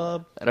book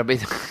club. That'll be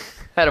the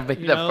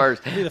know,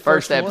 first it'll be the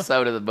first first one.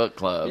 episode of the book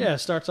club. Yeah, it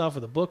starts off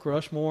with a book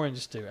Rushmore and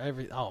just do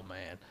oh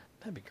man,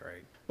 that'd be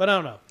great. But I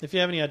don't know. If you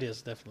have any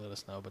ideas, definitely let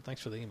us know. But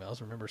thanks for the emails.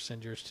 Remember,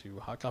 send yours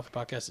to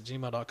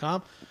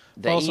hotcoffeepodcast@gmail.com.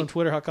 Follow us on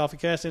Twitter, Hot Coffee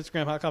Cast,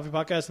 Instagram, Hot Coffee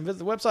Podcast, and visit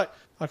the website,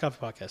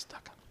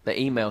 hotcoffeepodcast.com. The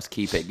emails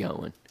keep it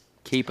going.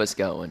 Keep us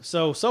going.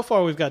 So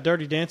far we've got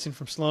Dirty Dancing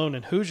from Sloan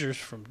and Hoosiers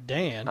from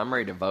Dan. I'm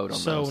ready to vote on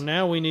So those.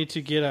 now we need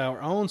to get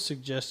our own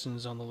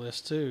suggestions on the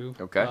list too.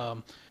 Okay.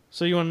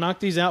 So you want to knock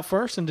these out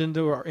first and then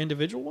do our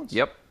individual ones?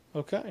 Yep.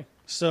 Okay.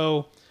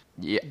 So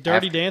Yeah.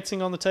 Dirty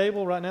Dancing on the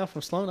table right now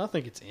from Sloan. I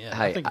think it's in. I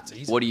Hey, think it's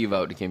easy. what do you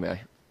vote, Kimmy?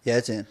 Yeah,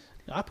 it's in.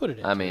 I put it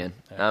in. I'm too. in.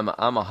 Yeah.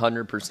 I'm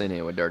 100%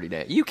 in with Dirty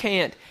Dancing. You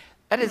can't.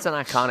 That is an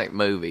iconic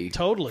movie.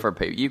 Totally. For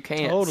people, you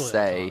can't Totally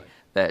say iconic.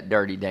 that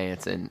Dirty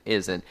Dancing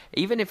isn't.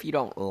 Even if you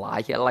don't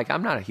like it, like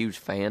I'm not a huge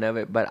fan of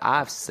it, but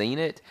I've seen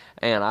it,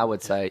 and I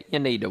would say you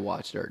need to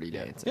watch Dirty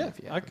Dancing. Yeah, If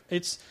you haven't.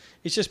 it's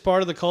just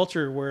part of the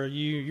culture where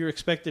you're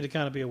expected to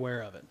kind of be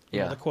aware of it. You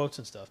know, Yeah. the quotes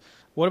and stuff.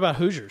 What about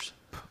Hoosiers?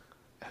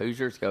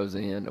 Hoosiers goes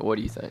in. What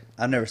do you think?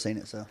 I've never seen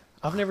it, so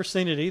I've never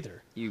seen it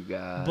either, You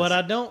guys. but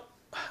I don't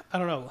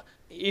know.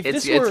 If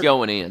It's this were, it's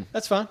going in.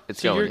 That's fine.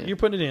 It's so going in. you're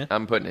putting it in.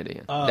 I'm putting it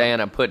in.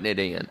 Dan, I'm putting it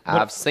in.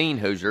 I've seen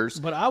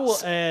Hoosiers But I will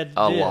add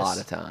a this. lot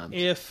of times.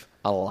 If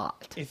a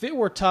lot. it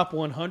were top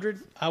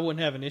 100, I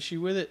wouldn't have an issue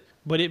with it.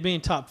 But it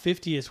being top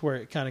 50 is where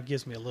it kind of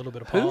gives me a little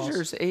bit of pause.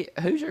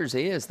 Hoosiers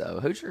is though.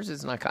 Hoosiers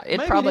is an icon. It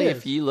Maybe probably, it is.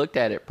 if you looked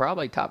at it,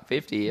 probably top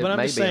 50. It But I'm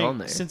may just be saying, on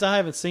there. since I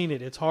haven't seen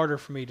it, it's harder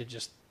for me to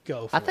just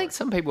go for I think it.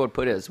 some people would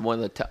put it as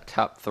one of the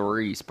top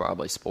three,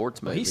 probably sports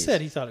But movies. he said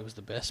he thought it was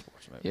the best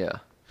sports movie. yeah.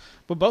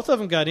 But both of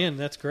them got in.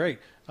 That's great.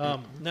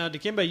 Now,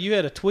 Dikembe, you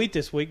had a tweet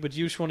this week, but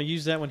you just want to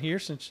use that one here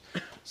since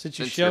you Since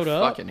showed you're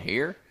up. fucking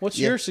here. What's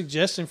Yeah. your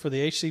suggestion for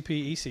the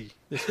HCPEC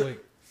this week?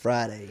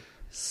 Friday,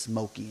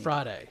 smoking.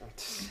 Friday.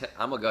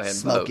 I'm gonna go ahead and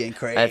Smoking vote.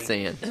 Craig. That's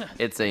in.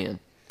 It's in.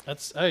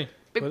 That's Big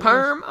put it in.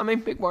 perm. I mean,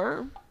 big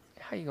worm.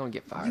 How you gonna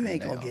get fired? You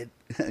ain't now? gonna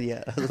get.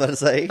 Yeah, I was about to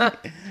say. How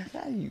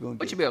you gonna What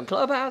get? you be on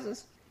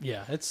clubhouses?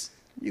 Yeah,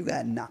 You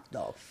got knocked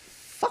off.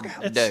 Fuck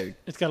out. Dude.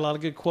 It's got a lot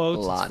of good quotes.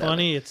 A lot It's of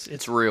funny. it. It's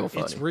It's real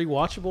funny. It's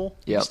rewatchable.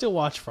 You Yep. can still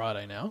watch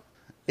Friday now.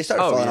 It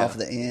started Oh, falling yeah. off at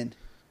the end.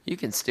 You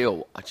can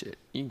still watch it.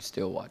 You can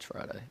still watch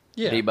Friday.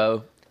 Yeah.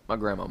 Debo, my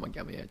grandmama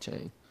got me that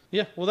chain.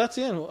 Yeah, well, that's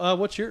in.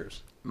 What's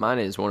yours? Mine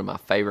is one of my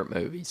favorite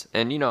movies,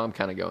 and I'm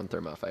kind of going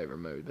through my favorite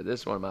movie, but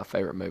this is one of my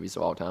favorite movies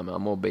of all time. And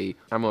I'm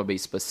gonna be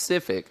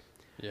specific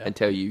Yeah. and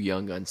tell you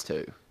Young Guns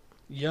 2.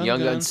 Young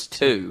Guns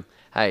 2.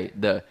 Hey,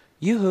 the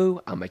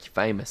yoo-hoo, I'll make you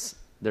famous.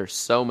 There's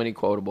so many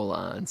quotable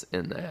lines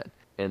in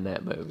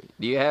that movie.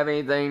 Do you have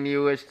anything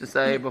you wish to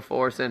say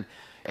before saying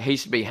he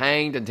should be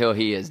hanged until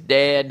he is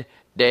dead?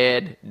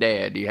 Dead.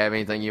 Do you have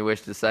anything you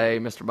wish to say,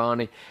 Mr.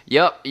 Bonnie?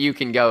 Yup, you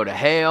can go to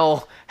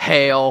hell.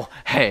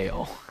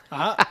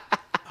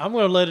 I'm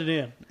going to let it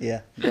in.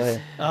 Yeah, go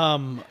ahead.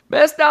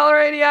 Best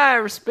 $1.80 I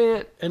ever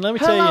spent. And let me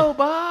Hello, tell you,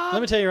 Bob.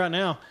 let me tell you right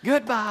now.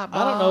 Goodbye,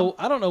 Bob.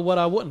 I don't know what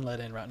I wouldn't let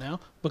in right now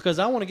because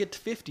I want to get to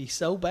 50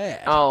 so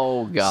bad.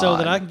 Oh, God. So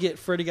that I can get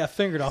Freddie Got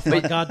Fingered off my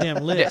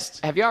goddamn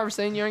list. Have you ever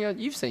seen Young Guns?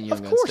 You've seen Young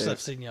Of Guns, course too.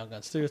 I've seen Young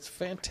Guns too. It's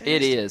fantastic.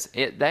 It is.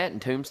 That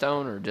and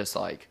Tombstone are just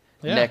like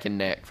neck and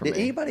neck for Did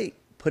me. anybody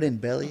put in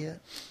Belly yet?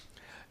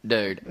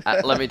 Dude,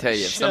 let me tell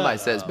you, if somebody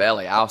says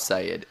Belly, I'll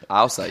say it.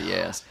 I'll say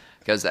yes.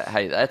 Because,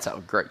 hey, that's a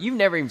great... You've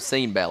never even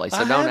seen Belly, so I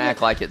don't haven't.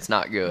 act like it's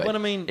not good. But, I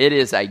mean, it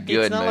is a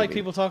good It's not movie. like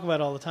people talk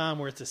about it all the time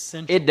where it's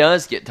essential. It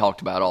does get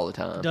talked about all the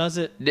time. Does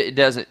it? It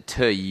doesn't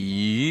to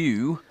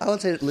you. I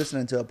would say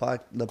listening to the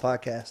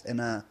podcast,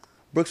 and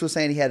Brooks was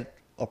saying he had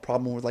a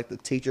problem with like the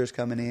teachers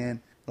coming in,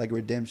 like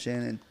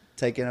redemption and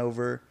taking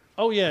over.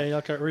 Oh, yeah,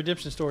 like a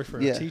redemption story for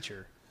Yeah. a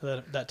teacher.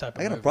 That type of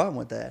I got a movie. problem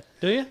with that.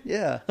 Do you?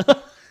 Yeah.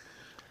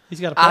 He's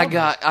got a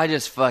problem. I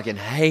just fucking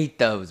hate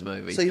those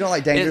movies. So you don't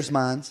like Dangerous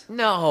Minds?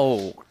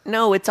 No,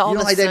 it's all You don't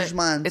the like same. Dangerous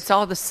Minds? It's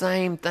all the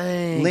same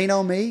thing. Lean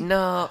on Me?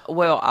 No,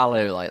 well,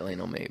 I do like Lean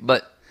on Me,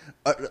 but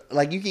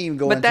Like you can even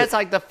go. but into, that's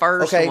like the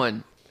first Okay,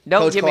 one.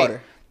 Don't Coach give Carter.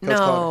 me Coach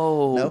no.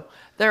 Carter. No?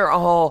 They're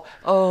all,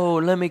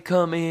 let me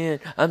come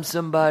in. I'm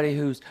somebody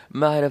who's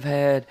might have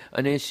had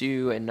an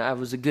issue, and I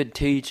was a good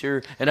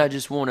teacher, and I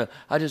just wanna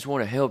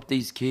help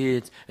these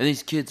kids, and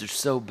these kids are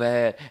so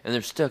bad, and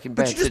they're stuck in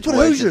bad you just put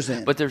situations. Hoosiers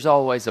in. But there's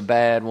always a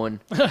bad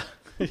one.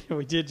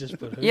 We did just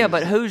put Hoosiers. Yeah,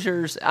 but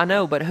Hoosiers, I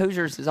know, but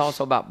Hoosiers is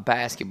also about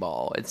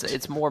basketball.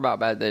 It's more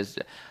about this.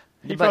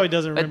 He probably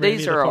doesn't remember any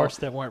of the parts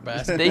all, that weren't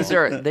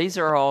basketball. these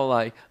are all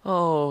like,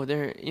 oh,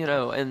 they're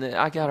and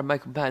I gotta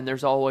make them bad. And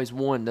there's always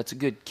one that's a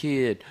good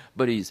kid,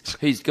 but he's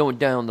going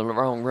down the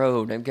wrong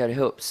road. I've got to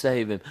help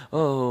save him.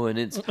 Oh, and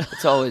it's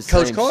always the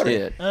Coach same Carter.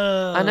 shit.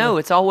 I know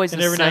it's always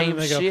And the every now and same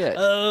then they go, shit.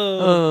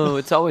 "Oh."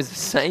 It's always the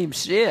same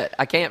shit.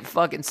 I can't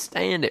fucking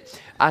stand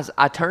it.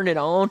 I turn it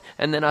on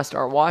and then I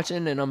start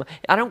watching, and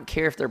I don't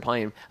care if they're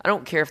playing. I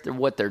don't care if they're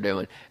what they're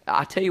doing.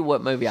 I tell you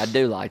what movie I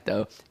do like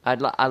though. I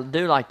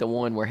do like the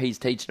one where he's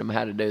teaching them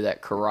how to do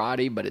that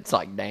karate, but it's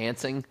like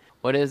dancing.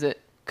 What is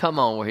it? Come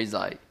on, where he's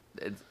like,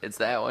 it's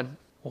that one.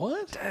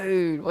 What?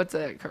 Dude, what's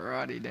that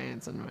karate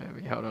dancing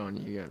movie? Hold on,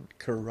 you got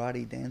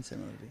karate dancing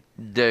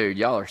movie. dude.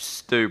 Y'all are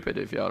stupid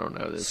if y'all don't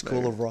know this.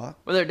 School movie. of Rock.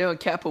 Where they're doing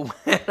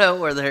capoeira,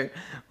 where they're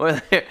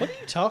What are you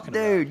talking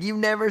dude, you've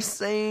never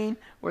seen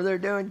where they're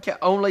doing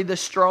Only the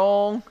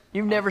Strong?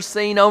 You've never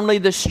seen Only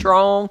the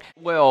Strong?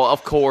 Well,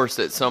 of course,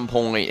 at some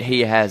point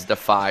he has to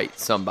fight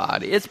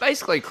somebody. It's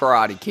basically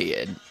Karate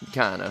Kid,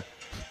 kind of,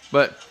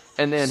 but.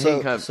 And then he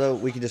comes. So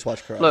we can just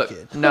watch Karate Look,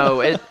 Kid. no,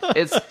 it's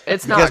not.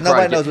 Because nobody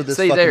Karate Kid. knows what this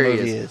See, fucking there he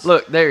movie is. is.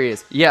 Look, there he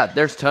is. Yeah,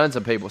 there's tons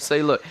of people.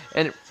 See, look,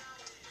 and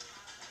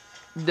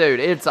dude,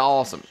 it's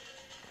awesome.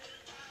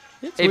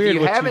 It's If weird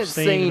you what haven't you've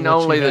seen seen and what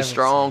Only you the haven't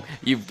Strong, seen.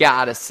 you've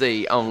got to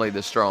see Only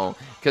the Strong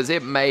because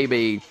it may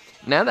be.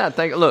 Now that I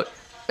think, look,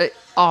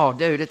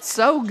 dude, it's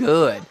so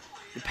good.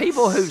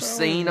 People who've So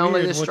seen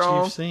Only the weird what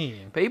Strong, you've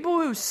seen. people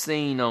who've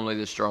seen Only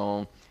the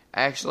Strong,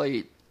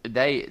 actually,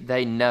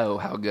 they know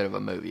how good of a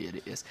movie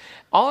it is.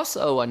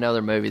 Also,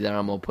 another movie that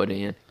I'm gonna put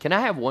in. Can I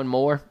have one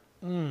more?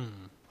 I'm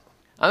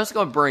just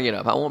gonna bring it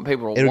up. I want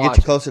people to It'll watch get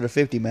you closer to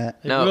 50, Matt.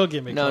 It will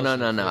get me no, closer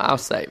to no. 50. I'll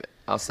save it.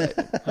 I'll save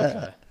it.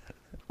 Okay.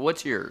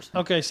 What's yours?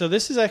 Okay, so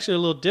this is actually a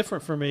little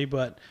different for me,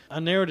 but I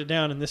narrowed it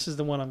down, and this is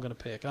the one I'm going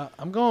to pick.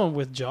 I'm going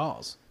with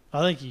Jaws.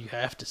 I think you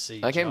have to see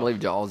I can't Jaws. believe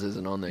Jaws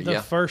isn't on there. The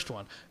Yeah. first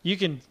one. You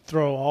can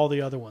throw all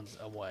the other ones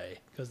away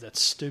because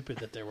that's stupid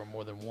that there were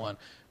more than one.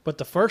 But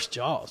the first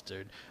Jaws,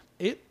 dude,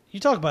 you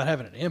talk about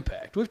having an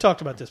impact. We've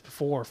talked about this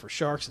before for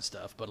sharks and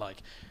stuff, but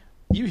like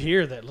you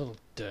hear that little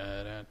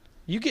da-da.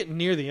 You get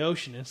near the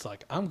ocean, and it's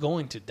like, I'm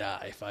going to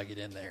die if I get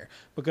in there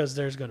because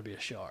there's going to be a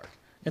shark.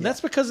 And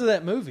that's because of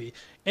that movie.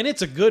 And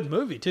it's a good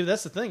movie, too.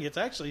 That's the thing. It's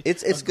actually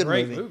It's a good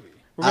great movie.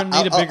 We're going to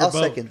need a bigger I'll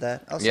boat. second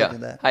that. I'll Yeah.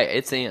 second that. Hey,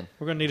 it's in.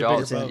 We're going to need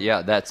Jaws a bigger in. boat.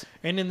 Yeah, that's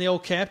And then the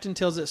old captain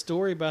tells that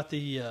story about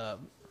the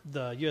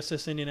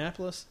USS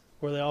Indianapolis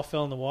where they all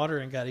fell in the water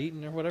and got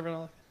eaten or whatever. And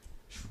all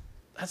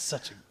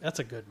that. That's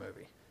a good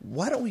movie.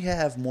 Why don't we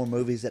have more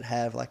movies that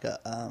have like a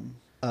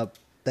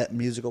that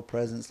musical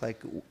presence,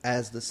 like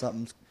as the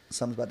something's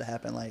about to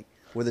happen, like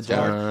where the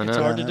It's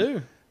hard to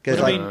do. Because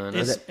I like, mean,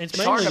 is it's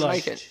it- hard mainly to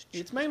like make it.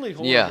 it's mainly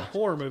horror. Yeah.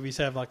 Horror movies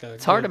have like a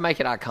it's hard to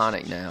make it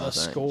iconic now. I a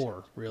think.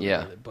 score really.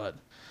 Yeah. With it. But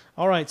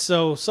all right,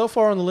 so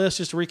far on the list,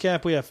 just to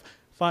recap, we have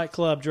Fight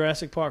Club,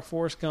 Jurassic Park,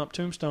 Forrest Gump,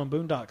 Tombstone,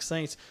 Boondock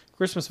Saints,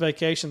 Christmas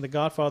Vacation, The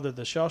Godfather,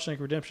 The Shawshank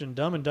Redemption,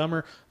 Dumb and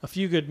Dumber, A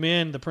Few Good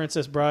Men, The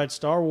Princess Bride,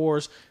 Star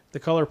Wars, The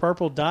Color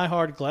Purple, Die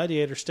Hard,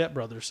 Gladiator, Step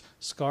Brothers,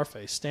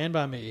 Scarface, Stand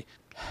By Me,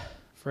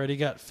 Freddie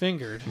Got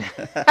Fingered,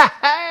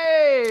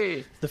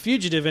 Hey! The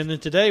Fugitive, and then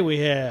today we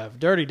have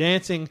Dirty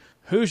Dancing,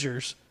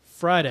 Hoosiers,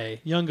 Friday,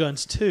 Young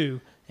Guns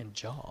 2, and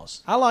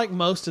Jaws. I like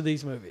most of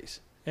these movies,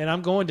 and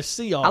I'm going to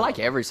see all I of like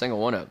them. every single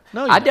one of them.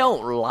 No, you I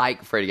don't. don't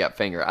like Freddy Got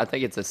Finger. I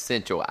think it's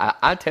essential.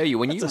 I tell you,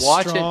 when That's you a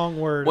watch strong it,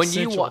 word, when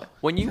essential.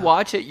 you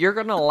watch it, you're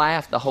gonna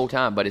laugh the whole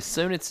time. But as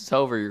soon as it's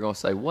over, you're gonna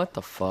say, "What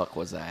the fuck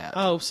was that?"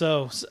 Oh,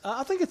 so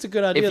I think it's a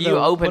good idea. if you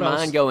though. open What I was-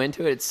 mind, go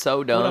into it. It's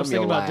so dumb. What I was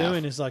thinking you'll about laugh.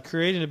 doing is like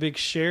creating a big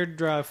shared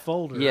drive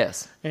folder.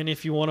 Yes. And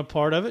if you want a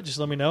part of it, just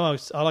let me know.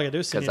 All I got to do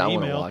is send 'Cause you I an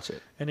wanna email. watch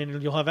it. And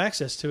then you'll have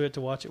access to it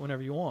to watch it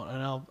whenever you want.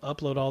 And I'll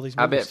upload all these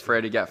I movies. bet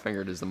Freddy Got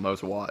Fingered is the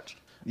most watched.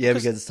 Yeah,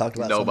 because it's talked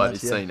about Nobody's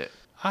so much. seen it,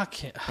 I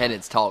can't. and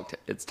it's talked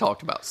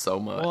about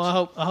so much.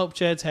 Well, I hope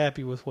Chad's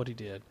happy with what he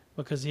did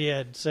because he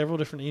had several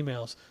different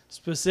emails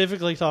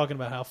specifically talking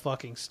about how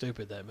fucking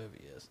stupid that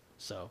movie is.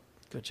 So,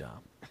 good job.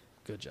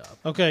 Good job.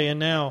 Okay, and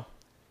now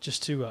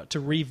just to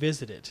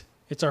revisit it.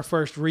 It's our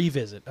first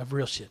revisit of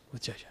Real Shit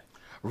with JJ.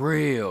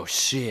 Real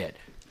shit.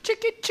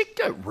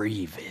 Chicka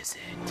revisit.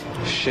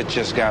 Shit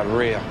just got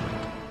real.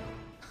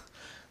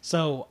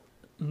 So,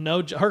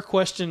 her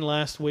question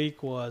last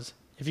week was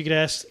if you could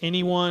ask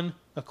anyone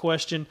a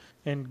question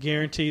and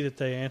guarantee that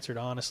they answered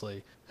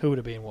honestly, who would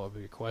it be and what would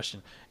be your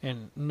question?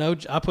 And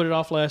I put it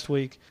off last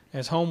week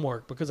as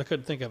homework because I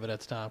couldn't think of it at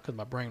the time because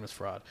my brain was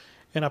fried.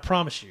 And I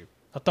promise you,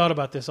 I thought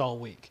about this all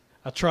week.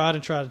 I tried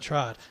and tried and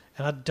tried,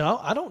 and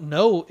I don't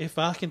know if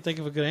I can think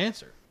of a good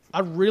answer. I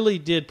really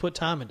did put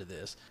time into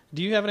this.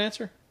 Do you have an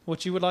answer?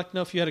 What you would like to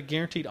know if you had a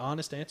guaranteed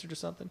honest answer to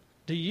something?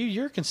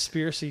 You're a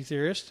conspiracy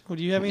theorist. Would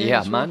you have any?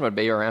 Yeah, mine would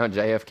be around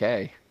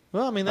JFK.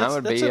 Well, I mean, That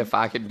would be if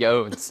I could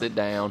go and sit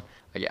down.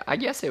 I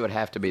guess it would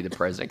have to be the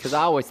president because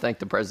I always think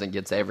the president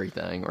gets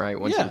everything, right?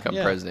 Once you become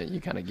president,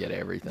 you kind of get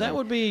everything. That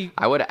would be.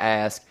 I would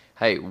ask,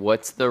 hey,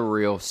 what's the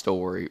real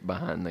story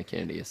behind the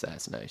Kennedy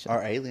assassination?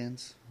 Are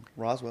aliens?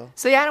 Roswell.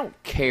 See, I don't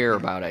care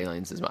about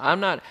aliens as much.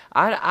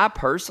 I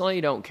personally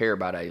don't care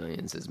about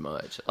aliens as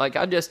much. Like,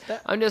 I'm just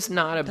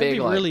not a That'd big be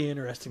like. really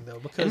interesting though,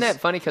 because Isn't that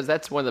funny? Because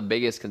that's one of the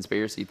biggest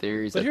conspiracy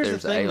theories But that here's the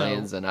there's thing, though.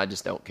 aliens, and I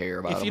just don't care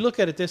about if them. you look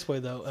at it this way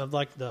though, of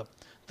like the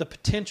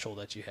potential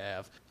that you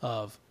have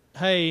of,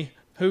 hey,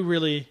 who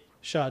really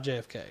shot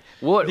JFK?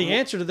 The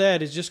answer to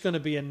that is just going to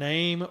be a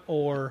name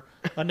or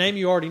a name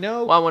you already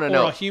know, Well, I wanna or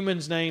know. a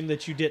human's name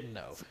that you didn't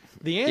know.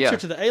 The answer Yeah.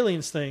 to the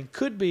aliens thing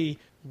could be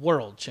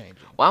world changing.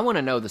 Well, I want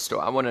to know the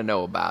story. I want to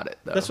know about it,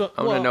 though. That's what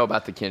I want well, to know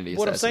about the Kennedy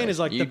What I'm saying assassination.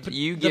 is like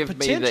you the give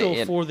potential me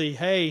the for the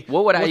hey,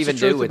 What would I what's even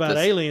the do truth with about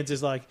this? aliens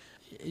is like,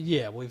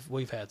 yeah, we've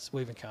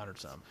encountered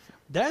some.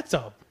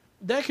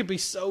 That could be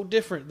so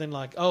different than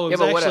like, oh, it Yeah, was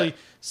but what actually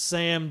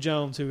Sam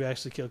Jones who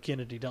actually killed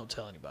Kennedy. Don't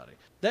tell anybody.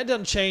 That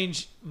doesn't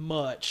change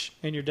much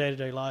in your day to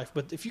day life.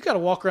 But if you got to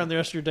walk around the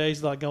rest of your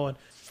days like going,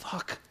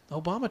 fuck,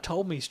 Obama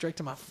told me straight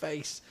to my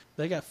face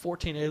they got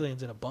 14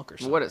 aliens in a bunker.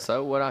 Somewhere.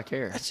 What I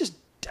care?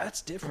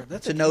 That's different.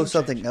 That's To a know game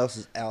something changer. else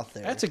is out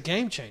there. That's a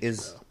game changer.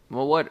 Is though.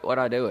 Well, what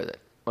I do with it?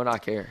 What I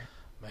care?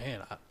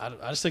 Man, I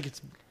just think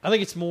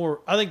it's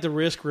more. I think the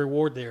risk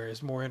reward there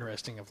is more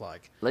interesting. Of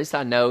like, At least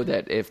I know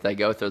that if they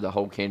go through the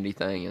whole Kennedy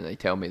thing and they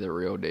tell me the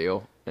real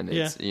deal and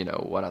it's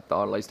what I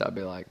thought, at least I'd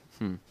be like,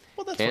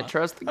 well, that's can't fine.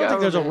 trust the I don't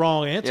think there's a government.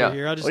 wong answer Yeah.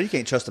 here. I just well, you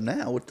can't trust them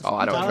now. What the Oh,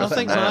 I don't I trust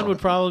think them now. mine would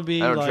probably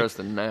be I don't like trust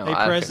them now. a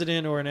I-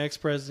 president or an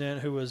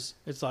ex-president who was.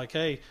 It's like,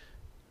 hey,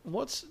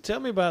 tell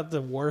me about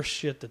the worst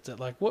shit that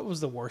like. What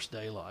was the worst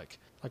day like?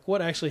 Like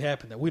what actually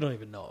happened that we don't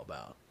even know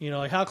about? You know,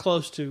 like how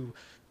close to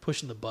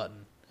pushing the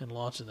button and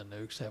launching the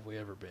nukes have we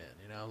ever been?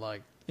 You know,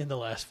 like in the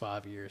last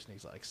 5 years. And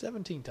he's like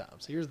 17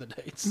 times. Here's the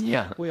dates.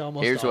 Yeah. we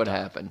almost. Here's all what died.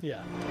 happened.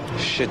 Yeah.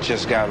 Shit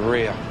just got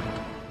real.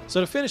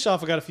 So to finish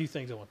off, I got a few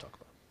things I want to talk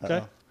about.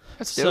 Okay.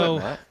 Let's do it,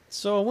 Matt.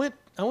 So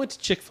I went to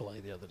Chick-fil-A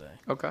the other day,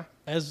 Okay.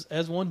 as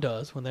one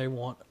does when they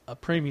want a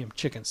premium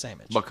chicken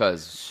sandwich,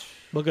 Because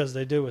because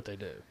they do what they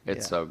do.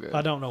 it's Yeah. so good.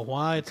 I don't know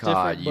why it's God,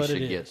 different, you but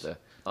should it get is. the.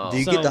 Do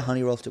you So- get the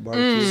honey roasted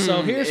barbecue?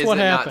 So here's Is what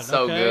it happened. Not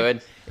so okay?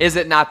 good. Is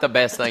it not the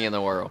best thing in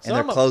the world? And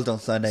they're I'm a- closed on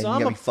Sunday. So and I'm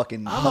you got a- me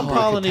fucking. I'm a hungry.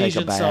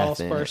 Polynesian bath sauce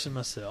in it. person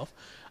myself.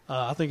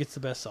 I think it's the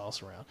best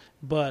sauce around.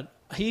 But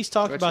he's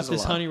talked Which about is a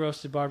this lot. honey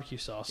roasted barbecue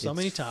sauce so It's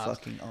many times.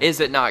 fucking awesome. Is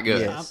it not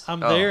good? Yes.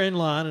 I'm Oh. there in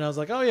line, and I was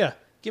like, "Oh yeah,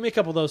 give me a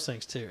couple of those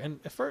things too." And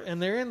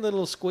and they're in the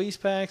little squeeze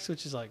packs,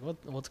 which is like,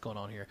 what's going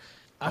on here?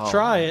 I Oh,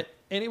 try man. it,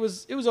 and it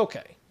was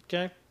okay.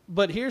 Okay,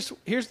 but here's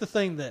the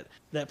thing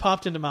that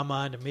popped into my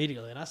mind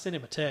immediately, and I sent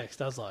him a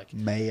text. I was like,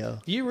 Mayo.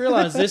 "You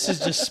realize this is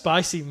just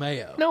spicy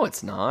mayo?" No,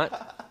 it's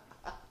not.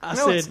 I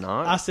no, said, it's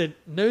not. I said,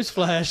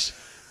 "Newsflash,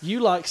 you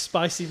like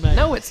spicy mayo?"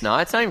 No, it's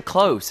not. It's not even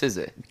close, is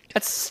it?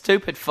 That's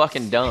stupid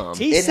fucking dumb.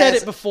 He It said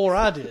has- it before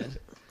I did.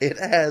 It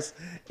has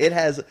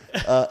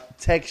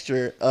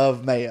texture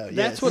of mayo. That's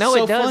yes. what's No, it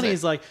so doesn't. funny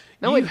is like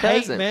No, you it hate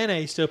doesn't.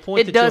 mayonnaise to a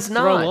point It that does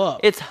you'll not. throw up.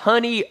 It's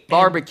honey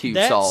barbecue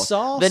that sauce.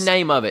 sauce The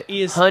name of it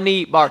is-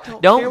 honey bar. I don't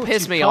care Don't what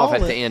piss you me off call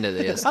at it. the end of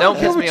this. I Don't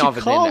care piss what me you off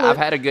at the end. call I've it.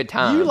 had a good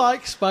time. You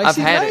like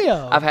spicy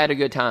mayo. I've had a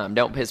good time.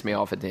 Don't piss me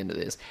off at the end of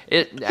this.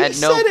 He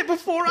said it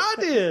before I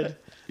did.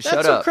 That's Shut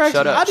what up. cracks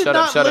Shut me. up. I did Shut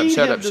not up. Shut up. lead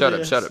Shut him up. to Shut up.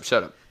 this. Shut up.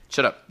 Shut up.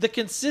 Shut up. The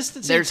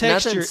consistency There's and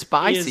texture nothing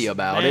spicy is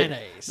about mayonnaise.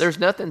 it. There's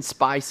nothing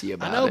spicy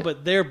about I know, it.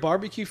 but their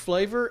barbecue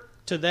flavor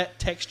to that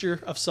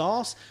texture of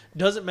sauce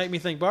doesn't make me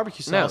think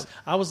barbecue sauce. No.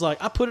 I was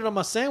like, I put it on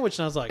my sandwich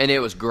and I was like, And it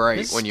was great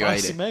this is when you ate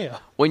spicy it. mayo.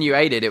 When you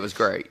ate it, it was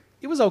great.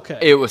 It was okay.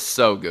 It was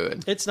so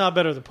good. It's not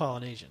better than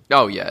Polynesian.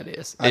 Oh yeah, it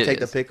is. I It take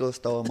the is. pickles,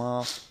 throw them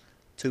off,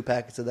 2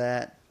 packets of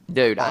that.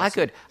 Dude,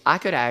 Awesome. I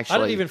could actually. I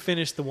didn't even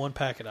finish the one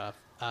packet I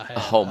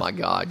had. Oh my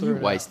god, threw you it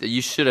out. wasted.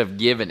 You should have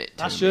given it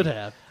to I me. should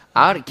have.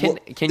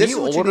 Can this you is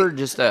what you order need-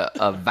 just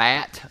a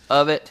vat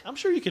of it? I'm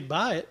sure you could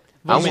buy it.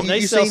 I I mean, want- they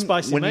You sell seen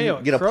spicy when mayo.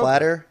 you get a at Kroger.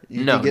 platter.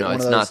 You No, can get no, one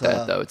it's of not those,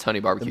 that though. It's honey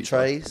barbecue them sauce.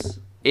 trays.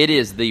 It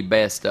is the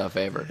best stuff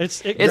ever.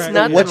 It's It's cracked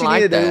nothing me What up. you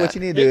like need to do? that. What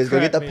you need to It do is go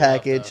get cracked the me up,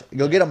 package. though.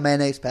 Go Yeah. get a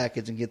mayonnaise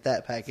package and get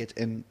that package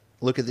and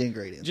look at the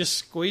ingredients. Just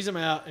squeeze them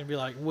out and be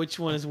like, which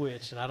one is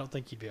which? And I don't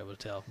think you'd be able to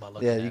tell by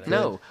looking Yeah, at you it. could.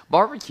 No,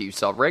 barbecue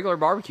sauce, regular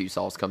barbecue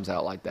sauce comes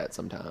out like that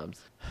sometimes.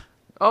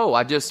 Oh,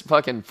 I just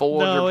fucking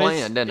foiled No, your it's-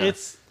 plan, didn't I?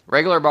 it's-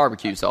 Regular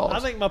barbecue sauce. I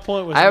think my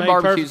point was I have made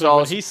barbecue perfectly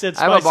when sauce. he said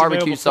I have a spicy mayo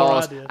barbecue before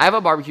sauce. I did. I have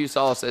a barbecue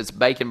sauce that's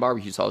bacon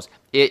barbecue sauce.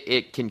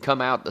 It can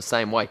come out the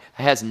same way. It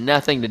has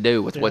nothing to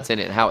do with what's in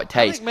it and how it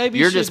tastes. maybe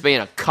you You're just should being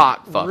a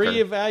cock fucker.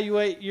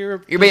 Reevaluate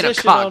your You're being a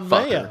position cock on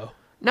fucker. mayo.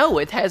 No,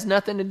 it has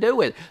nothing to do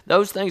with it.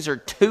 Those things are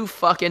two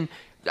fucking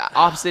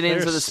opposite ends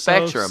They're of the so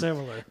spectrum.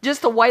 similar.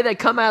 Just the way they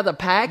come out of the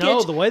package.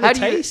 No, the way they How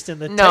do you- taste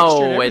and the texture No,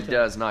 and it everything.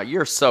 does not.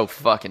 You're so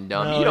fucking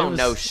dumb. No, you it don't was-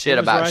 know it shit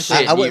was about right shit.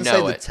 there. I wouldn't you say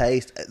know the it.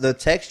 taste, the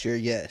texture.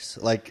 Yes,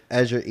 like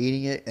as you're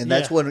eating it, and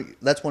that's Yeah.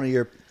 one of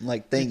your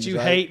like things. That you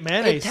right? hate It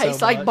mayonnaise tastes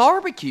so like much.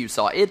 barbecue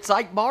sauce. It's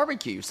like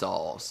barbecue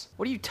sauce.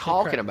 What are you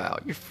talking crap.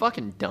 about? You're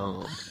fucking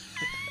dumb.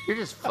 You're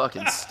just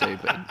fucking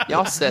stupid.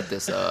 Y'all set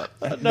this up.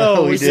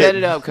 No, we we didn't. Set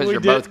it up because we you're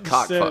both didn't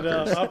cock set it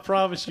up. fuckers. I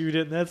promise you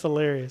didn't. That's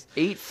hilarious.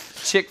 Eat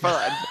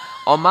Chick-fil-A.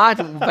 On my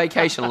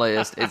vacation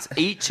list, it's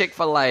eat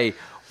Chick-fil-A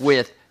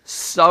with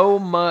so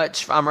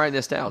much. I'm writing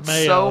this down.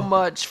 Mayo.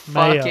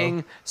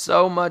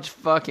 So much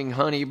fucking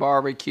honey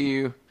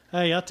barbecue.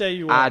 Hey, I'll tell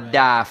you what. I man.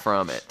 die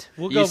from it.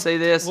 We'll You go, see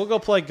this? We'll go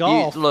play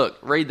golf. Look,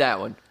 read that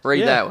one.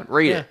 Read Yeah, that one.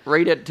 Read yeah. it.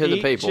 Read it to the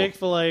Eat people.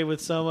 Chick-fil-A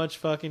with so much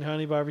fucking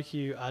honey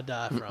barbecue, I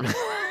die from it.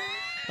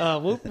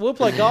 We'll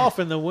play golf,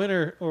 and the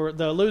winner or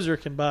the loser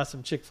can buy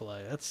some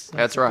Chick-fil-A. That's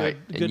a right.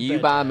 good- good and you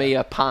bet buy to me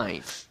have. a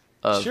pint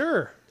of.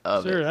 Sure,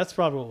 of sure. it. That's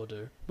probably what we'll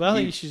do. But I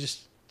think You- you should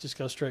just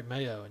go straight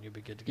mayo, and you'll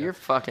be good to go. You're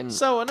fucking.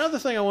 So another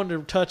thing I wanted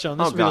to touch on.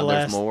 This Oh, will be God, the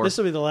there's last. more. This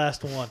will be the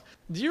last one.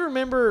 Do you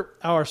remember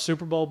our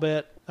Super Bowl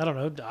bet? I don't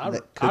know.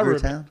 Cougar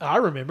Town? I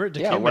remember it.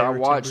 yeah, Dikembe where I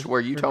remembers- watched,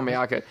 where you told me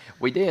I could.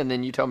 We did, and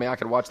then you told me I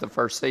could watch the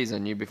first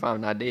season. You'd be fine,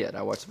 and I did.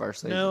 I watched the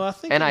first season. No, I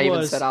think and it I even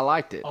was said I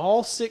liked it.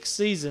 all 6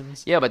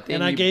 seasons. Yeah, but then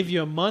and I you- gave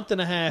you a month and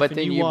a half. But and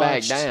then you you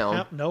backed watched.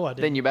 down. No, I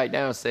didn't. Then you backed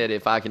down and said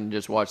if I can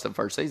just watch the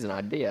first season,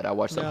 I did. I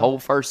watched the No. whole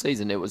first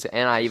season. It was,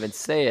 and I even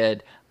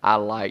said I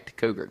liked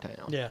Cougar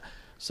Town. Yeah.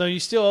 So you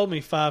still owe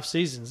me 5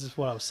 seasons. Is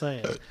what I was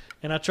saying.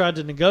 And I tried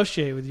to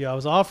negotiate with you. I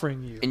was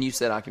offering you And you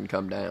said I can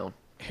come down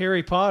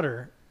Harry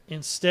Potter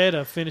instead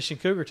of finishing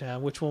Cougar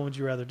Town. Which one would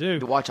you rather do?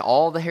 to watch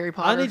all the Harry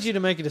Potters. I need you to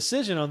make a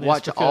decision on this.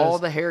 Watch because all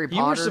the Harry You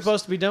were Potters?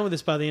 supposed to be done with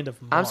this by the end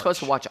of March. I'm supposed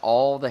to watch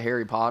all the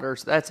Harry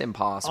Potters. That's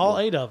impossible. all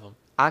 8 of them.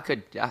 I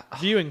could.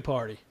 Viewing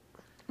party.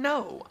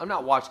 No, I'm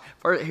not watching.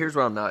 Here's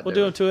what I'm not We'll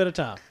do doing. them 2 at a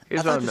time. I Here's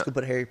what thought I'm you not. could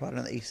put Harry Potter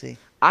in the EC.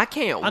 I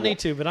can't. I need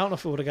to, but I don't know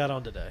if it would have got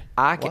on today.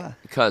 I can Why?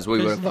 because we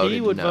would have Because voted.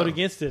 he would no. vote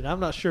against it. I'm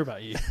not sure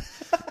about you.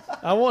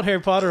 I want Harry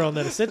Potter on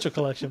that essential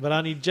collection, but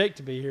I need Jake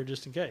to be here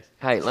just in case.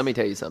 Hey, let me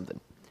tell you something.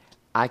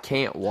 I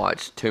can't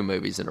watch 2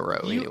 movies in a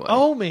row You anyway.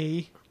 owe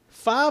me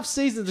 5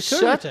 seasons of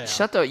Cougar Town.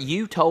 Shut the.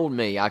 You told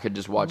me I could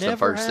just watch the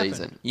Never first happened.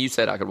 season. You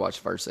said I could watch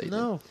the first season.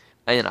 No.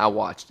 And I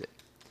watched it.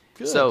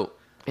 Good. So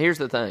here's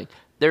the thing.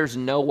 There's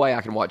no way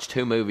I can watch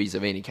 2 movies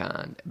of any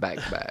kind back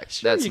to back.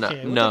 Sure That's you not.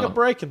 can. We'll No. take a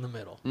break in the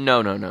middle. No.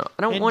 I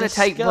don't And want to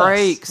take discuss.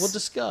 breaks. We'll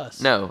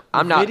discuss. No,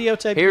 I'm not.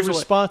 Videotape Here's your what-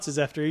 responses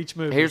after each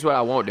movie. Here's what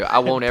I won't do. I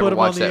won't put ever 'em on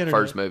watch the that internet.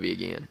 first movie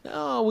again.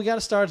 No, we got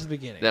to start at the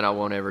beginning. Then I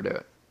won't ever do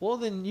it. Well,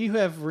 then you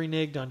have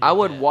reneged on your I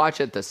would bet. watch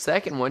it. The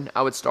second one,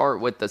 I would start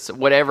with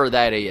whatever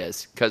that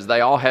is, because they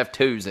all have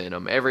 2s in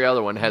them. Every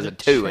other one has the a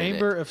 2 in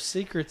Chamber it. of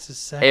Secrets is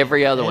second.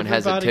 Every other one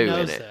has a Everybody 2 in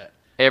knows it. that.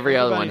 Every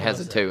other Everybody one has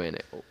a knows 2 in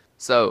it.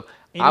 So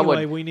I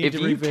Anyway, would. we need If to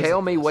you revisit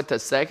tell me this. what the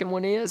second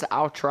one is,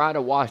 I'll try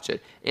to watch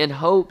it in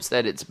hopes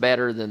that it's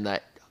better than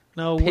that.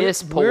 No,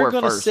 piss we're poor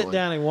going to first sit one.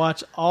 down and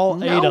watch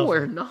all 8 No, of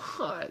we're them.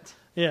 not.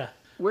 Yeah.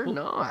 We're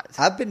not.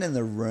 I've been in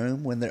the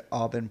room when they're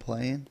all been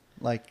playing.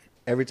 Like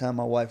every time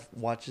my wife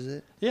watches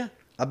it, Yeah.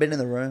 I've been in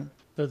the room.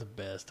 They're the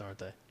best, aren't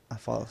they? I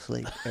fall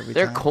asleep every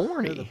They're time. They're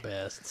corny. the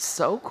best.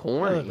 So They're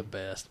corny. the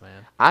best,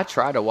 man. I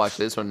tried to watch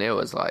this one. It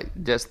was like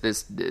just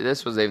this.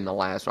 This was even the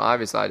last one.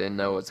 Obviously, I didn't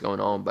know what's going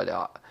on, but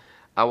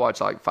I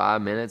watched like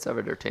 5 minutes of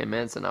it or 10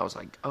 minutes, and I was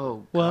like,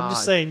 "Oh, Well, I'm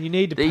just God, saying you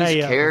need to these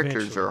pay up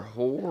characters eventually. are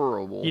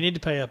horrible. You need to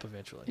pay up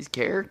eventually. These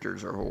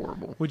characters are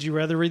horrible." Would you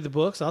rather read the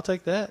books? I'll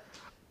take that.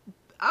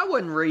 I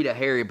wouldn't read a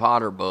Harry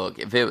Potter book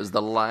if it was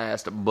the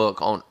last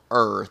book on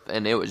Earth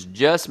and it was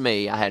just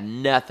me. I had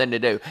nothing to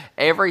do.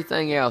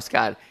 Everything else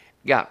got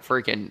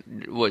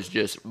was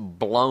just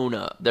blown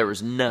up. There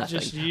was nothing.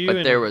 Just you but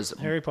and there was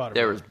Harry Potter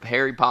There books. was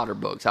Harry Potter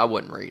books. I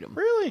wouldn't read them.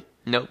 Really?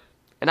 Nope.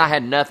 And I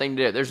had nothing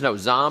to do. There's no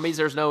zombies.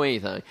 There's no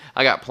anything.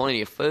 I got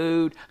plenty of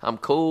food. I'm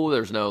cool.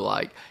 There's no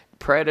like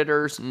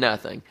predators.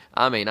 Nothing.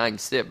 I mean, I can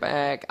sit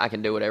back. I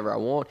can do whatever I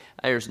want.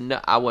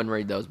 I wouldn't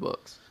read those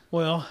books.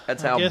 Well,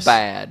 That's I how guess,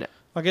 bad.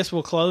 I guess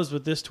we'll close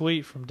with this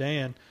tweet from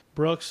Dan.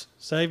 Brooks,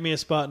 save me a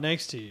spot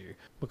next to you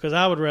because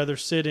I would rather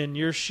sit in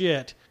your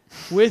shit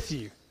with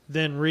you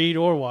than read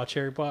or watch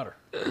Harry Potter.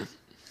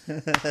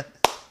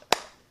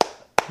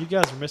 You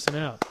guys are missing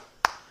out.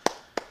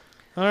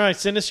 All right,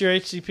 send us your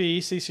HCP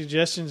EC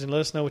suggestions and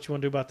let us know what you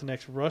want to do about the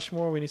next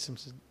Rushmore. We need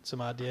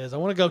some ideas. I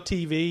want to go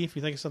TV if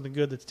you think of something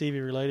good that's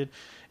TV related.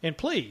 And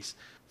please,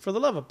 for the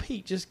love of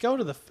Pete, just go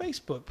to the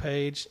Facebook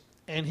page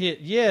and hit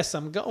yes,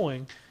 I'm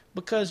going,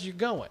 because you're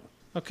going.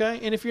 Okay?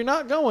 And if you're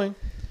not going,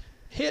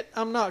 hit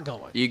I'm not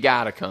going. You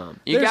gotta come.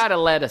 You There's- gotta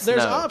let us know.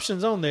 There's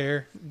options on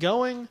there.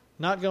 Going,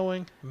 not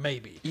going,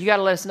 maybe. You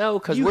gotta let us know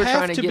because You we're have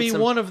trying to to get be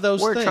some. one of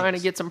those We're things. trying to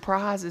get some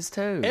prizes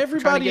too. Trying to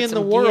Everybody get in the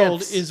some world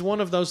gifts. is one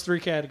of those three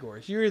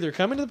categories. You're either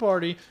coming to the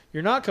party,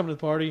 you're not coming to the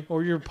party,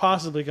 or you're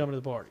possibly coming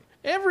to the party.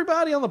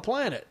 Everybody on the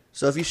planet.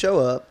 So if you show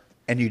up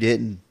and you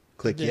didn't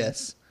click Then-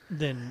 yes,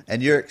 Then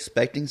and you're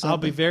expecting something, I'll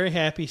be very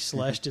happy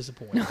 /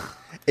 disappointed.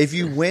 if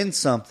you win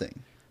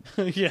something,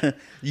 Yeah.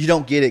 you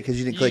don't get it because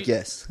you didn't click You-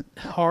 yes.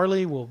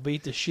 Harley will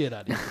beat the shit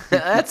out of you.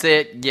 That's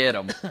it. Get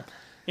them.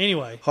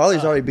 Anyway.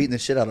 Harley's already beating the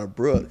shit out of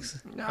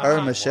Brooks. Her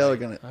and Michelle are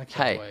gonna. I can't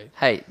Hey, wait.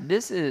 hey,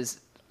 this is.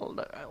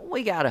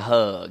 We got to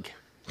hug.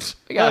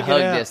 We got to Hug it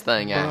hug out, this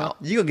thing bro. out.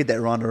 You gonna get that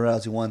Ronda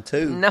Rousey one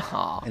too?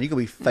 No. And you gonna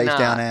be face Nah.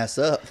 down, ass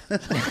up.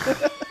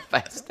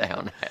 Face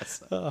down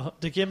ass.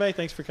 Dikembe,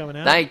 thanks for coming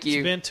out. Thank you.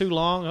 It's been too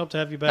long. Hope to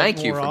have you back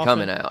Thank you more for often.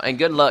 coming out. And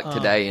good luck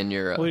today in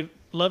your. We'd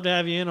love to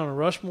have you in on a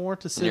Rushmore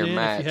to sit Your in.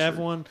 match If you have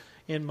or- one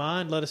in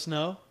mind, let us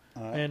know.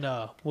 And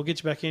we'll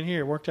get you back in here.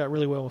 It worked out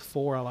really well with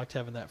 4. I liked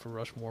having that for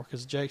Rushmore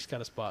because Jake's got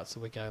a spot, so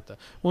we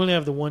only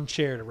have the one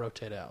chair to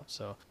rotate out.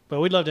 So, but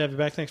we'd love to have you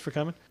back. Thanks for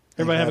coming.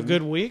 Everybody have a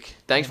good week.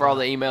 Thanks for all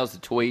the emails, the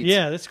tweets.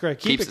 Yeah, that's great.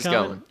 Keep Keeps it us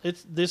coming. going.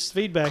 It's this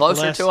feedback.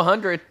 Closer to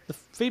 100. The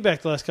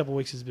feedback the last couple of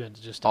weeks has been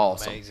just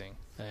Awesome. amazing,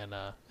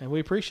 and we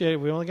appreciate it.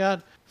 We only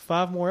got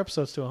 5 more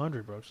episodes to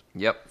 100, Brooks.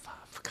 Yep.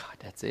 God,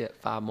 that's it.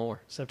 5 more.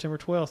 September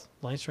 12th,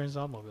 Lanes, Trains,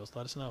 and Automobiles.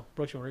 Let us know.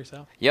 Brooks, you want to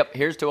reach out? Yep,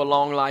 here's to a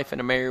long life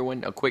and a merry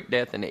one, a quick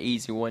death and an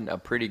easy one, a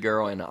pretty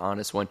girl and an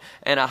honest one,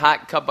 and a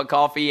hot cup of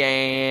coffee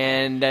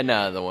and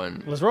another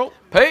one. Let's roll.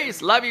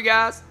 Peace. Love you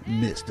guys.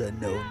 Mr.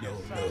 No.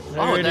 There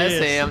Oh, it that's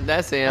is. him.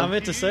 That's I him.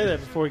 meant to say that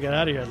before we got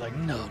out of here. I was like,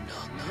 no.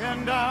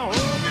 And I hope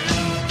it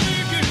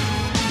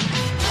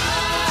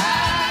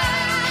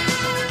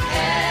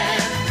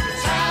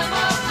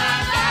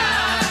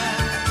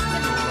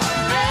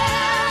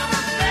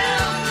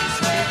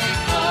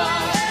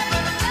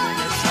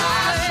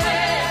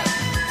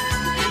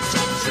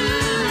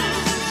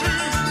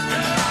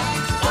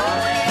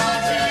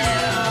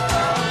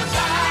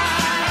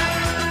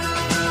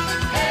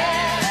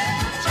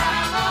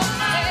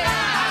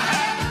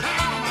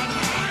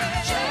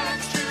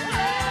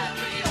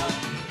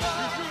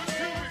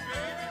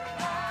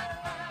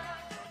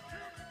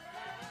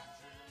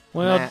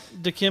Well, Matt.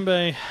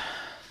 Dikembe,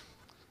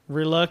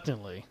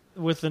 reluctantly,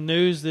 with the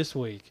news this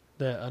week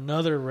that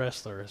another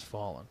wrestler has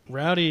fallen.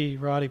 Roddy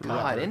Piper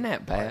God, isn't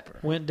that bad?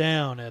 went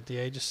down at the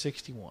age of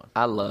 61.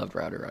 I loved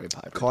Roddy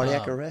Piper.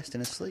 Cardiac arrest in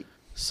his sleep.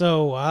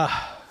 So,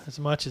 as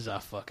much as I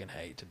fucking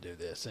hate to do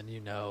this, and you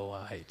know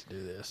I hate to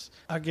do this,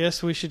 I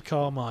guess we should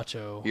call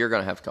Macho You're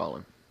going to have to call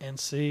him. and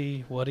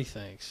see what he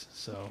thinks.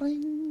 So,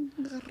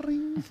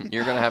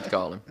 You're going to have to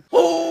call him.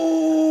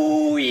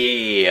 Oh,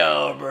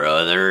 yeah,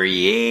 brother.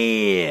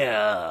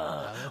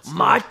 Yeah.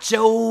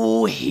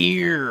 Macho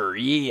here.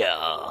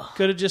 Yeah.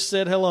 could have just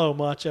said hello,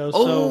 Macho. So,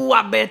 Oh,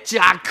 I bet you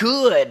I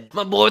could.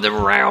 My boy, the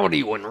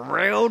rowdy one.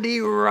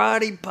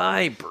 Roddy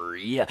Piper.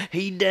 Yeah,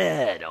 he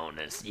died on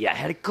us. Yeah,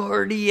 had a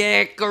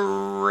cardiac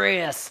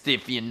arrest,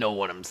 if you know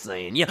what I'm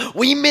saying. Yeah,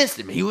 we missed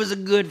him. He was a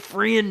good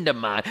friend of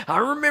mine. I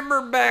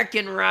remember back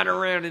in right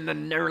around in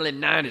the early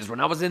 90s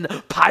when I was in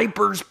the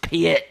Piper's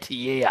Pit.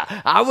 Yeah,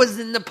 I was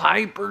in the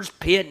Piper's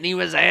Pit and he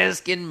was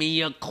asking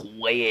me a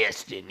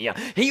question. Yeah,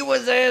 he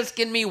was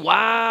asking me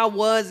why I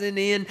wasn't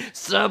in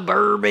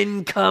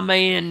Suburban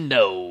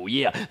Commando.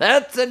 Yeah,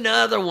 that's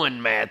another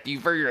one, Matthew,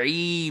 for your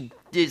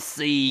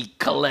EDC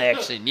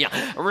collection.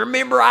 Yeah,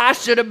 remember I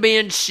should have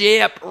been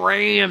Shep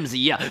Ramsey.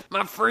 Yeah,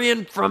 my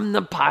friend from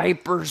the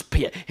Piper's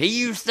Pit. He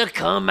used to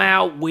come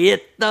out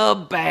with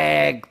the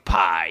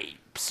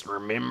bagpipes.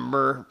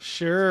 Remember?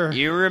 sure.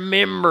 You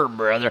remember,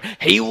 brother.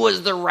 He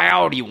was the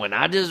rowdy one.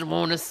 I just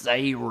want to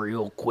say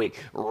real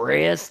quick,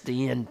 rest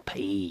in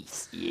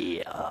peace.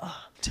 Yeah.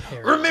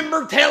 Terrible.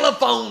 Remember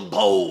telephone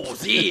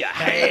poles? Yeah.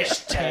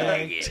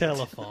 Hashtag it.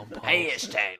 Telephone. Paul. Hashtag.